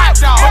give you hot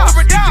dogs. But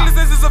the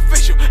ridiculousness is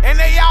official, and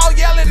they all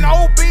yelling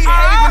OB.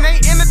 When they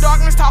in the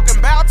darkness talking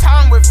about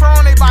time with fur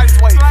on their body's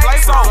weight.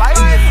 So,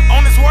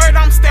 on this word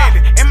I'm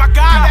standing, and my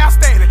God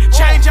outstanding.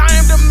 Change I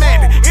am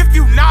demanding. If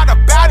you not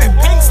about it,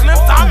 pink slips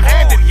I'm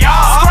handing.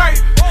 Y'all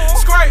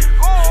scrape.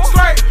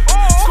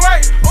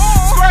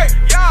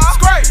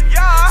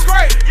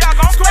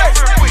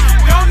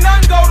 Don't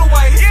nothing go to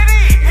waste.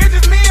 It's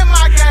just me and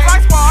my gang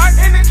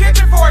in the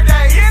kitchen for a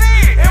day,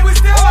 and we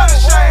still on the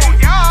shade.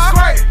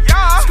 Scrape.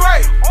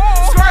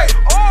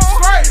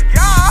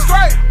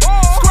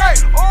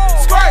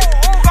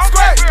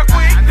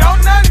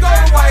 Don't nothing go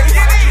to waste.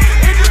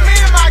 It's just me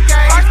and my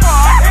gang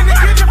in the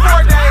kitchen for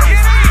a day,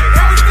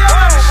 and we still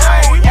on the shade.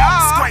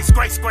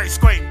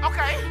 Scrape.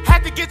 Okay.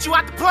 Had to get you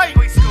out the plate.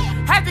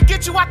 Had to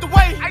get you out the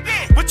way. I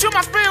did. But you,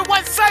 my spirit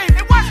wasn't safe.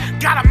 It wasn't.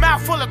 Got a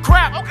mouth full of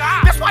crap. Oh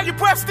God. That's why your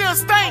breath still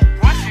stink.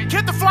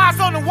 Get the flies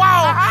on the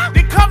wall,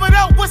 then cover it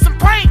up with some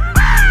paint.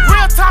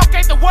 Real talk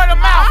ain't the word of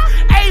mouth.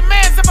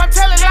 Amen if I'm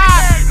telling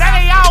lies. Now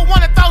they all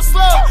wanna throw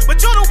slugs, but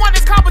you the one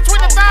that's caught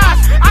between the thighs.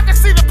 I can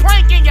see the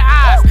plank in your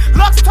eyes.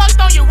 Lux tucked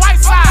on your right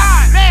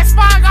side. Last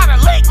spine got a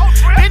leak.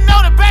 Didn't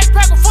know the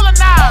backpack was full of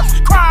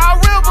knives. Cry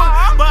a river,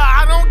 but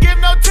I don't give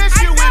no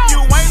tissue. If you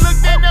ain't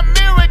looked in the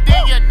mirror,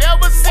 then you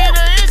never see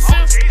the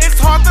issue.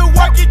 It's hard to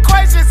work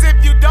equations if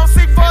you don't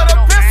see for the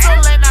pistol.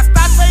 And I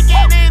stop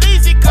taking it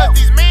easy, cause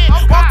these men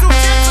walk too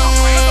gentle.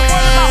 Cause the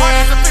word in my heart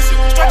is official.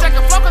 Stretch like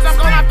a flow, cause I'm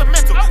going off the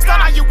mental.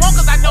 Start how you want,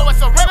 cause I know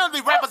it's a riddle.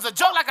 These rappers a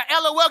joke like a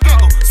LOL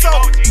giggle. So,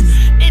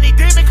 any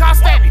demon call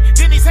standing,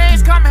 then these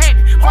hands come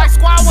handy. White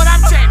squad, what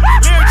I'm chanting.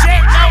 Lyric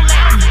jet, no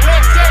landing.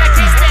 Legs dead, I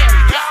can't stand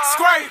it.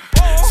 Scrape.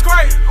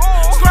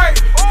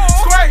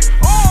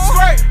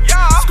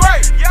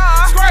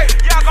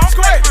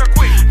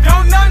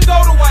 Don't nothing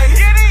go to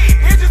waste.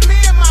 It's just me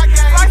and my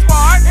gang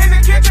in the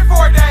kitchen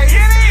for a day,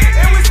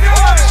 and we still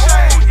on the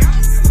shade.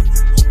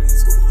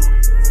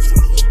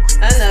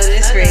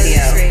 Unnoticed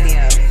Radio.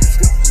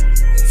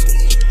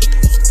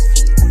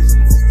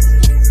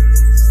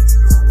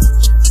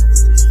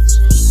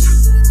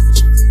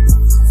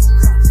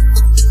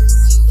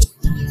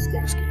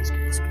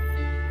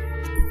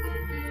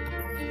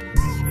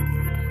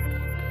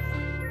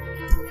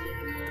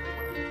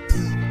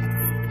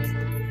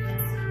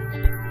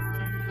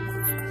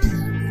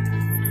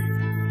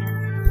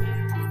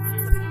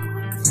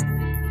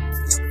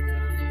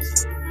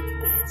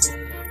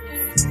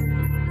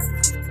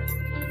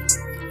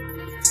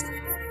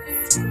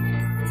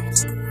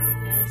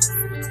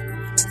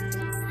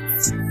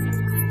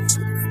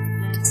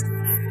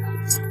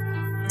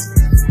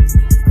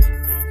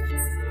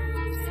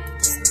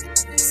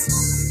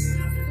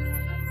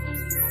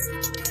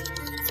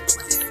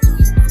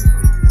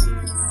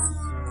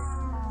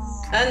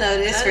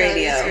 Unnoticed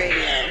Radio.